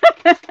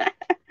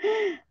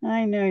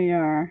 I know you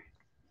are.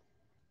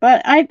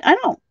 But I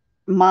don't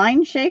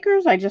mind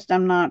shakers. I just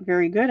am not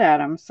very good at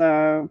them.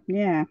 So,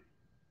 yeah.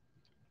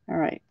 All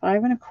right.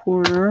 5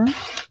 1/4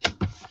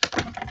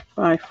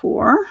 by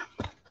 4.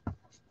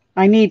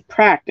 I need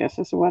practice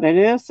is what it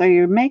is. So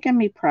you're making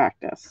me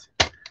practice.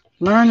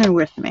 Learning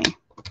with me.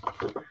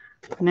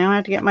 Now I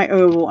have to get my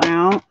oval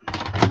out.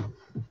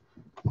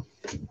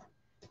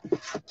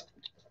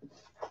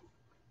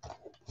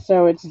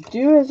 So it's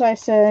do as I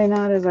say,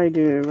 not as I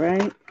do,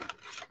 right?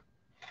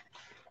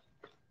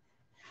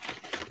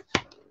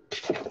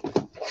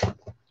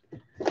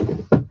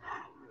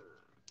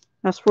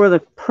 As for the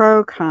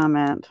pro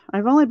comment,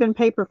 I've only been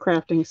paper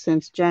crafting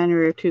since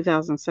January of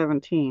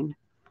 2017.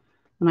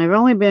 And I've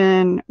only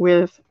been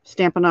with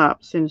Stampin'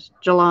 Up! Since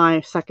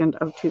July 2nd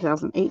of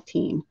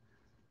 2018.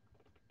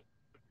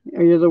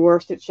 Are you the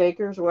worst at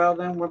shakers? Well,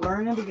 then we're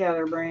learning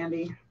together,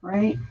 Brandy,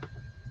 right?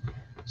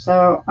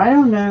 So, I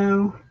don't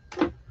know.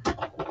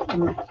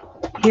 I'm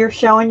here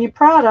showing you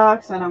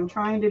products, and I'm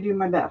trying to do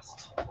my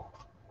best.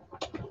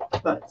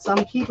 But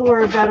some people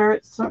are better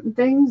at certain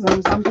things,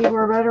 and some people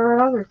are better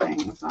at other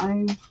things.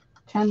 I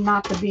tend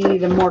not to be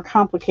the more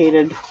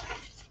complicated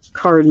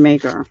card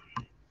maker.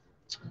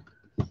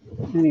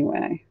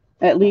 Anyway,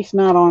 at least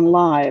not on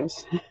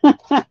lives.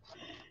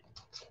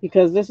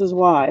 Because this is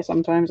why.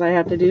 Sometimes I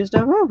have to do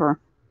stuff over.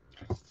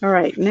 All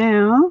right,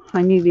 now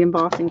I need the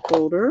embossing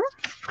folder.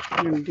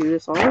 I'm going to do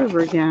this all over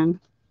again.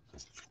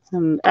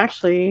 And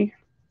actually,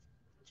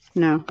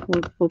 no,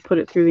 we'll put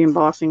it through the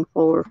embossing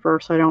folder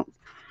first. I don't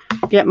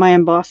get my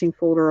embossing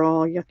folder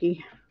all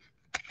yucky.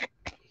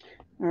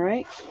 All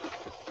right.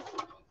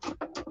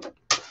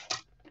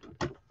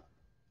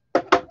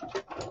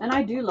 And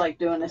I do like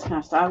doing this kind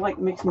of stuff. I like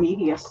mixed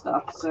media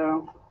stuff,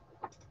 so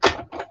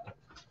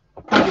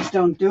I just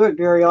don't do it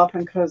very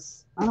often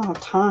because I don't have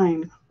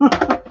time.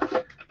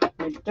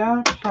 I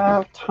don't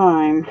have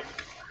time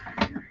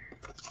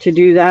to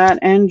do that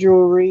and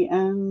jewelry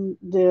and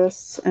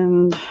this.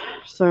 And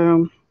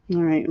so,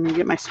 all right, let me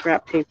get my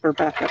scrap paper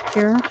back up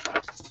here.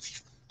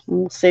 And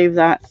we'll save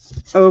that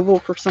oval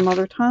for some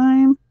other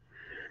time.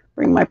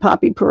 Bring my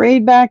Poppy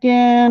Parade back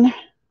in.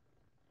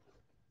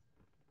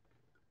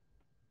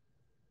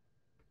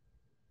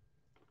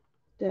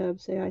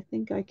 Deb, say, I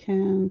think I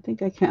can.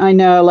 I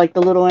know, like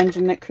the little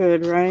engine that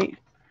could, right?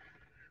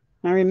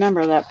 I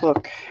remember that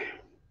book.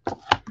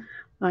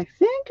 I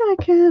think I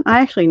can. I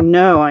actually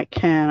know I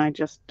can. I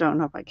just don't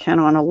know if I can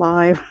on a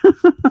live.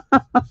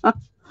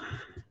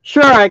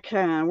 Sure I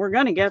can. We're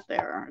going to get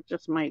there. It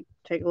just might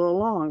take a little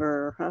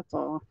longer. That's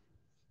all.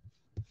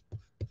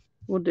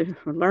 We'll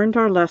learned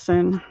our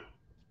lesson.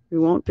 We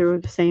won't do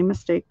the same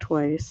mistake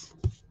twice.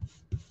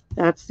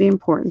 That's the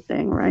important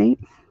thing, right?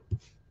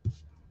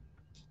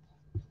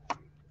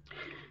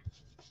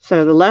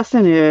 So the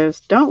lesson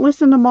is don't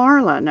listen to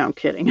Marla. No, I'm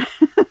kidding.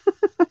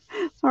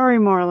 Sorry,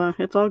 Marla.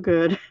 It's all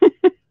good.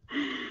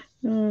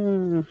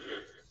 Don't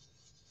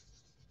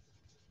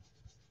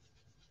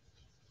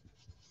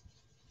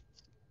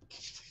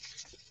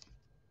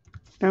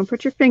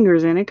put your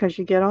fingers in it because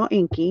you get all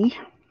inky.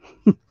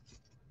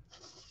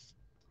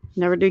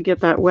 Never did get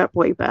that wet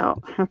wipe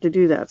out. Have to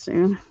do that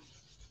soon.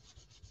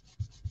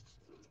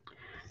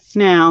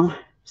 Now,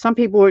 some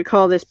people would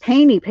call this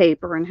painty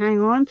paper and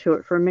hang on to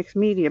it for mixed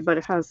media, but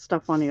it has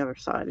stuff on the other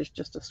side. It's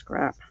just a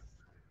scrap.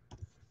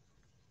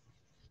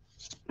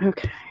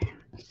 Okay.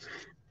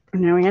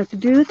 Now we have to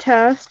do the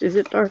test. Is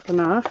it dark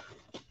enough?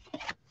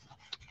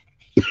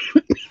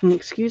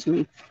 Excuse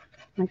me.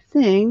 I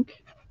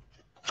think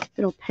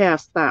it'll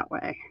pass that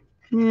way.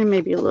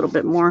 Maybe a little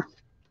bit more.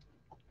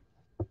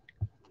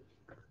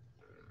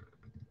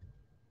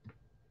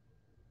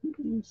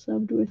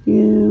 Subbed with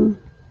you.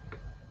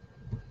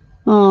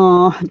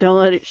 Oh, don't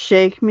let it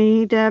shake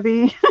me,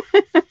 Debbie.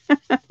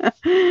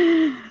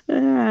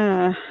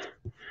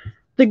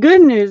 The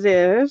good news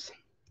is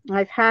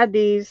I've had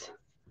these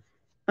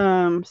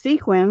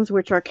sequins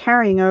which are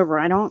carrying over.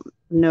 I don't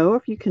know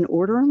if you can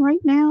order them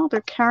right now.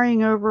 They're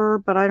carrying over,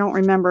 but I don't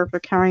remember if they're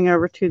carrying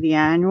over to the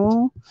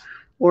annual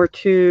or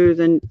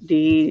to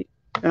the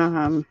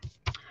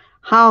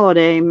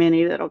holiday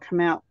mini that'll come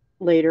out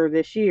later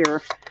this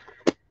year.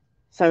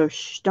 So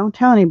don't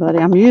tell anybody.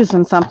 I'm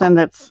using something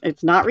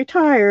it's not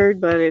retired,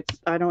 but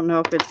I don't know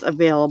if it's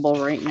available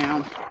right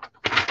now.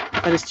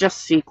 But it's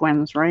just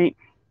sequins, right?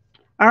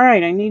 All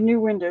right, I need new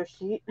window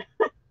sheet.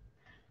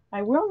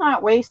 I will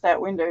not waste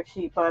that window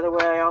sheet, by the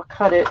way. I'll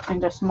cut it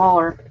into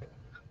smaller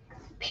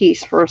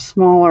piece for a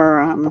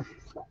smaller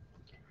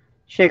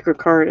shaker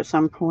card at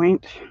some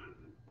point.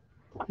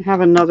 I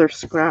have another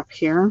scrap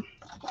here,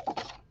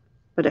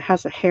 but it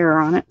has a hair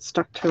on it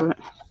stuck to it.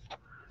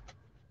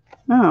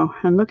 Oh,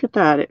 and look at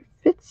that. It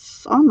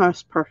fits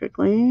almost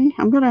perfectly.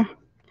 I'm gonna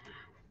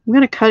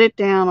cut it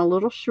down a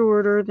little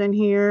shorter than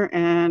here,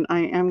 and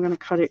I am gonna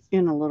cut it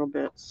in a little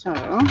bit. So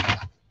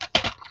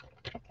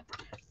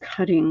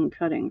cutting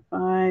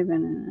 5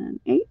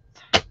 1/8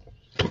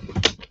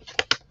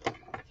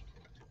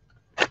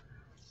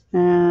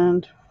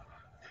 and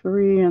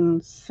 3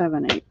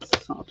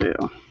 7/8 I'll do.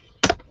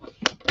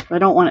 I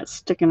don't want it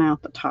sticking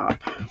out the top.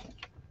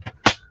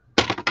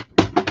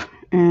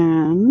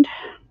 And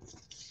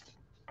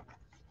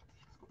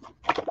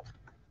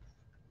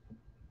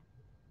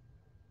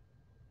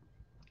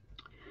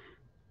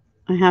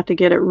I have to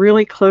get it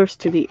really close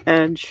to the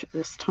edge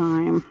this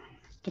time.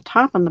 The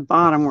top and the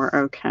bottom were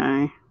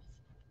okay.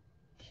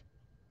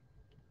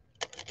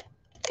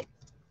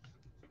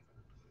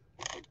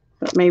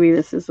 But maybe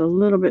this is a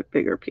little bit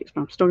bigger piece.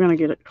 But I'm still going to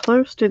get it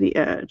close to the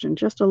edge and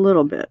just a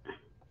little bit.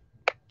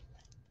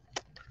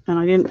 And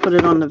I didn't put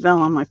it on the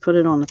vellum. I put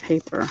it on the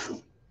paper.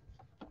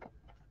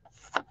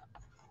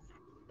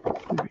 All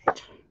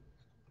right.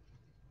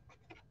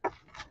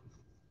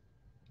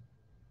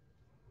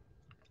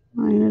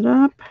 Line it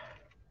up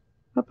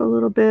a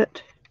little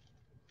bit.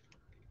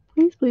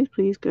 Please, please,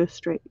 please go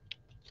straight.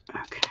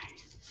 Okay.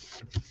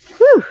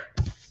 Whew.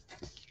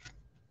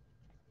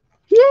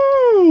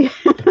 Yay!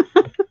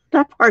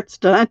 That part's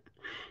done.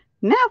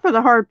 Now for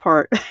the hard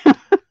part.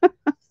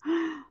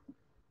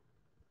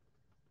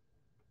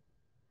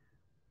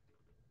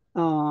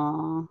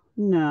 Oh,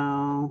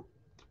 no.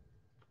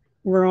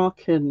 We're all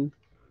kidding.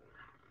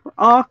 We're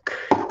all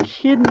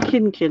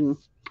kidding. All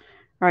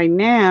right,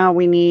 now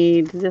we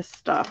need this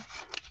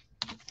stuff.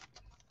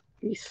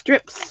 These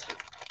strips.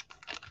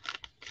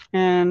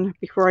 And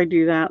before I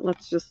do that,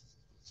 let's just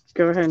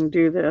go ahead and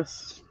do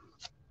this.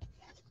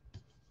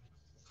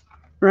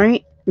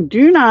 Right?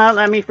 Do not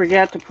let me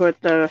forget to put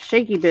the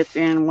shaky bits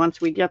in once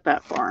we get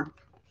that far.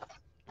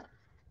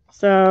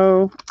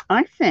 So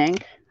I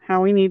think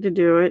how we need to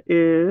do it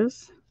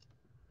is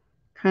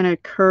kind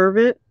of curve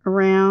it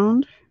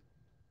around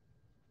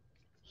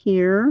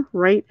here,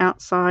 right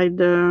outside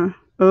the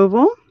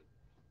oval.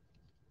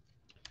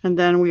 And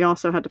then we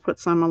also had to put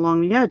some along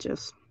the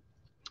edges.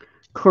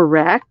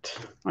 Correct,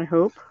 I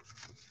hope.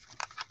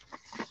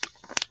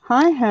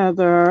 Hi,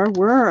 Heather.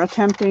 We're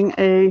attempting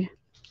a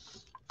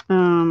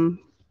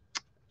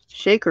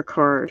shaker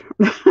card.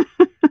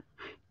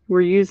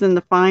 We're using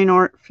the Fine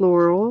Art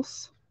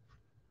Florals.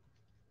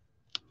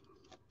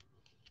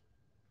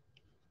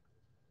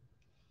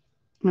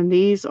 And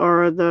these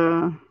are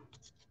the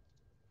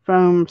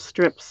foam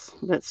strips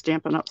that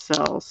Stampin' Up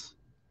sells.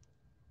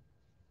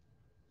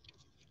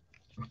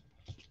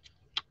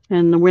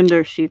 And the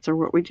window sheets are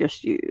what we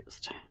just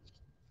used.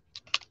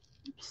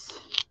 Oops.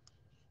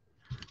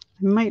 I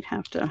might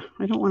have to,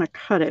 I don't want to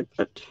cut it,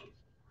 but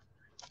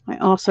I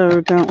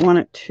also don't want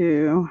it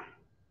to,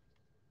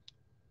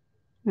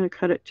 I'm going to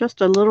cut it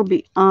just a little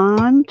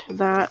beyond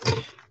that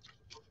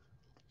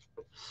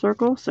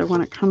circle. So when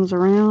it comes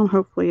around,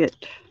 hopefully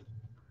it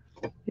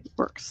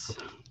works.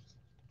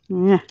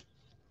 Yeah.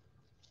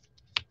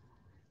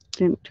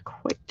 Didn't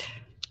quite.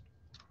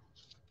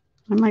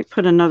 I might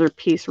put another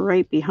piece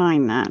right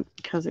behind that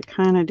because it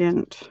kind of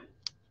didn't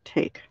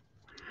take.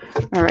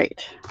 All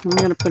right, I'm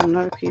going to put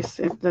another piece.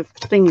 The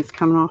thing is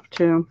coming off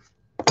too.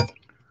 Let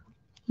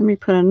me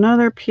put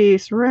another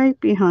piece right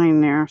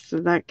behind there so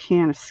that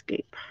can't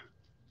escape.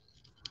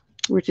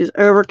 Which is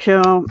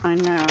overkill, I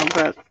know,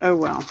 but oh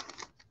well.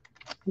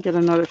 Get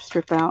another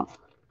strip out.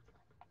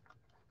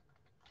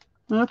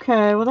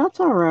 Okay, well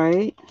that's all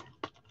right.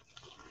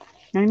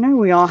 I know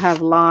we all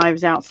have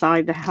lives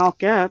outside the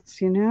Halkettes,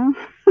 you know.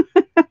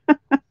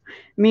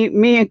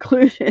 me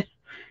included.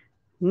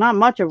 Not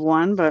much of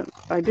one, but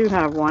I do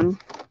have one.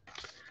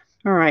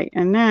 All right,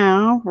 and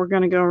now we're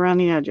going to go around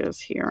the edges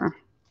here.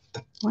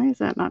 Why is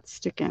that not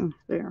sticking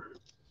there?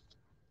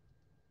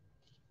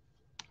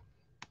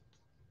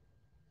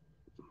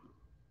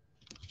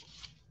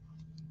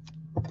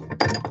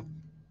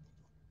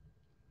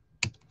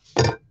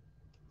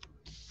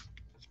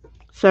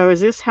 So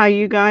is this how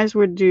you guys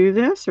would do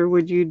this, or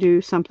would you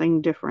do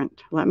something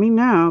different? Let me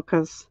know,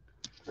 because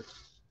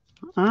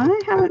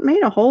I haven't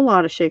made a whole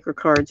lot of shaker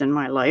cards in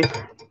my life.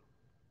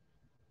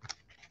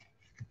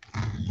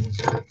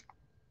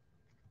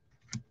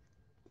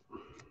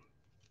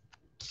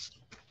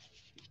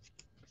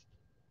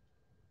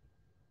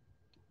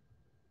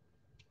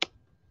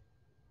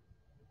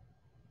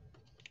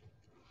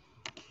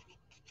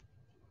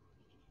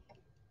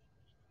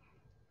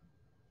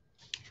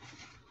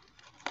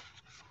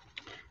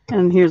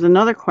 And here's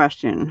another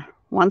question.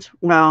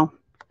 Well,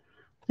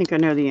 I think I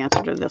know the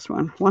answer to this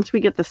one. Once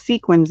we get the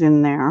sequins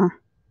in there,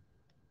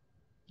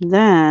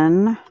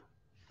 then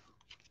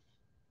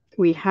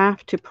we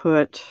have to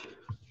put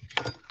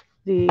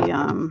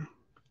the,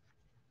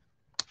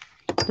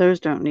 those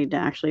don't need to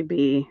actually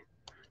be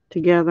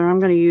together. I'm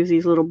going to use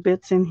these little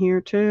bits in here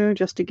too,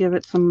 just to give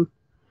it some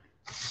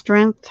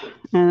strength,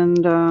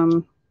 and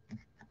a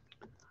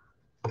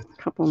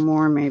couple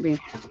more maybe.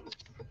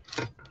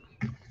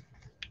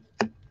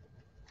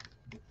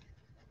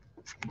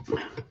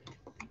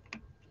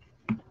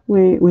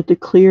 Wait, with the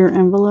clear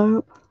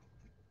envelope?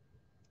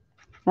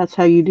 That's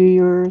how you do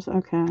yours?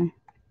 Okay.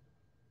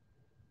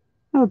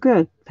 Oh,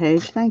 good,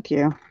 Paige. Thank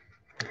you.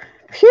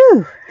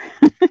 Phew!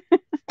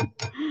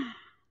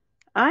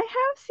 I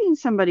have seen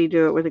somebody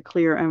do it with a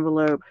clear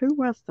envelope. Who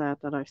was that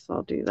I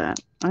saw do that?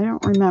 I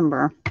don't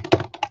remember.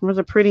 It was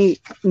a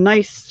pretty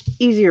nice,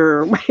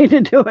 easier way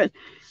to do it,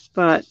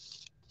 but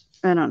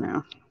I don't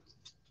know.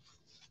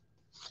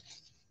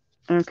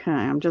 Okay,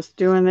 I'm just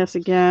doing this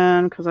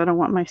again because I don't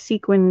want my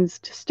sequins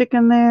to stick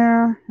in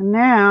there. And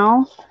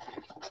now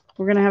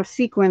we're going to have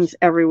sequins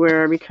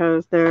everywhere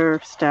because they're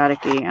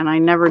staticky, and I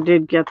never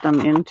did get them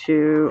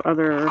into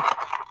other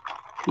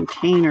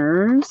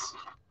containers.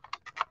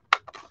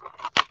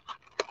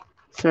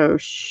 So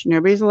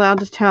nobody's allowed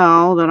to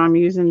tell that I'm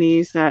using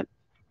these that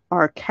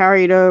are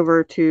carried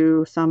over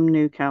to some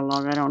new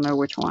catalog. I don't know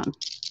which one.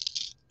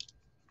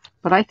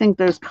 But I think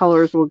those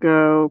colors will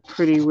go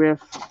pretty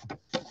with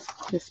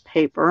this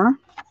paper.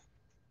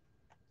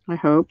 I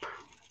hope.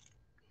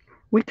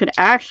 We could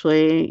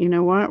actually, you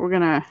know what, we're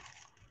going to,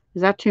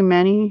 is that too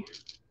many?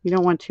 You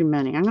don't want too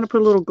many. I'm going to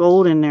put a little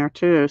gold in there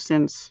too,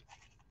 since,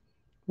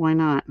 why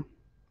not?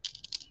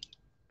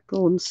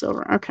 Gold and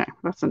silver. Okay,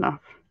 that's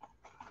enough.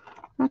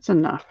 That's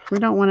enough. We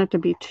don't want it to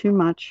be too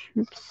much.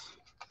 Oops.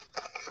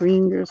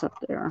 Green goes up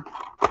there.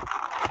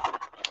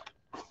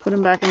 Put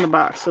them back in the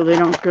box so they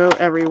don't go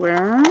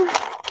everywhere.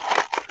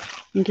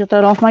 And get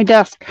that off my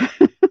desk.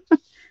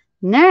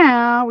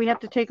 Now we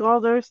have to take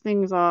all those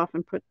things off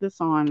and put this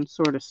on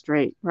sort of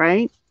straight,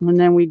 right? And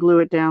then we glue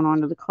it down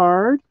onto the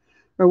card.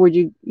 Or would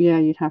you? Yeah,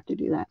 you'd have to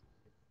do that.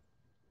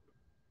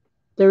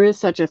 There is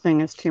such a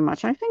thing as too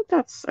much. I think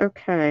that's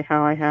okay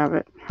how I have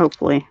it,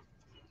 hopefully.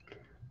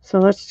 So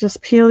let's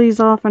just peel these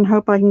off and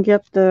hope I can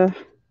get the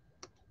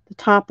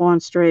top on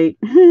straight.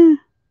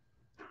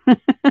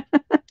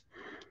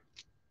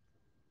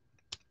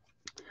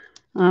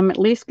 I'm at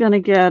least going to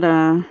get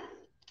a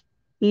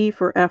E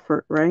for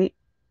effort, right?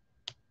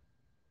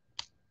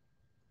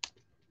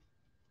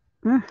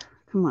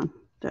 Come on,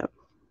 Deb.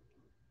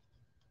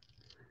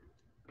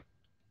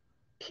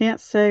 Can't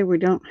say we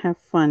don't have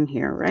fun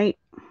here, right?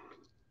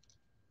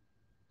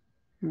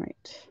 All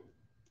right.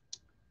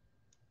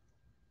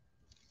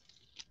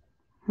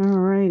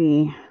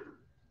 Alrighty.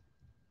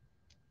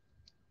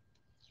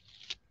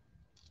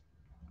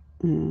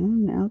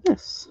 And now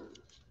this.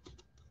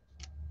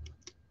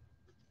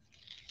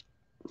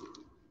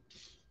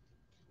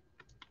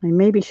 I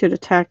maybe should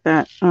have tacked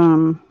that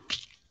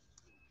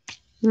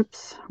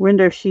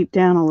window sheet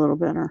down a little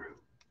better.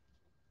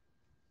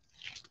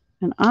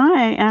 And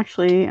I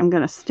actually am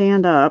going to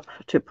stand up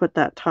to put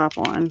that top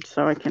on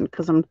so I can,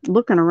 because I'm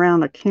looking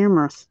around a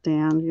camera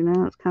stand, you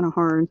know, it's kind of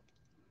hard.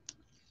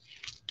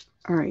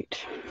 All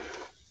right.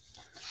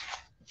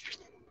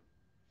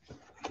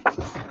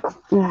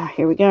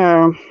 Here we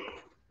go.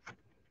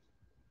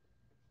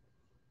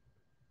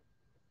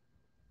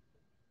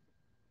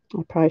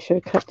 I probably should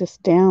have cut this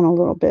down a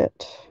little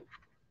bit.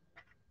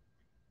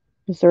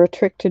 Is there a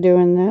trick to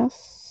doing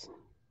this?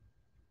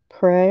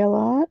 Pray a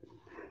lot?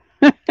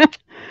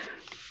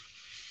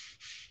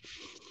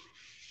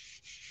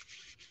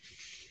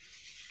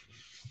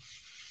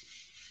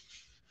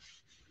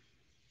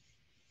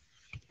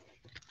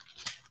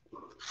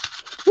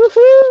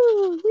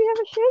 Woohoo! We have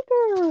a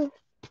shaker!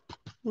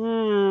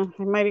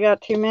 I might have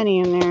got too many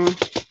in there.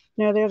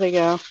 No, there they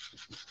go.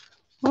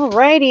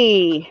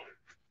 Alrighty.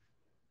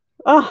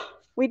 Oh,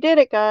 we did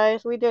it,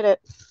 guys. We did it.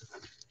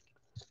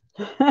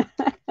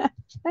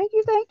 Thank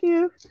you, thank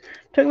you.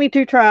 Took me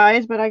 2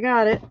 tries, but I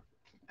got it.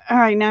 All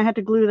right, now I have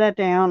to glue that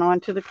down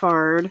onto the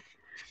card.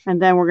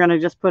 And then we're going to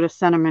just put a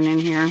sentiment in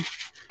here.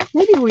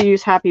 Maybe we'll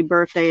use happy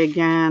birthday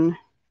again.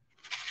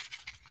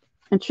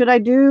 And should I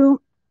do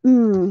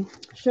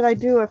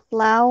a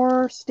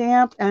flower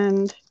stamp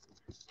and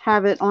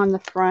have it on the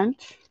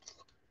front?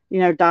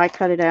 You know, die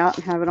cut it out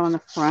and have it on the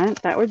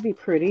front. That would be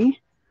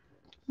pretty.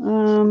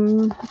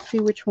 Let's see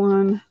which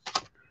one.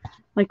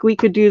 Like we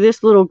could do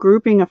this little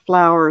grouping of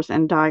flowers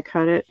and die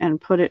cut it and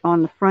put it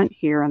on the front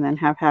here and then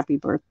have happy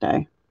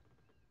birthday.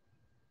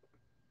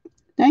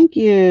 I Thank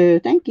you.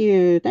 Thank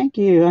you. Thank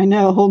you. I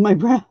know. Hold my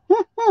breath.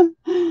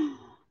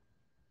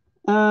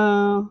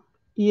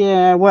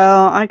 Yeah,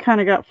 well, I kind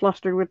of got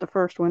flustered with the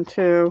first one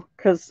too,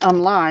 because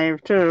I'm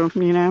live too,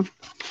 you know.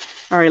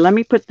 All right, let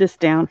me put this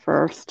down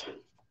first.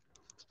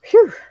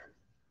 Phew.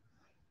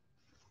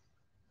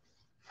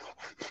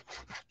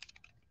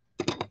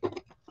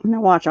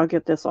 Now watch, I'll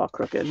get this all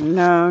crooked.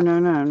 No, no,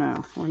 no,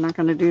 no. We're not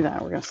going to do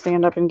that. We're going to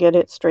stand up and get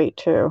it straight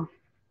too.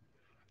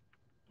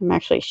 I'm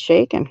actually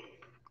shaking.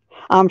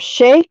 I'm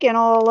shaking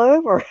all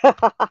over.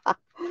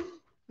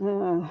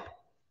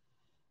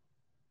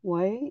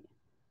 White.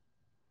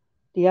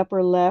 The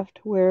upper left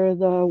where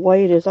the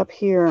white is up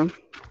here.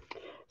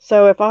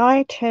 So if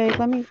I take,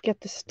 let me get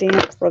the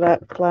stamp for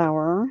that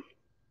flower.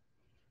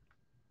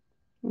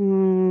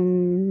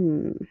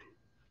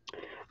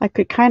 I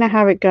could kind of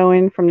have it go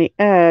in from the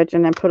edge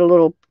and then put a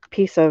little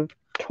piece of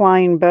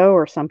twine bow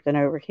or something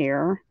over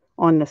here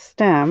on the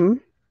stem.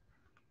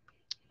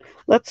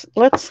 Let's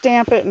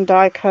stamp it and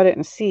die cut it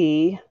and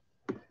see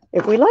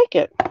if we like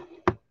it.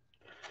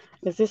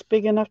 Is this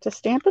big enough to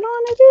stamp it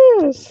on?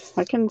 It is.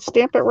 I can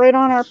stamp it right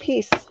on our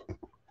piece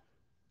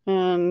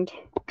and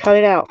cut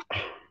it out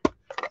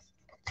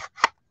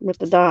with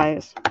the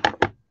dies,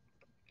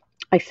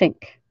 I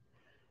think.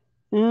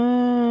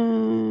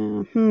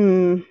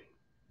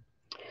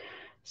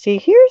 See,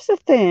 here's the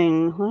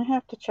thing. I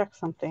have to check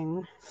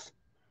something.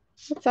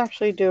 Let's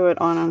actually do it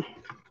on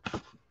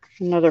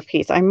another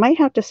piece. I might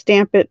have to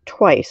stamp it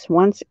twice.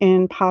 Once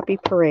in Poppy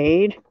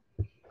Parade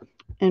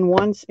and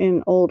once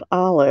in Old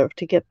Olive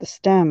to get the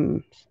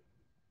stems.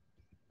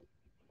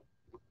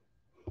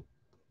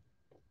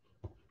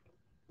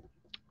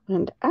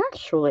 And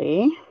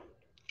actually,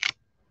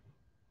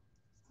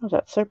 oh,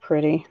 that's so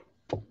pretty.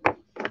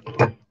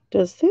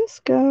 Does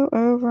this go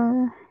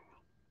over?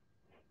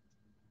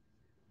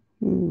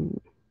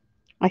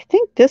 I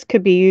think this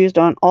could be used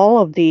on all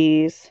of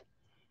these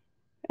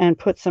and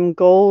put some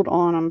gold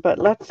on them, but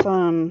let's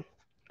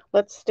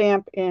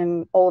stamp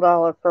in Old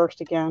Olive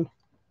first again.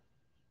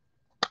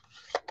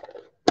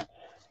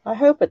 I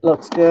hope it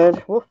looks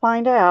good. We'll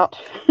find out.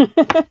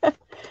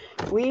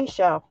 We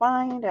shall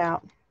find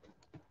out.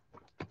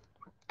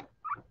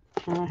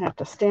 And I have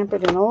to stamp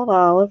it in Old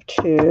Olive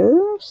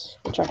too,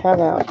 which I have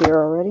out here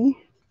already.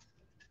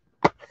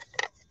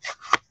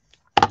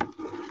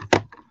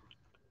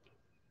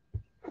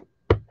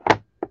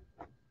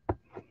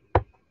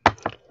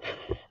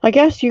 I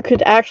guess you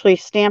could actually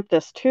stamp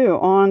this too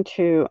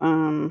onto,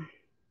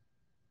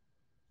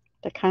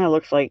 that kind of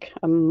looks like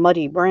a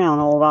muddy brown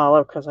Old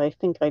Olive because I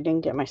think I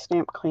didn't get my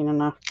stamp clean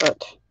enough,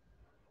 but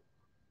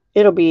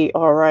it'll be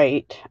all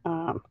right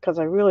because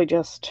I really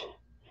just,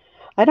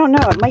 I don't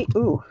know, it might,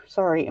 ooh,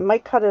 sorry, it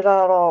might cut it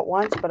out all at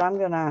once, but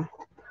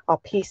I'll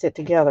piece it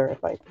together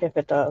if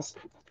it does.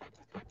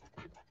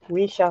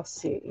 We shall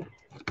see.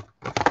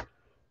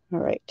 All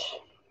right.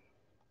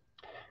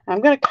 I'm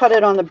going to cut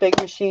it on the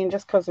big machine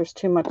just because there's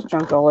too much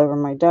junk all over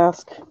my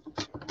desk.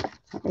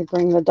 Let me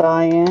bring the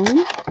die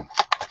in.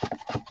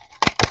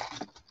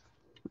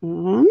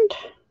 And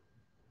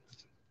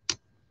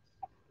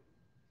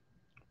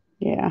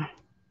yeah,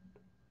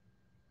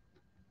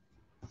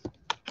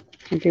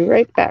 I'll be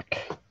right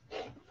back.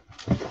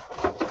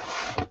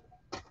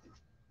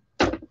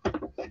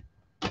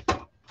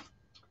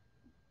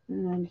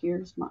 And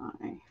here's my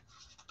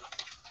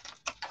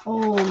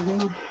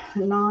old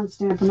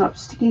non-Stampin' Up!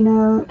 Sticky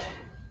note.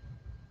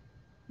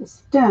 The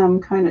stem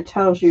kind of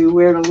tells you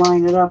where to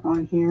line it up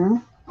on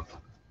here.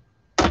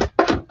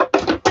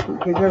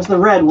 Okay, there's the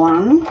red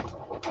one.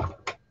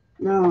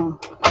 No,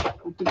 I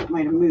think it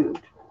might have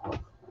moved.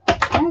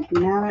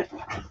 Damn it.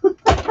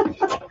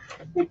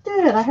 It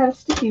did. I had a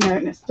sticky note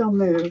and it still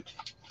moved.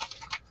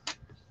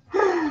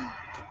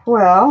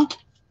 Well,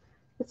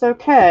 it's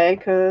okay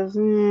because,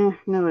 no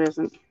it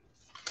isn't.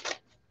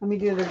 Let me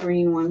do the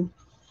green one.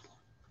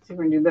 See if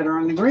we can do better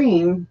on the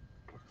green.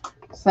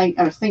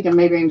 I was thinking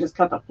maybe I can just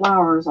cut the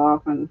flowers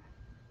off and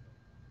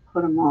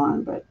put them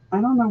on, but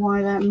I don't know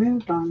why that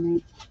moved on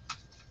me.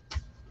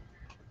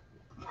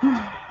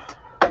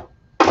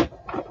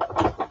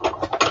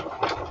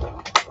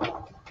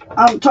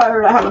 I'm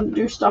tired of having to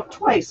do stuff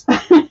twice.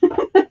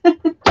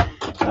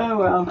 Oh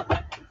well.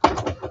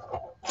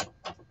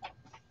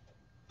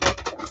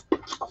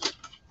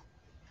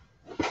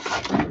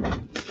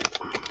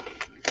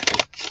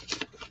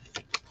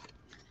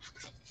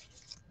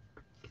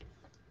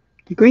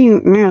 The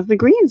green, yeah, the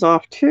green's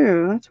off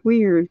too. That's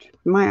weird.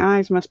 My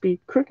eyes must be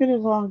crooked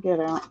as all get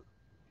out.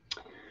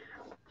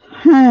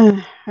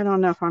 I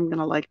don't know if I'm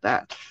gonna like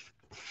that.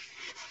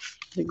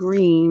 The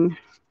green.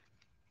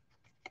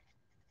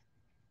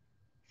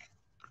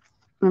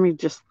 Let me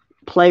just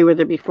play with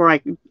it before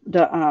I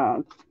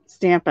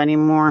stamp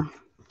anymore,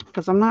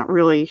 because I'm not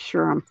really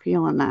sure I'm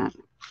feeling that.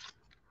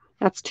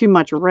 That's too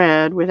much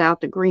red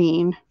without the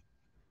green.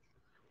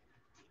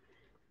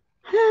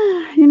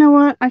 You know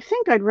what? I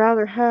think I'd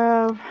rather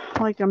have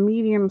like a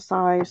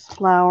medium-sized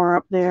flower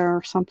up there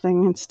or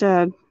something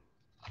instead.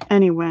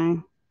 Anyway.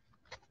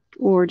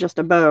 Or just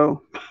a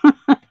bow.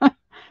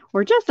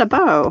 or just a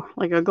bow,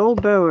 like a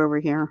gold bow over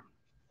here.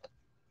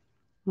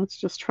 Let's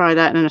just try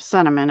that in a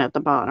sentiment at the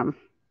bottom.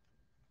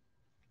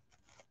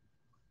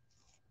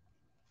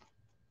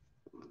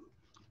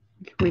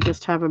 We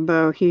just have a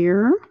bow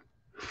here.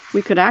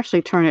 We could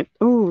actually turn it.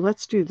 Oh,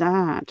 let's do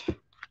that.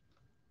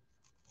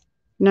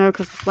 No,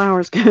 because the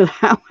flowers go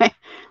that way.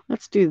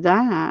 Let's do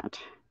that.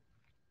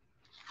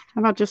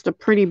 How about just a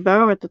pretty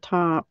bow at the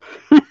top?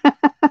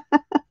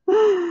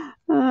 I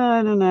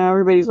don't know.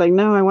 Everybody's like,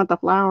 no, I want the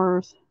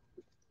flowers.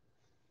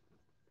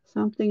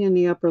 Something in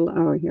the upper.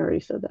 Oh, he already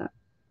said that.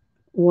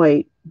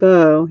 White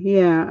bow.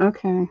 Yeah,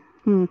 okay.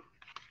 All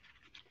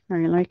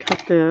right, let me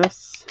cut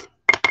this.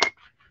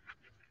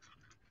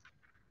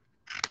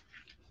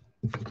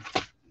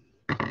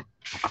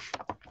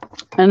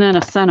 And then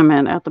a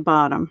sentiment at the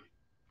bottom.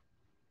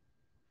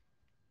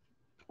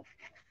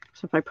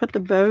 So if I put the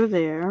bow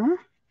there,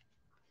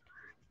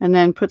 and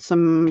then put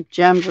some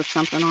gems or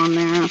something on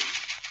there.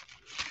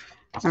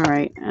 All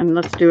right, and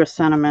let's do a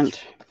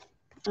sentiment.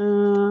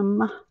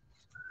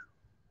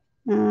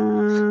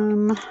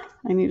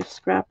 I need a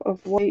scrap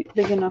of white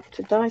big enough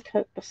to die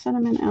cut a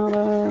sentiment out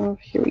of.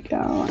 Here we go.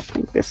 I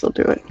think this will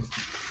do it.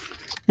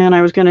 And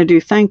I was going to do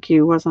thank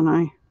you, wasn't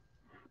I?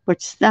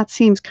 Which that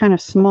seems kind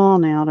of small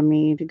now to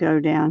me to go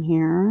down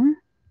here.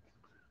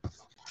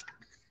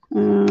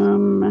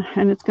 And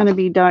it's going to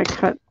be die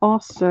cut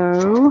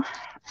also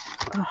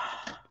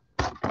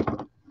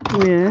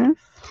with,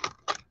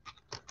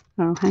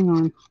 oh, hang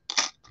on.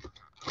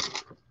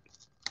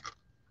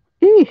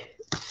 Eee,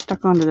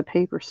 stuck onto the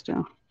paper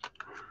still.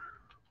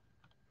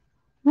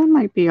 That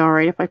might be all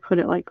right if I put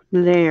it like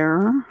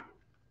there.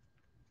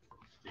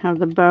 Have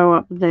the bow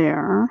up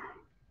there.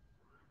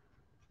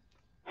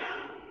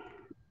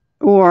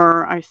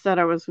 Or I said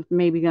I was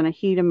maybe going to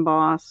heat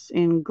emboss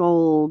in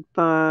gold,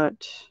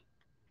 but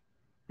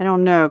I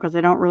don't know because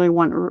I don't really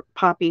want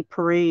Poppy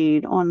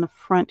Parade on the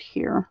front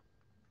here.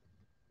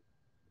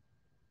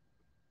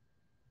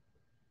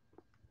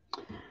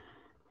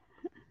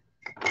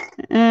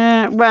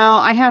 Well,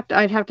 I'd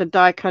have to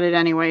die cut it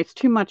anyway. It's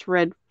too much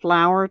red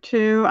flower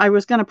too. I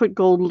was going to put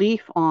gold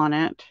leaf on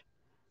it.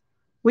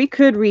 We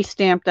could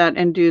restamp that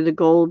and do the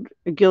gold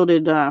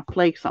gilded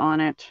flakes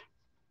on it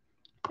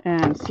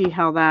and see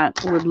how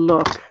that would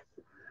look.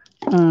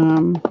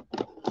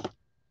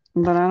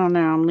 But I don't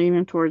know. I'm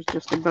leaning towards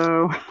just a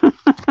bow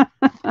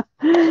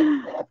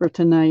for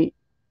tonight.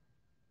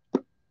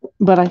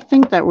 But I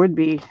think that would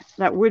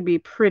be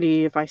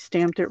pretty if I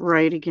stamped it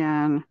right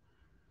again.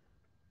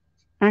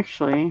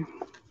 Actually,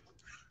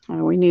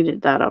 we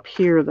needed that up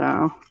here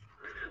though.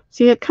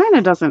 See, it kind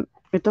of doesn't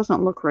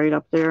look right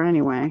up there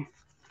anyway.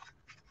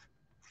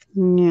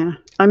 Yeah,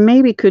 I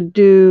maybe could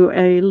do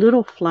a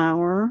little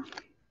flower.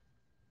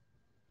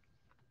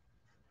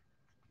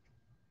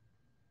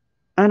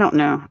 I don't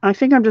know. I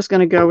think I'm just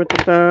going to go with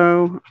the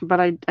bow, but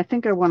I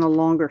think I want a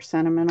longer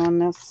sentiment on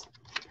this.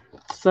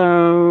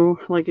 So,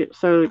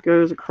 so it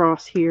goes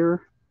across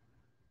here,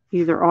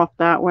 either off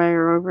that way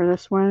or over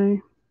this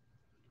way.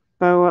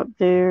 Bow up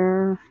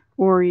there,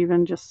 or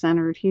even just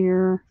centered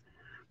here.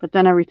 But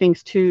then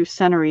everything's too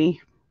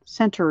centery.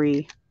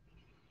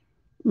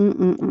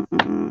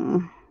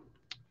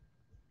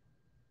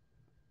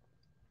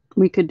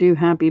 We could do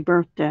happy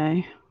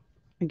birthday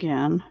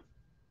again.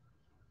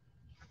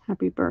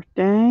 Happy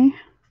birthday.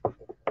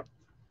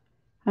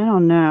 I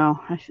don't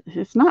know.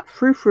 It's not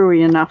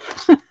frou-frou-y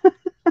enough.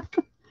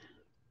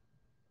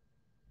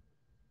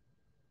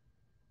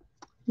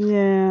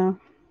 Yeah.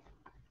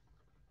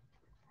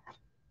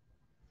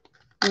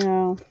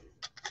 Yeah.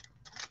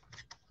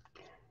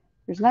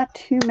 There's not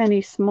too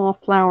many small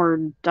flower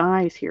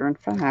dies here. In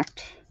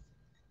fact,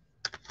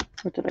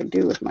 what did I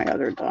do with my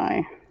other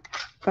die?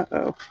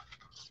 Uh-oh.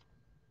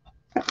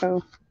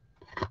 Uh-oh.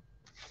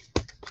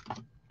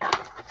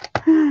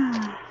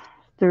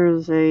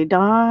 There's a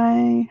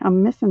die.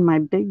 I'm missing my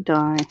big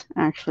die,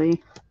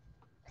 actually.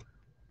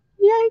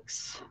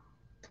 Yikes.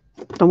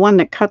 The one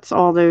that cuts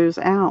all those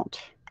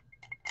out.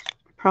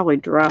 Probably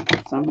dropped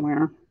it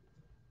somewhere.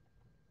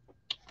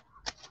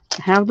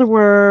 I have the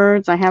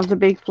words. I have the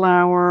big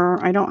flower.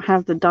 I don't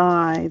have the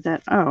die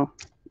that... Oh,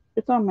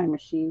 it's on my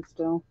machine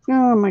still.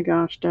 Oh my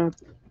gosh, Deb.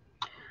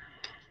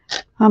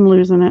 I'm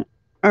losing it.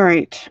 All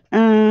right.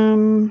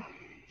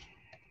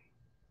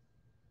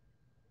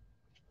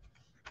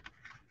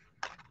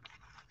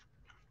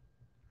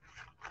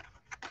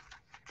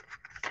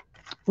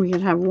 We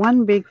could have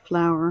one big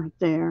flower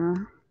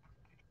there.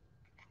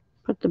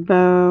 Put the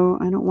bow.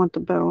 I don't want the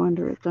bow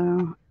under it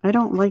though. I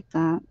don't like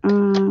that.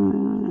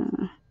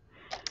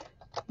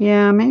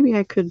 Yeah, maybe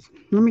I could.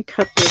 Let me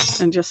cut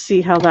this and just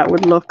see how that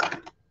would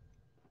look.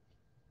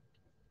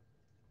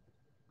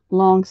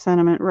 Long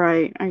sentiment,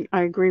 right.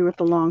 I agree with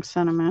the long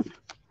sentiment.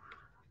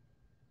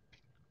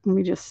 Let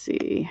me just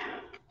see.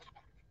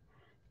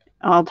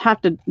 I'll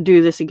have to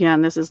do this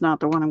again. This is not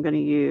the one I'm going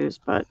to use,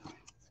 but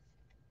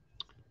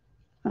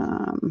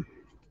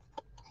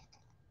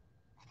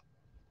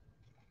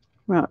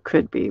well, it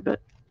could be, but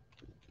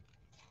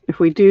if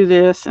we do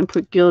this and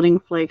put gilding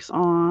flakes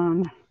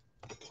on,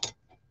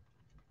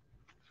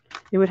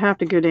 it would have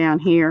to go down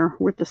here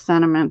with the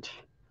sentiment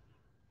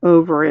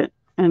over it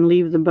and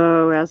leave the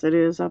bow as it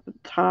is up at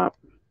the top,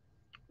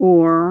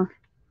 or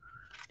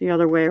the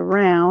other way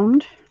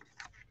around.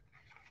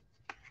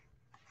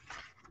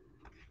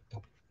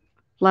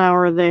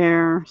 Flower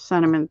there,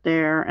 sentiment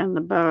there, and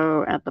the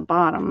bow at the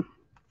bottom.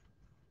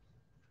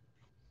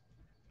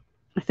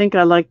 I think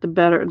I like the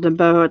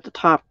bow at the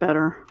top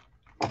better.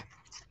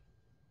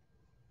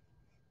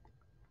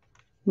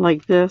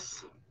 Like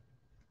this.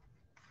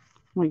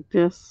 Like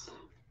this.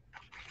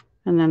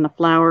 And then the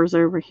flowers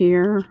over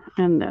here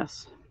and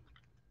this.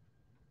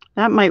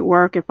 That might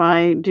work if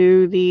I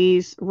do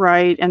these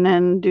right and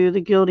then do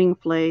the gilding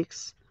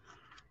flakes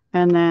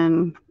and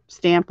then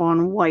stamp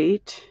on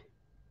white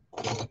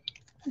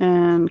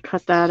and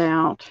cut that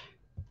out.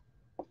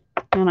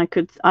 And I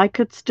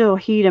could still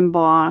heat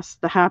emboss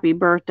the happy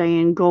birthday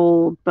in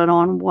gold, but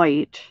on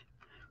white.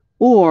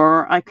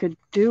 Or I could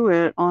do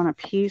it on a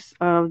piece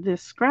of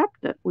this scrap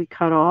that we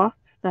cut off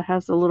that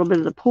has a little bit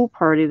of the pool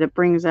party, that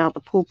brings out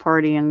the pool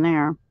party in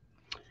there.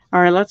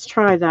 All right, let's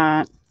try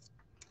that.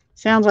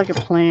 Sounds like a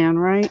plan,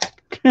 right?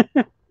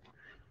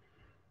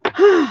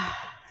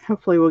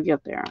 Hopefully we'll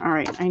get there. All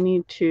right, I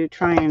need to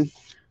try and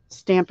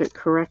stamp it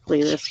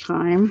correctly this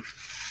time.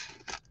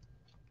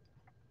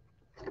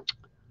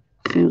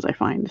 As soon as I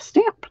find the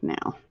stamp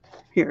now.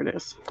 Here it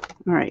is.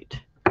 All right.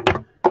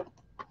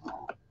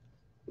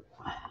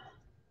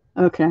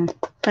 Okay.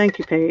 Thank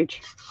you,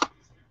 Paige.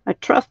 I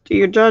trust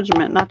your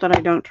judgment. Not that I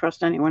don't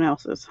trust anyone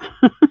else's.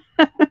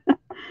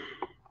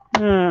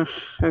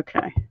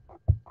 Okay.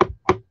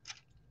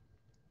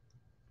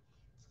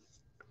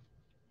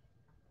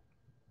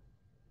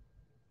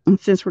 And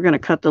since we're going to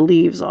cut the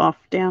leaves off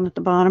down at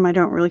the bottom, I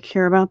don't really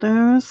care about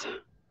those.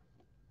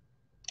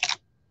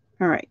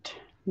 All right.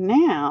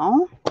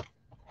 Now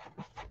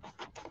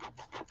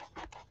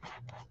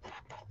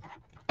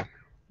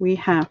we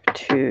have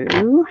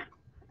to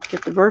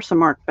get the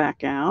Versamark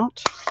back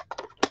out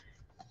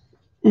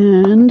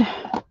and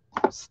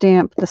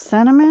stamp the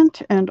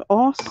sentiment and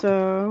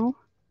also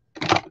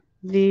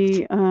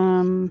the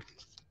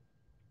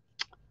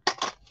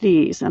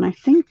these. And I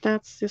think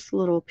that's this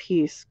little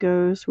piece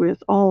goes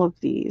with all of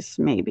these,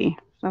 maybe.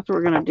 That's what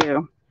we're going to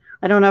do.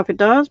 I don't know if it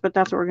does, but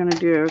that's what we're going to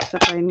do,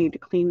 except I need to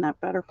clean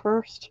that better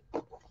first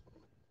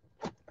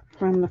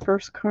from the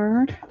first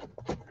card.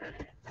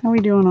 How are we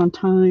doing on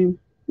time?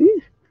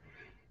 Ew.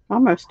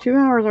 Almost 2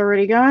 hours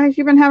already, guys.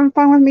 You've been having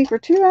fun with me for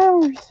 2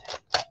 hours.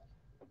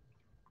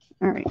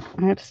 All right,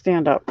 I have to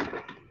stand up.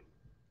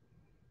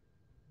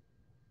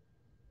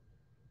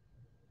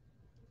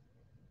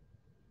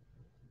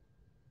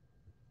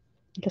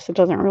 I guess it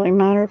doesn't really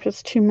matter if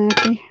it's too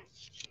matchy.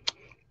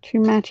 Too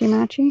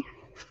matchy-matchy.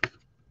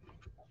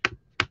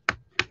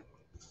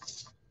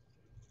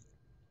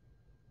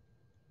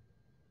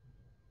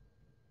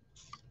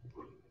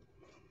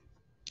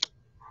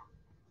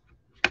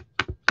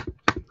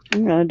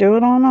 I'm going to do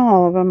it on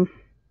all of them.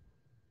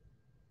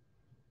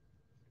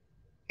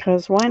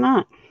 Because why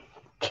not?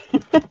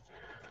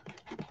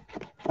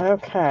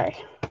 Okay.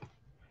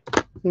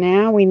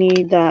 Now we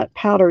need that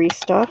powdery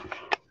stuff,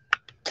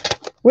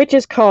 which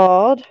is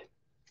called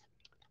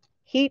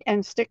Heat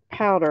and Stick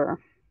Powder.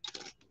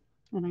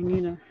 And I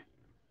need to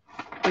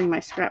bring my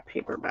scrap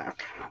paper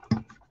back.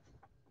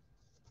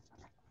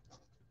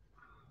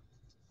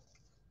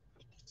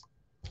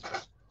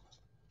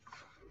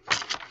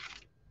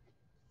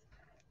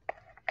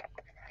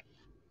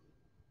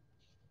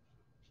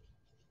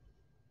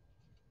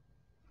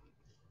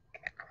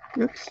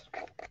 Oops.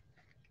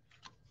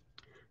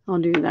 I'll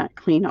do that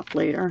cleanup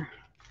later.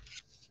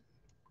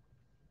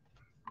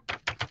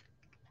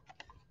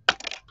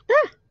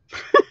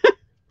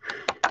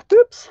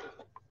 Oops.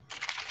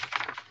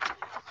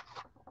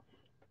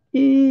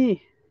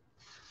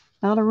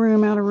 Out of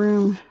room, out of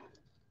room.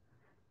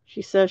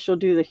 She says she'll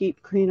do the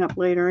heat cleanup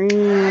later.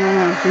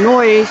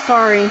 Noise,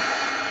 sorry.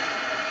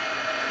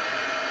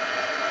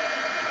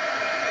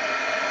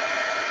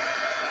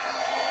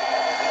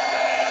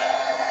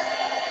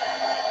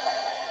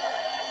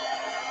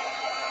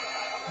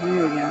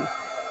 There we go.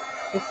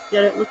 Let's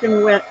get it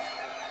looking wet.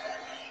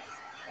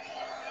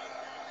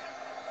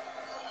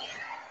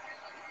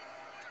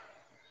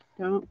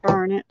 Don't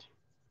burn it.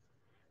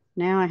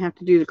 Now I have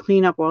to do the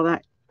cleanup while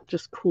that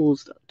just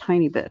cools a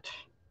tiny bit.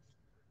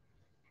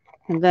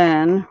 And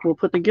then we'll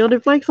put the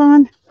gilded flakes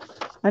on.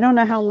 I don't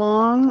know how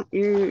long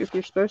if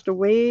you're supposed to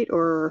wait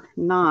or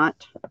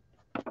not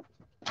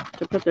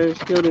to put those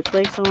gilded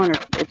flakes on, or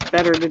it's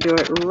better to do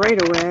it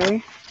right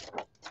away.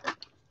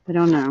 I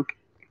don't know.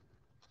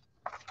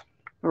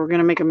 We're going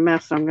to make a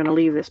mess, so I'm going to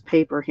leave this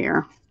paper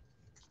here.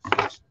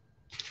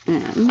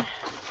 And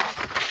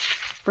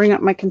bring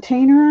up my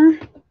container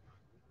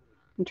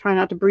and try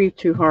not to breathe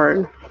too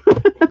hard.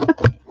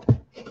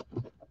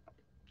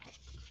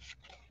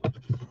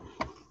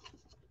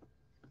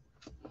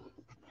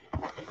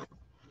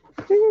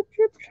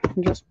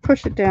 And just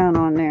push it down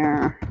on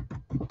there.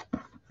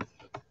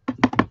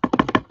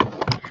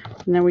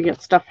 And then we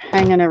get stuff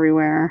hanging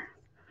everywhere.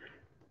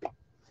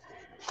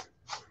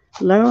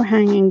 Low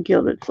hanging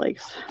gilded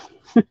flakes.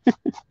 I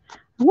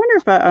wonder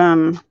if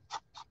a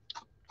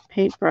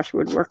paintbrush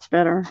would work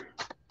better.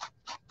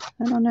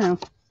 I don't know.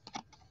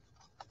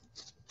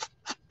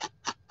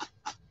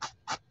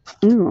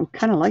 Ooh, I'm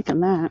kind of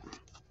liking that.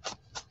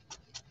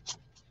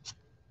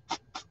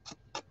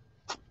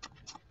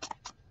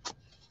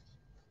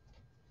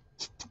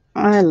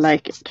 I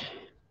like it.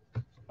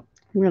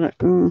 I'm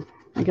gonna,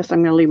 I guess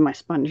I'm gonna leave my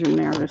sponge in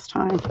there this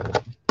time.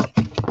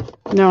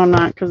 No, I'm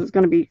not, because it's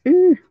gonna be,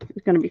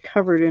 it's gonna be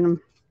covered in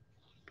them.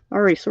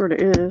 Already sort of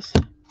is.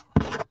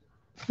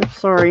 Oops,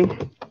 sorry.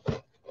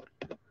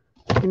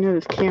 I know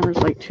this camera's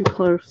like too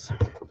close.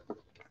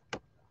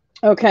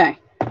 Okay,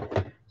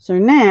 so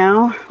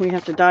now we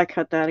have to die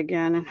cut that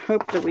again and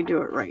hope that we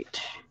do it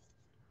right.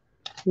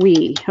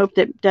 We hope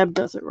that Deb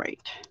does it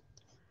right.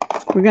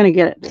 We're gonna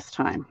get it this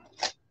time.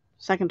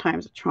 Second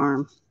time's a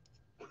charm.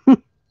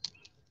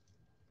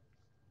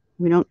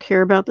 We don't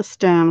care about the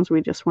stems.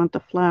 We just want the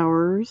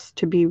flowers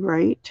to be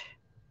right.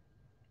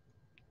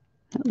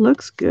 It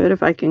looks good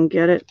if I can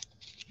get it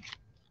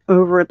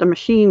over at the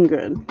machine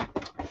good.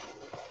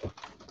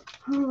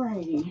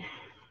 Alrighty.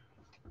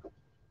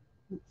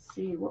 Let's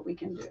see what we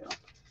can do.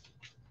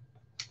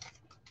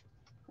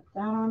 Put that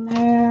on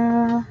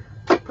there.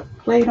 Put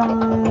plate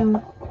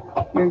on.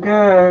 Here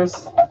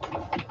goes.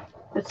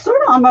 It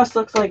sort of almost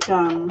looks like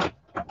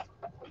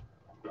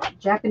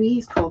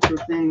Japanese culture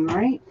thing,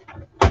 right?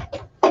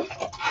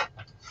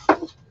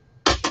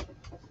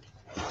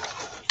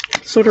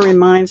 Sort of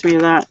reminds me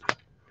of that,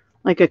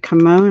 like a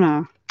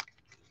kimono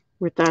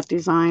with that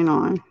design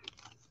on.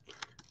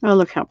 Oh,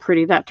 look how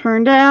pretty that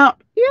turned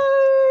out.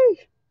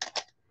 Yay!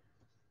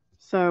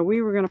 So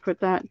we were going to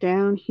put that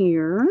down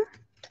here.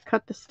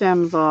 Cut the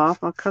stems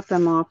off. I'll cut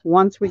them off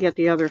once we get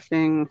the other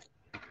thing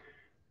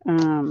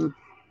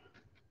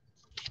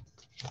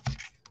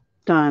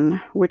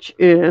done, which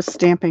is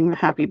stamping the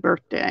happy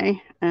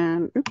birthday.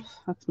 And oops,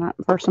 that's not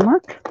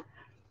Versamark.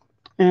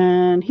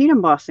 And heat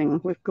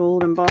embossing with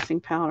gold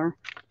embossing powder.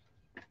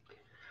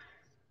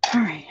 All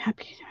right,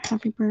 happy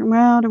birthday.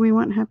 Well, do we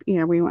want happy?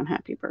 Yeah, we want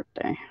happy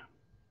birthday.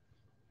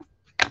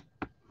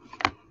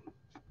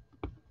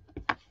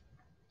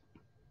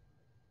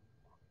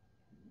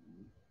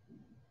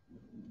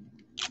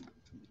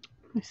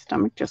 My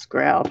stomach just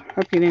growled.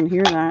 Hope you didn't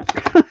hear that.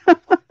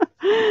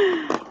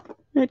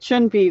 It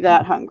shouldn't be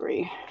that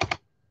hungry.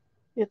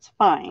 It's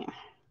fine.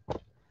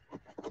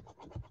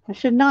 I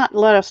should not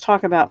let us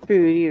talk about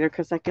food either,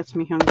 because that gets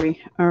me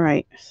hungry. All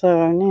right,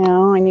 so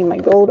now I need my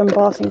gold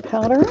embossing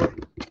powder.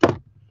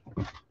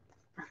 Okay.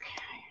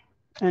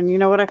 And you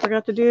know what I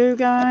forgot to do,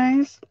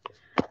 guys?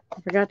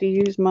 I forgot to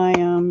use my,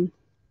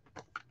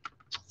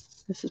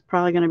 this is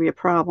probably going to be a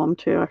problem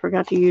too. I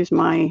forgot to use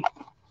my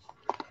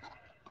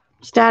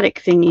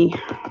static thingy.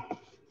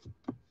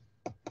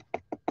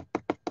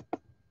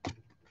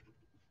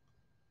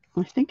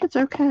 I think it's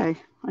okay.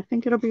 I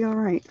think it'll be all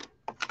right.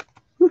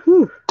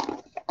 Woohoo!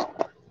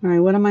 All right,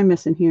 what am I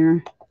missing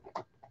here?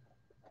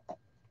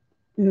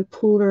 It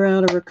pulled her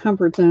out of her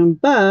comfort zone,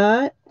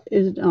 but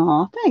is,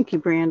 oh, thank you,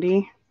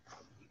 Brandy.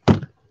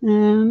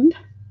 And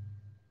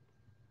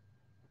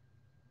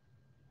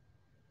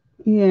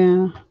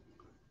yeah,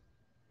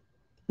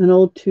 an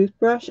old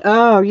toothbrush.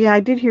 Oh yeah, I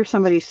did hear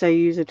somebody say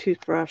use a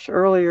toothbrush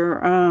earlier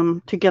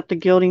to get the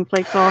gilding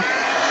flakes off.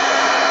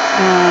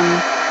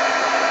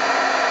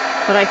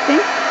 But I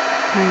think,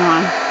 hang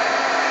on.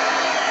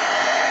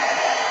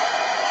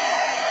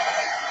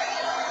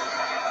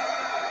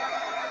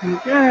 Here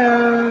it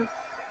goes.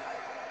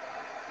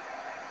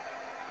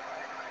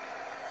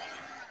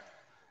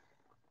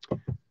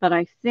 But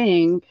I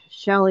think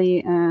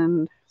Shelly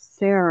and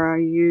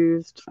Sarah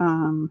used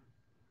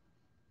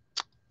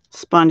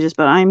sponges,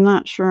 but I'm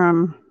not sure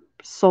I'm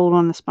sold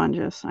on the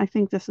sponges. I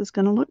think this is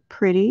going to look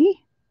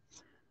pretty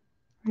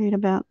right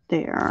about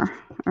there.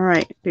 All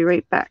right, be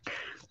right back.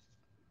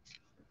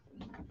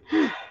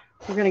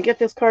 We're going to get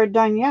this card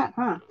done yet,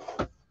 huh?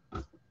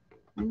 I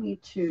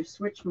need to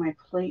switch my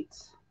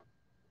plates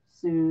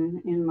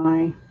soon in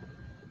my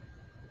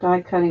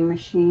die cutting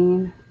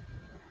machine.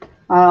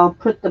 I'll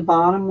put the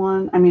bottom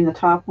one, the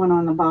top one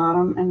on the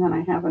bottom, and then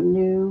I have a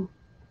new,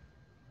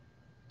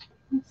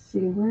 let's see,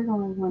 where do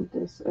I want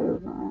this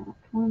over at?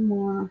 One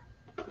more.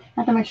 I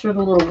have to make sure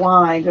the little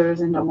Y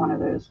goes into one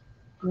of those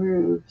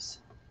grooves.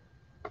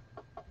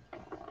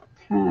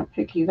 Kind of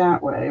picky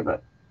that way,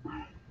 but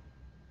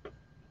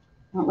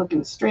not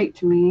looking straight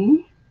to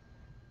me.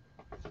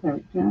 There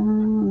we go.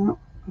 Nope,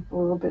 up a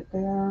little bit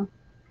there.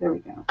 There we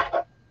go.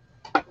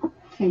 I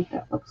think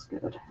that looks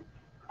good.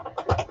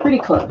 Pretty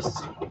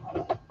close.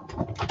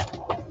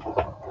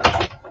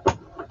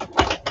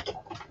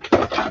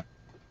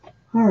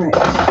 All right.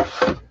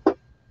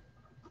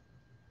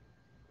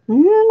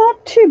 Yeah,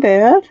 not too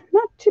bad.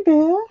 Not too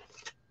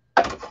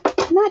bad.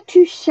 Not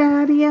too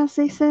shabby, as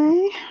they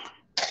say.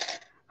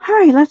 All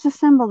right, let's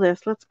assemble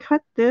this. Let's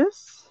cut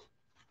this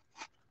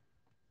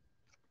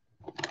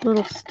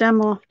little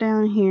stem off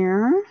down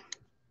here.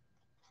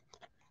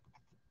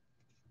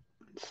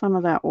 Some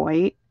of that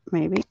white,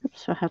 maybe.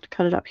 Oops, I have to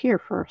cut it up here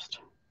first.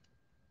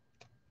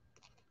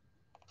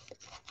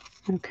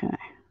 Okay.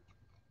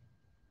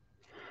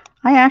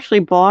 I actually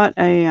bought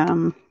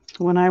a,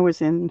 when I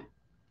was in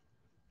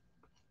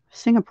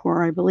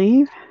Singapore, I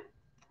believe.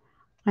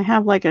 I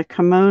have like a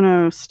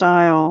kimono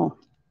style,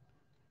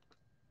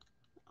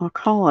 I'll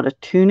call it a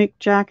tunic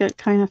jacket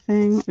kind of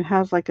thing. It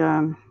has like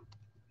a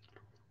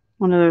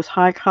one of those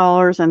high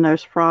collars and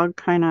those frog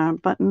kind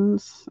of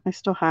buttons. I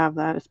still have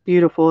that. It's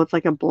beautiful. It's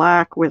like a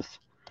black with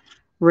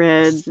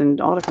reds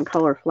and all different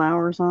color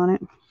flowers on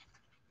it.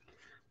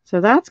 So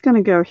that's going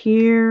to go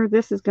here.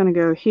 This is going to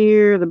go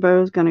here. The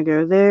bow's going to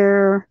go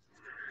there.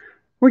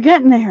 We're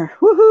getting there.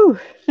 Woohoo!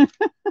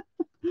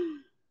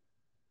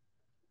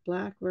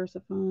 Black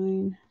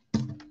VersaFine.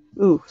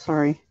 Ooh,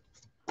 sorry.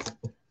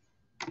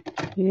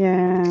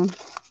 Yeah.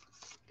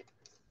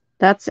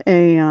 That's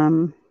a,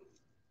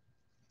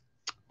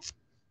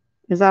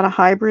 is that a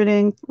hybrid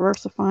ink,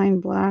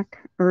 VersaFine black?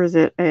 Or is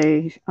it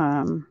a,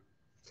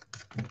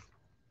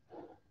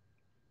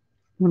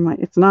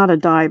 it's not a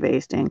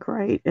dye-based ink,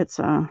 right? It's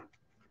a,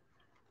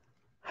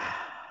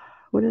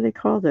 what do they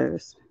call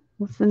those?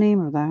 What's the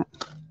name of that?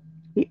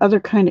 The other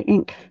kind of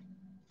ink.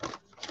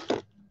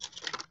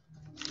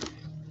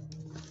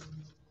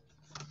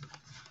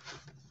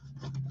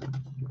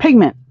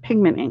 Pigment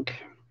ink.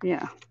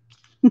 Yeah.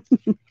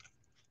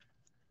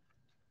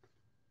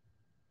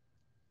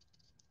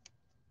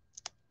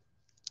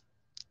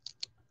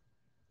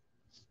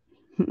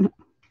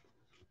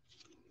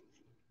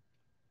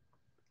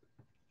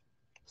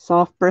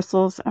 Soft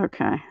bristles.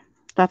 Okay.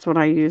 That's what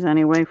I use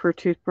anyway for a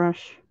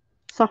toothbrush.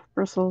 Soft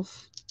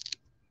bristles.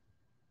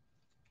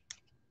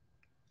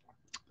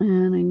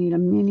 And I need a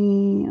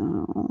mini.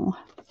 Oh,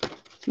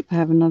 see if I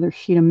have another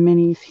sheet of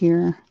minis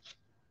here.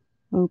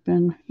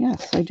 Open.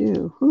 Yes, I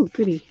do. Ooh,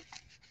 goody.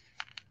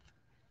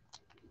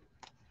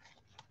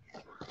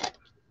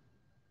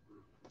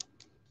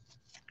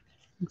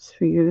 Let's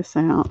figure this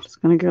out. It's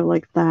going to go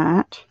like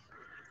that.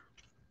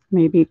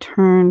 Maybe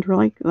turned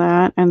like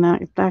that. And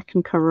that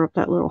can cover up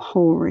that little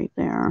hole right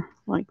there.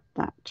 Like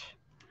that.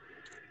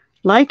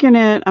 Liking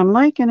it. I'm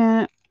liking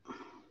it.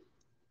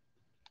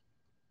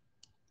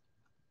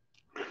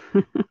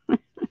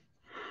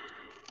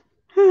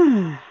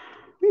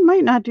 We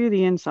might not do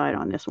the inside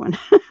on this one.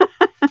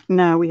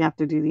 No, we have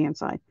to do the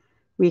inside.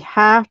 We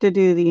have to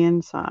do the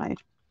inside.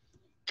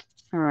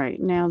 All right,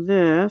 now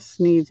this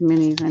needs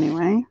minis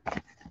anyway.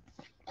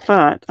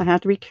 But I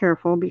have to be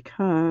careful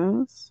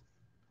because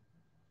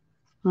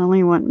I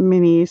only want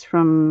minis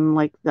from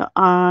like the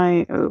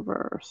eye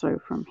over. So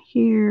from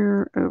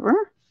here over.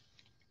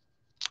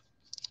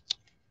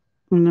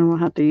 And then we'll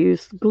have to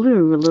use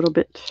glue a little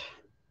bit.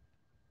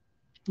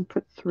 I'll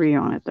put 3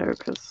 on it though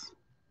because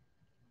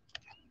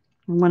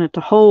I want it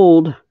to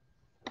hold.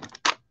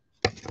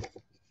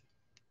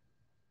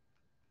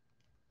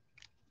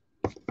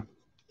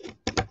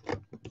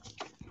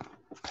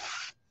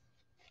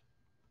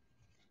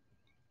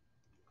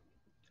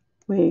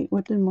 Wait,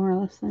 what did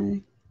Marla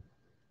say?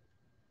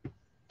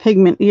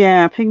 Pigment,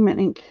 yeah, pigment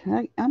ink.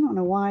 I don't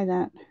know why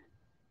that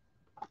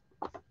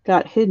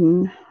got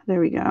hidden. There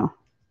we go.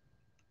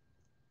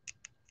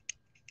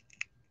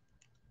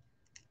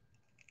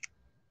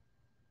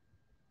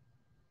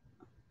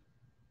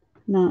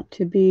 Not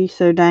to be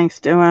so dang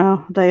still.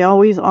 Well, they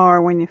always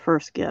are when you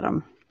first get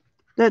them.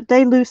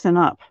 They loosen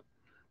up.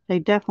 They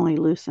definitely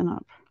loosen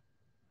up.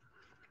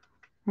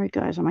 All right,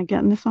 guys, am I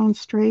getting this on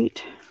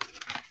straight?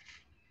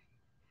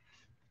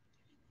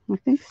 I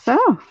think so.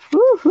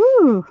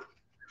 Woohoo!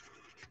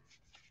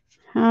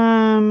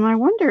 I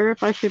wonder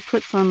if I should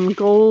put some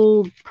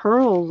gold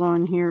pearls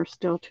on here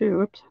still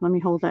too. Oops, let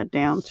me hold that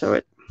down so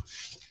it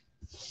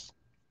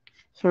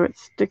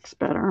sticks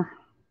better.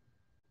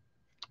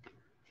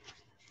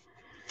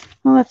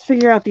 Well, let's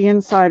figure out the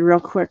inside real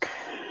quick.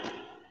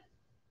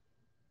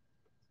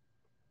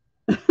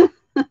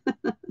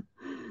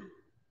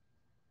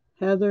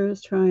 Heather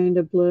is trying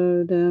to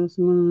blow Dev's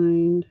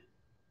mind.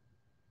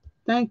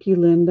 Thank you,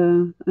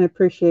 Linda. I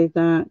appreciate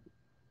that.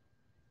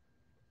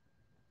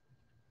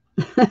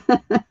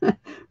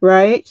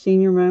 Right?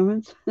 Senior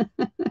moments.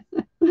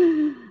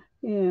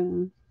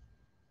 Yeah.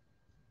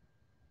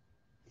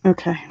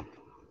 Okay.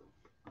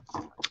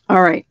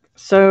 All right.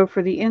 So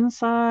for the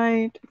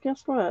inside,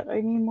 guess what?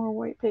 I need more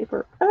white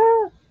paper.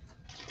 Ah!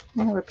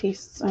 I have a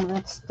piece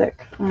that's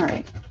thick. All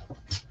right.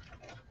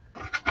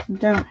 I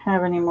don't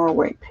have any more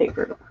white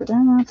paper to put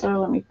in, so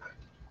let me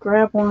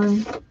grab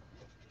one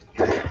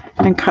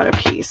and cut a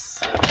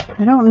piece.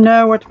 I don't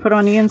know what to put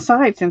on the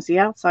inside since the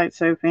outside's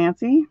so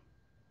fancy.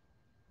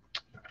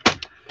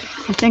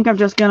 I think I'm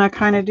just going to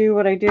kind of do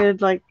what I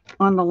did like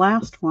on the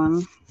last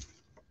one.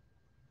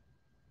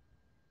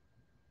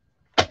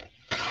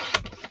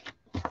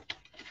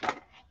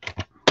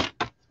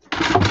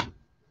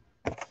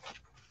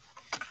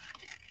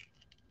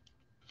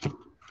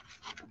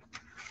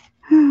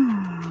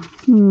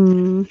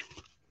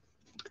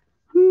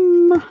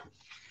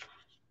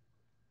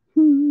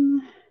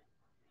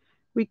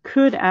 We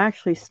could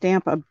actually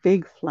stamp a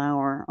big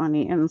flower on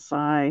the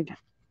inside,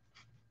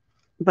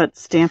 but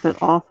stamp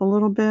it off a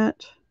little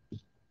bit, if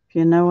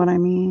you know what I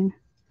mean.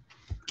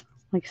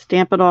 like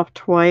stamp it off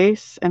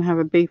twice and have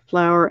a big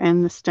flower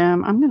and the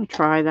stem. I'm going to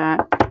try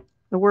that.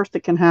 The worst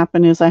that can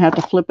happen is I have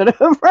to flip it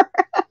over.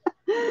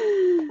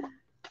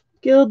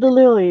 Gild the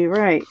lily,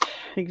 right,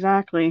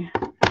 exactly.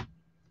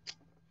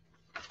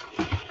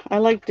 I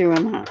like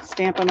doing that,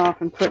 stamping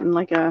off and putting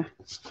like a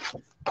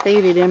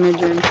faded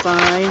image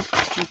inside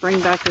and bring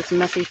back this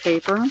messy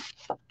paper.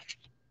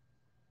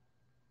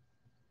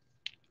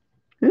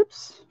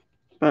 Oops,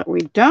 but we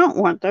don't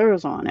want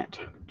those on it.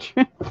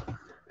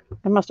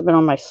 It must have been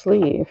on my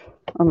sleeve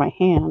or my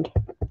hand.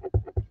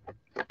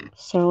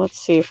 So let's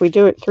see, if we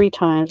do it 3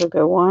 times, we'll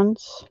go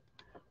once,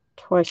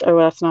 twice. Oh,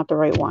 that's not the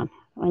right one.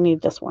 I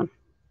need this one.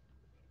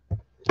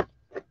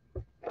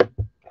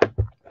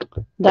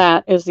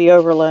 That is the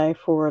overlay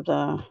for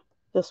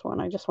this one.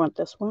 I just want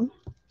this one.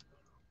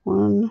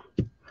 1,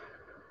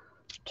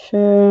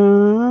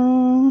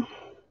 2,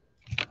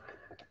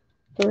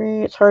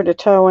 3. It's hard to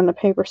tell when the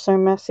paper's so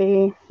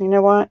messy. You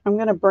know what? I'm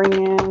going to bring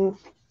in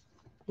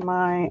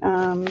my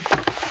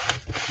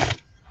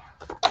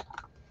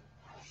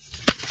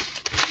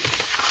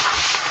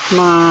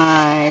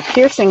my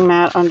piercing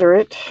mat under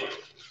it.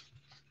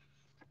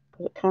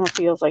 It kind of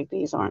feels like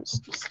these aren't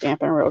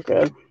stamping real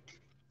good.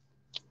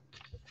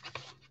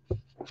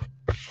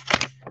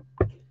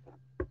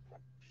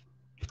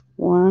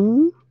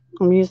 One.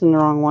 I'm using the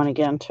wrong one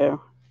again,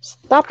 too.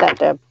 Stop that,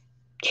 Deb.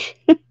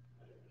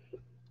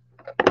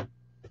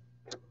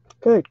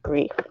 Good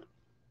grief.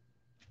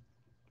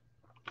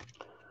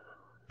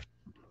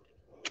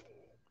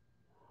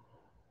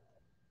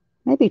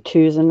 Maybe 2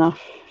 is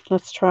enough.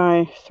 Let's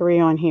try 3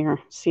 on here.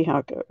 See how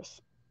it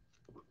goes.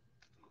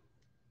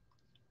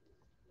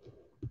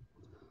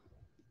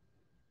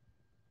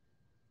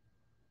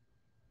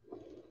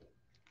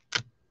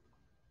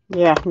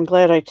 Yeah, I'm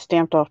glad I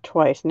stamped off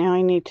twice. Now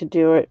I need to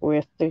do it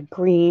with the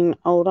green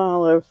old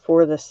olive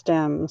for the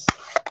stems.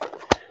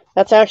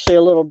 That's actually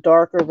a little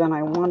darker than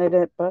I wanted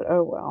it, but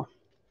oh well.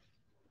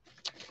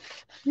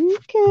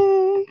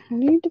 Okay, I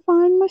need to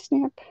find my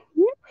stamp.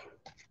 Yep.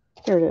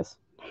 Here it is.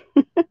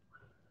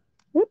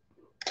 Yep.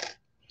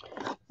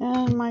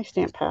 And my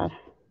stamp pad.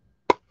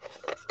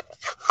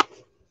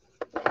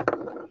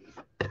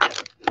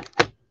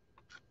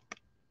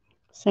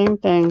 Same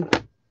thing.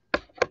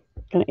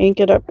 Gonna ink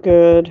it up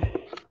good.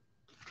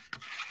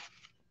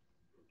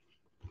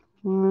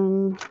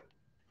 1,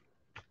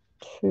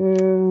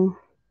 2.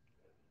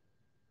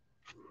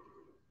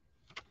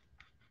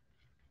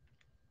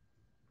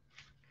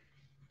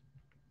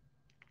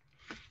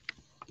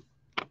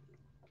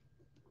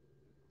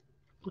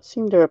 I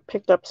seem to have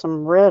picked up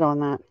some red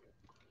on that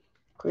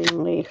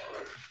green leaf.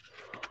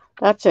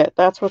 That's it.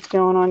 That's what's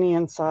going on the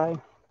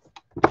inside.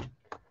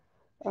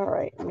 All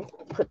right, let me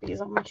put these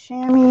on my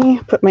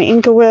chamois, put my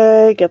ink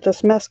away, get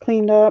this mess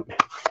cleaned up,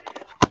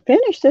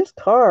 finish this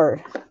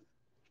card,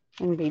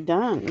 and be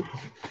done.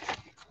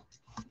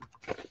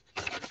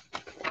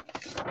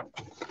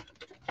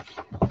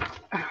 All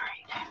right.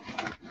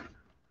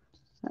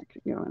 That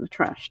could go in the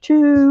trash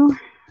too.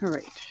 All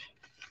right.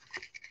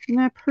 Isn't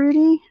that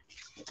pretty?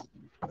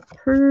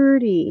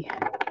 Pretty.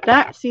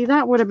 That, see,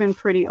 that would have been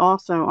pretty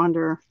also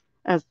under,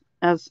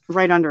 as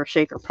right under a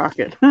shaker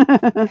pocket.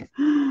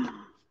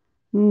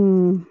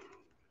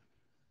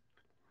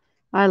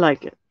 I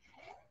like it.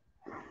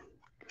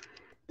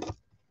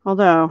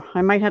 Although,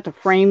 I might have to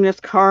frame this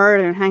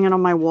card and hang it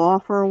on my wall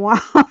for a while.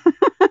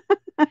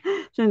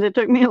 Since it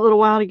took me a little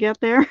while to get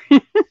there.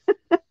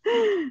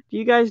 Do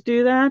you guys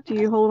do that? Do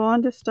you hold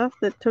on to stuff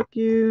that took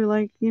you,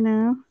 like, you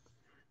know?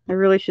 I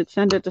really should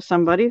send it to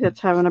somebody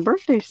that's having a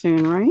birthday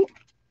soon, right?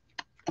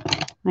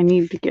 I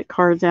need to get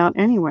cards out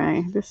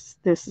anyway. This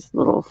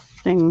little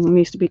thing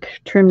needs to be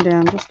trimmed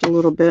down just a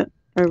little bit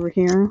over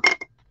here.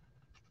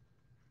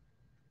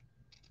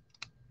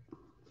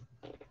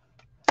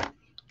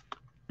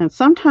 And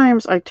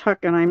sometimes I tuck,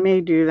 and I may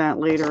do that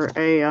later,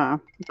 a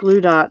glue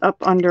dot up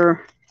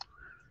under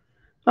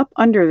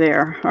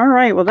there. All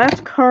right, well, that's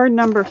card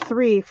number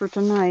 3 for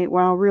tonight.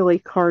 Well, really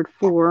card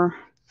 4.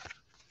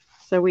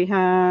 So we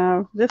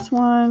have this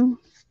one,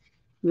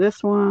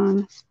 this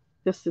one.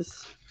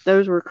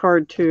 Those were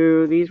card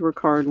 2. These were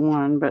card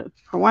 1. But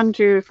 1,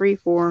 2, 3,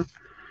 4,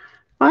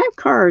 5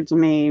 cards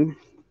made.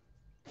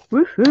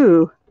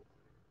 Woohoo!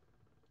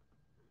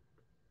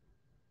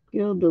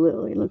 Gild the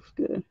lily looks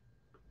good.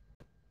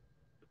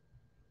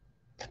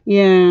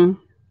 Yeah.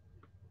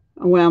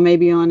 Well,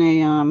 maybe on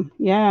a,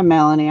 yeah,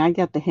 Melanie, I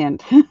get the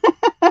hint.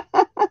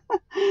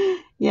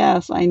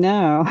 Yes, I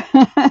know.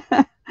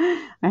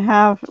 I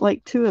have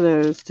like 2 of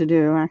those to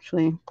do,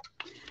 actually.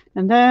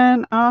 And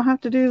then I'll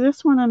have to do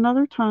this one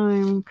another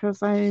time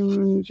because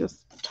I'm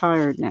just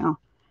tired now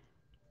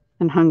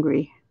and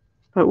hungry.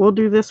 But we'll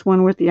do this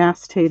one with the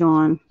acetate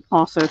on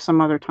also some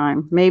other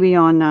time. Maybe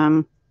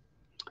on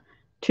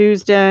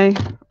Tuesday,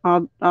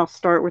 I'll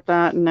start with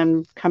that and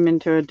then come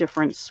into a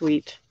different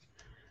suite.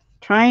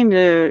 Trying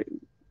to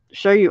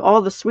show you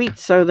all the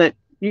suites so that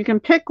you can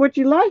pick what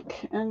you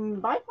like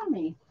and buy from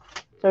me.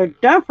 So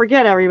don't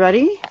forget,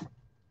 everybody,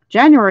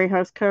 January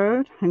host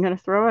code. I'm going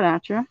to throw it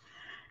at you.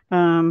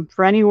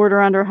 For any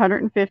order under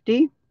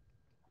 150,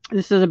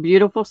 This is a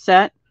beautiful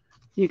set.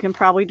 You can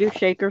probably do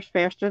shakers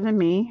faster than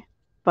me,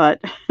 but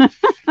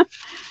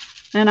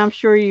and I'm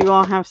sure you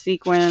all have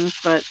sequins,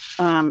 but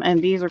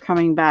and these are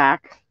coming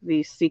back,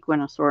 the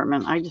sequin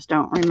assortment. I just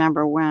don't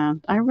remember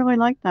when. I really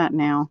like that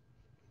now.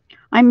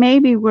 I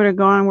maybe would have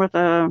gone with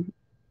a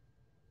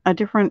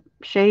different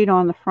shade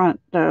on the front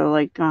though,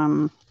 like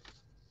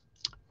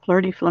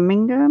Flirty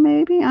Flamingo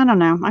maybe? I don't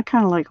know. I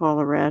kind of like all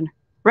the red.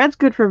 Red's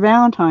good for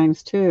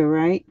Valentine's too,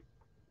 right?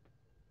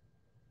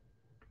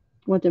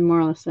 What did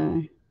Marla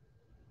say?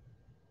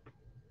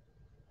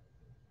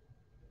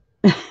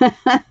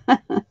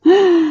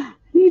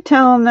 You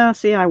tell him that.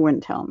 See, I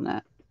wouldn't tell him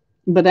that.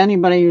 But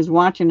anybody who's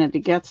watching it that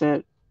gets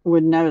it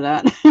would know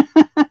that.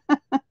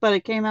 But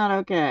it came out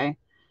okay.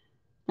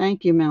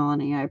 Thank you,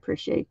 Melanie. I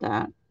appreciate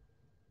that.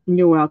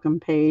 You're welcome,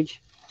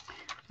 Paige.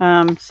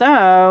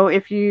 So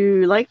if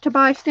you like to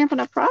buy Stampin'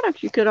 Up!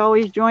 Products, you could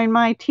always join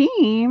my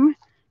team.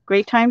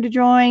 Great time to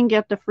join.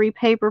 Get the free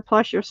paper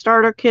plus your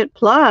starter kit.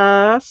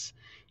 Plus,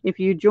 if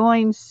you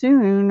join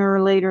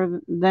sooner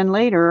later than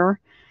later,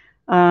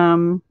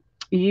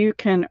 you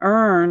can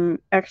earn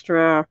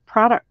extra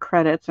product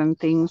credits and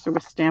things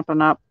with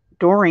Stampin' Up!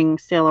 During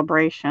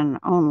celebration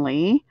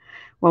only.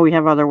 Well, we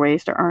have other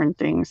ways to earn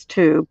things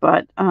too,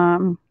 but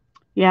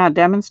yeah,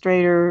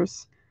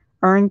 demonstrators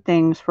earn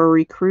things for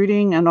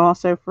recruiting and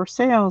also for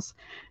sales.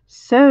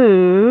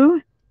 So,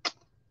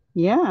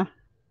 yeah.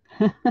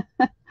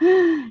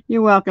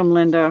 You're welcome,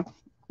 Linda.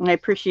 I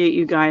appreciate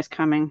you guys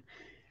coming.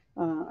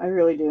 I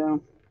really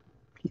do.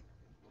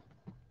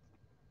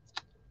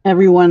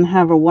 Everyone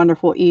have a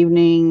wonderful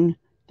evening.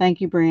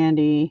 Thank you,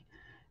 Brandy.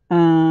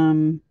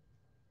 Um,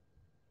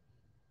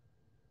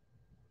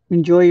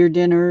 enjoy your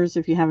dinners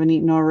if you haven't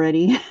eaten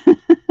already.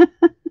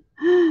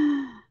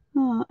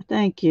 Oh,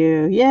 thank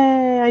you.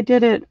 Yay, I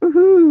did it.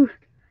 Woohoo.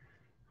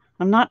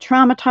 I'm not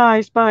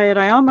traumatized by it.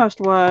 I almost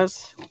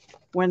was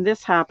when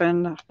this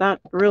happened.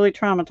 That really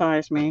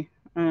traumatized me.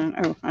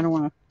 Oh, I don't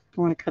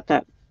want to cut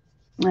that.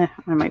 I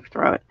might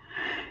throw it.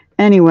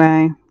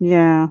 Anyway,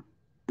 yeah.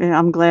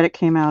 I'm glad it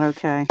came out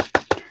okay.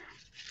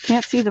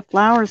 Can't see the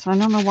flowers. I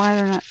don't know why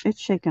they're not.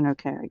 It's shaking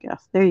okay, I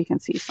guess. There you can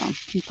see some.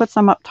 You put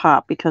some up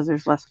top because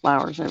there's less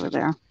flowers over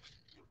there.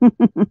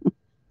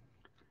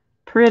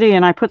 Pretty,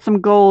 and I put some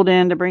gold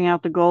in to bring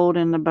out the gold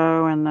in the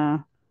bow and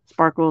the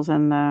sparkles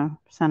and the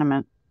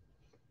sentiment.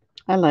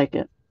 I like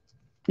it.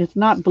 It's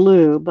not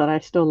blue, but I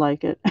still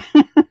like it.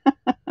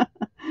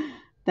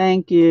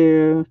 Thank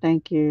you.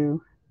 Thank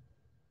you.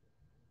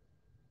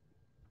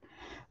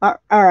 All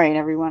right,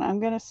 everyone. I'm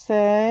going to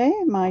say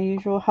my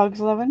usual hugs,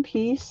 love, and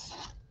peace.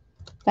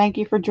 Thank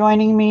you for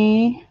joining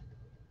me.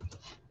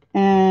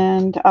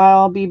 And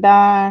I'll be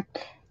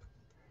back.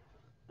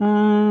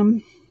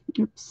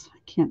 Oops, I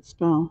can't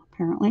spell,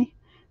 apparently.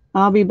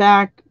 I'll be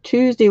back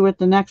Tuesday with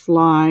the next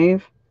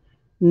live.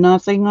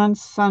 Nothing on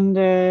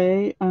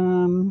Sunday.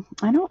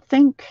 I don't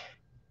think.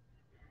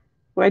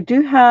 Well, I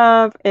do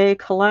have a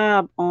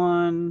collab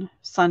on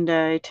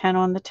Sunday, 10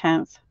 on the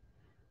 10th,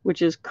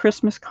 which is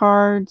Christmas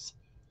cards.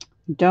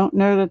 Don't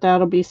know that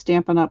that'll be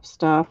Stampin' Up!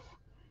 Stuff.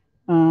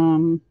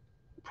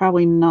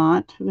 Probably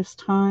not this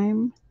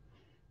time.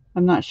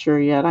 I'm not sure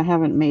yet. I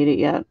haven't made it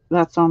yet.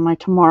 That's on my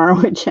tomorrow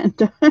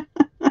agenda.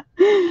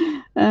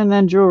 And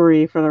then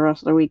jewelry for the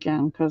rest of the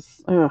weekend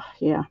because,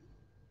 yeah.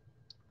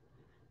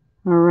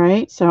 All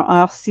right. So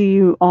I'll see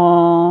you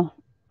all,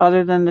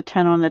 other than the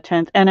 10 on the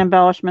 10th and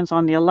embellishments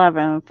on the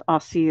 11th. I'll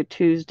see you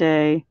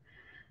Tuesday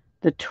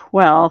the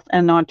 12th.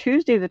 And on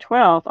Tuesday the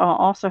 12th, I'll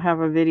also have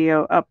a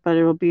video up, but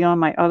it will be on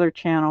my other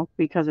channel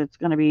because it's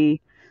going to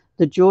be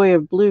the Joy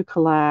of Blue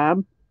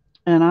collab.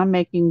 And I'm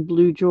making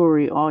blue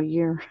jewelry all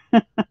year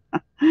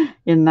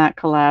in that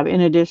collab, in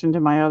addition to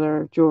my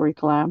other jewelry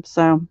collab.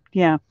 So,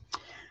 yeah.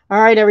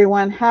 All right,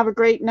 everyone. Have a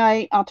great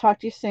night. I'll talk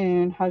to you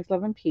soon. Hugs,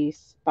 love, and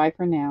peace. Bye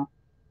for now.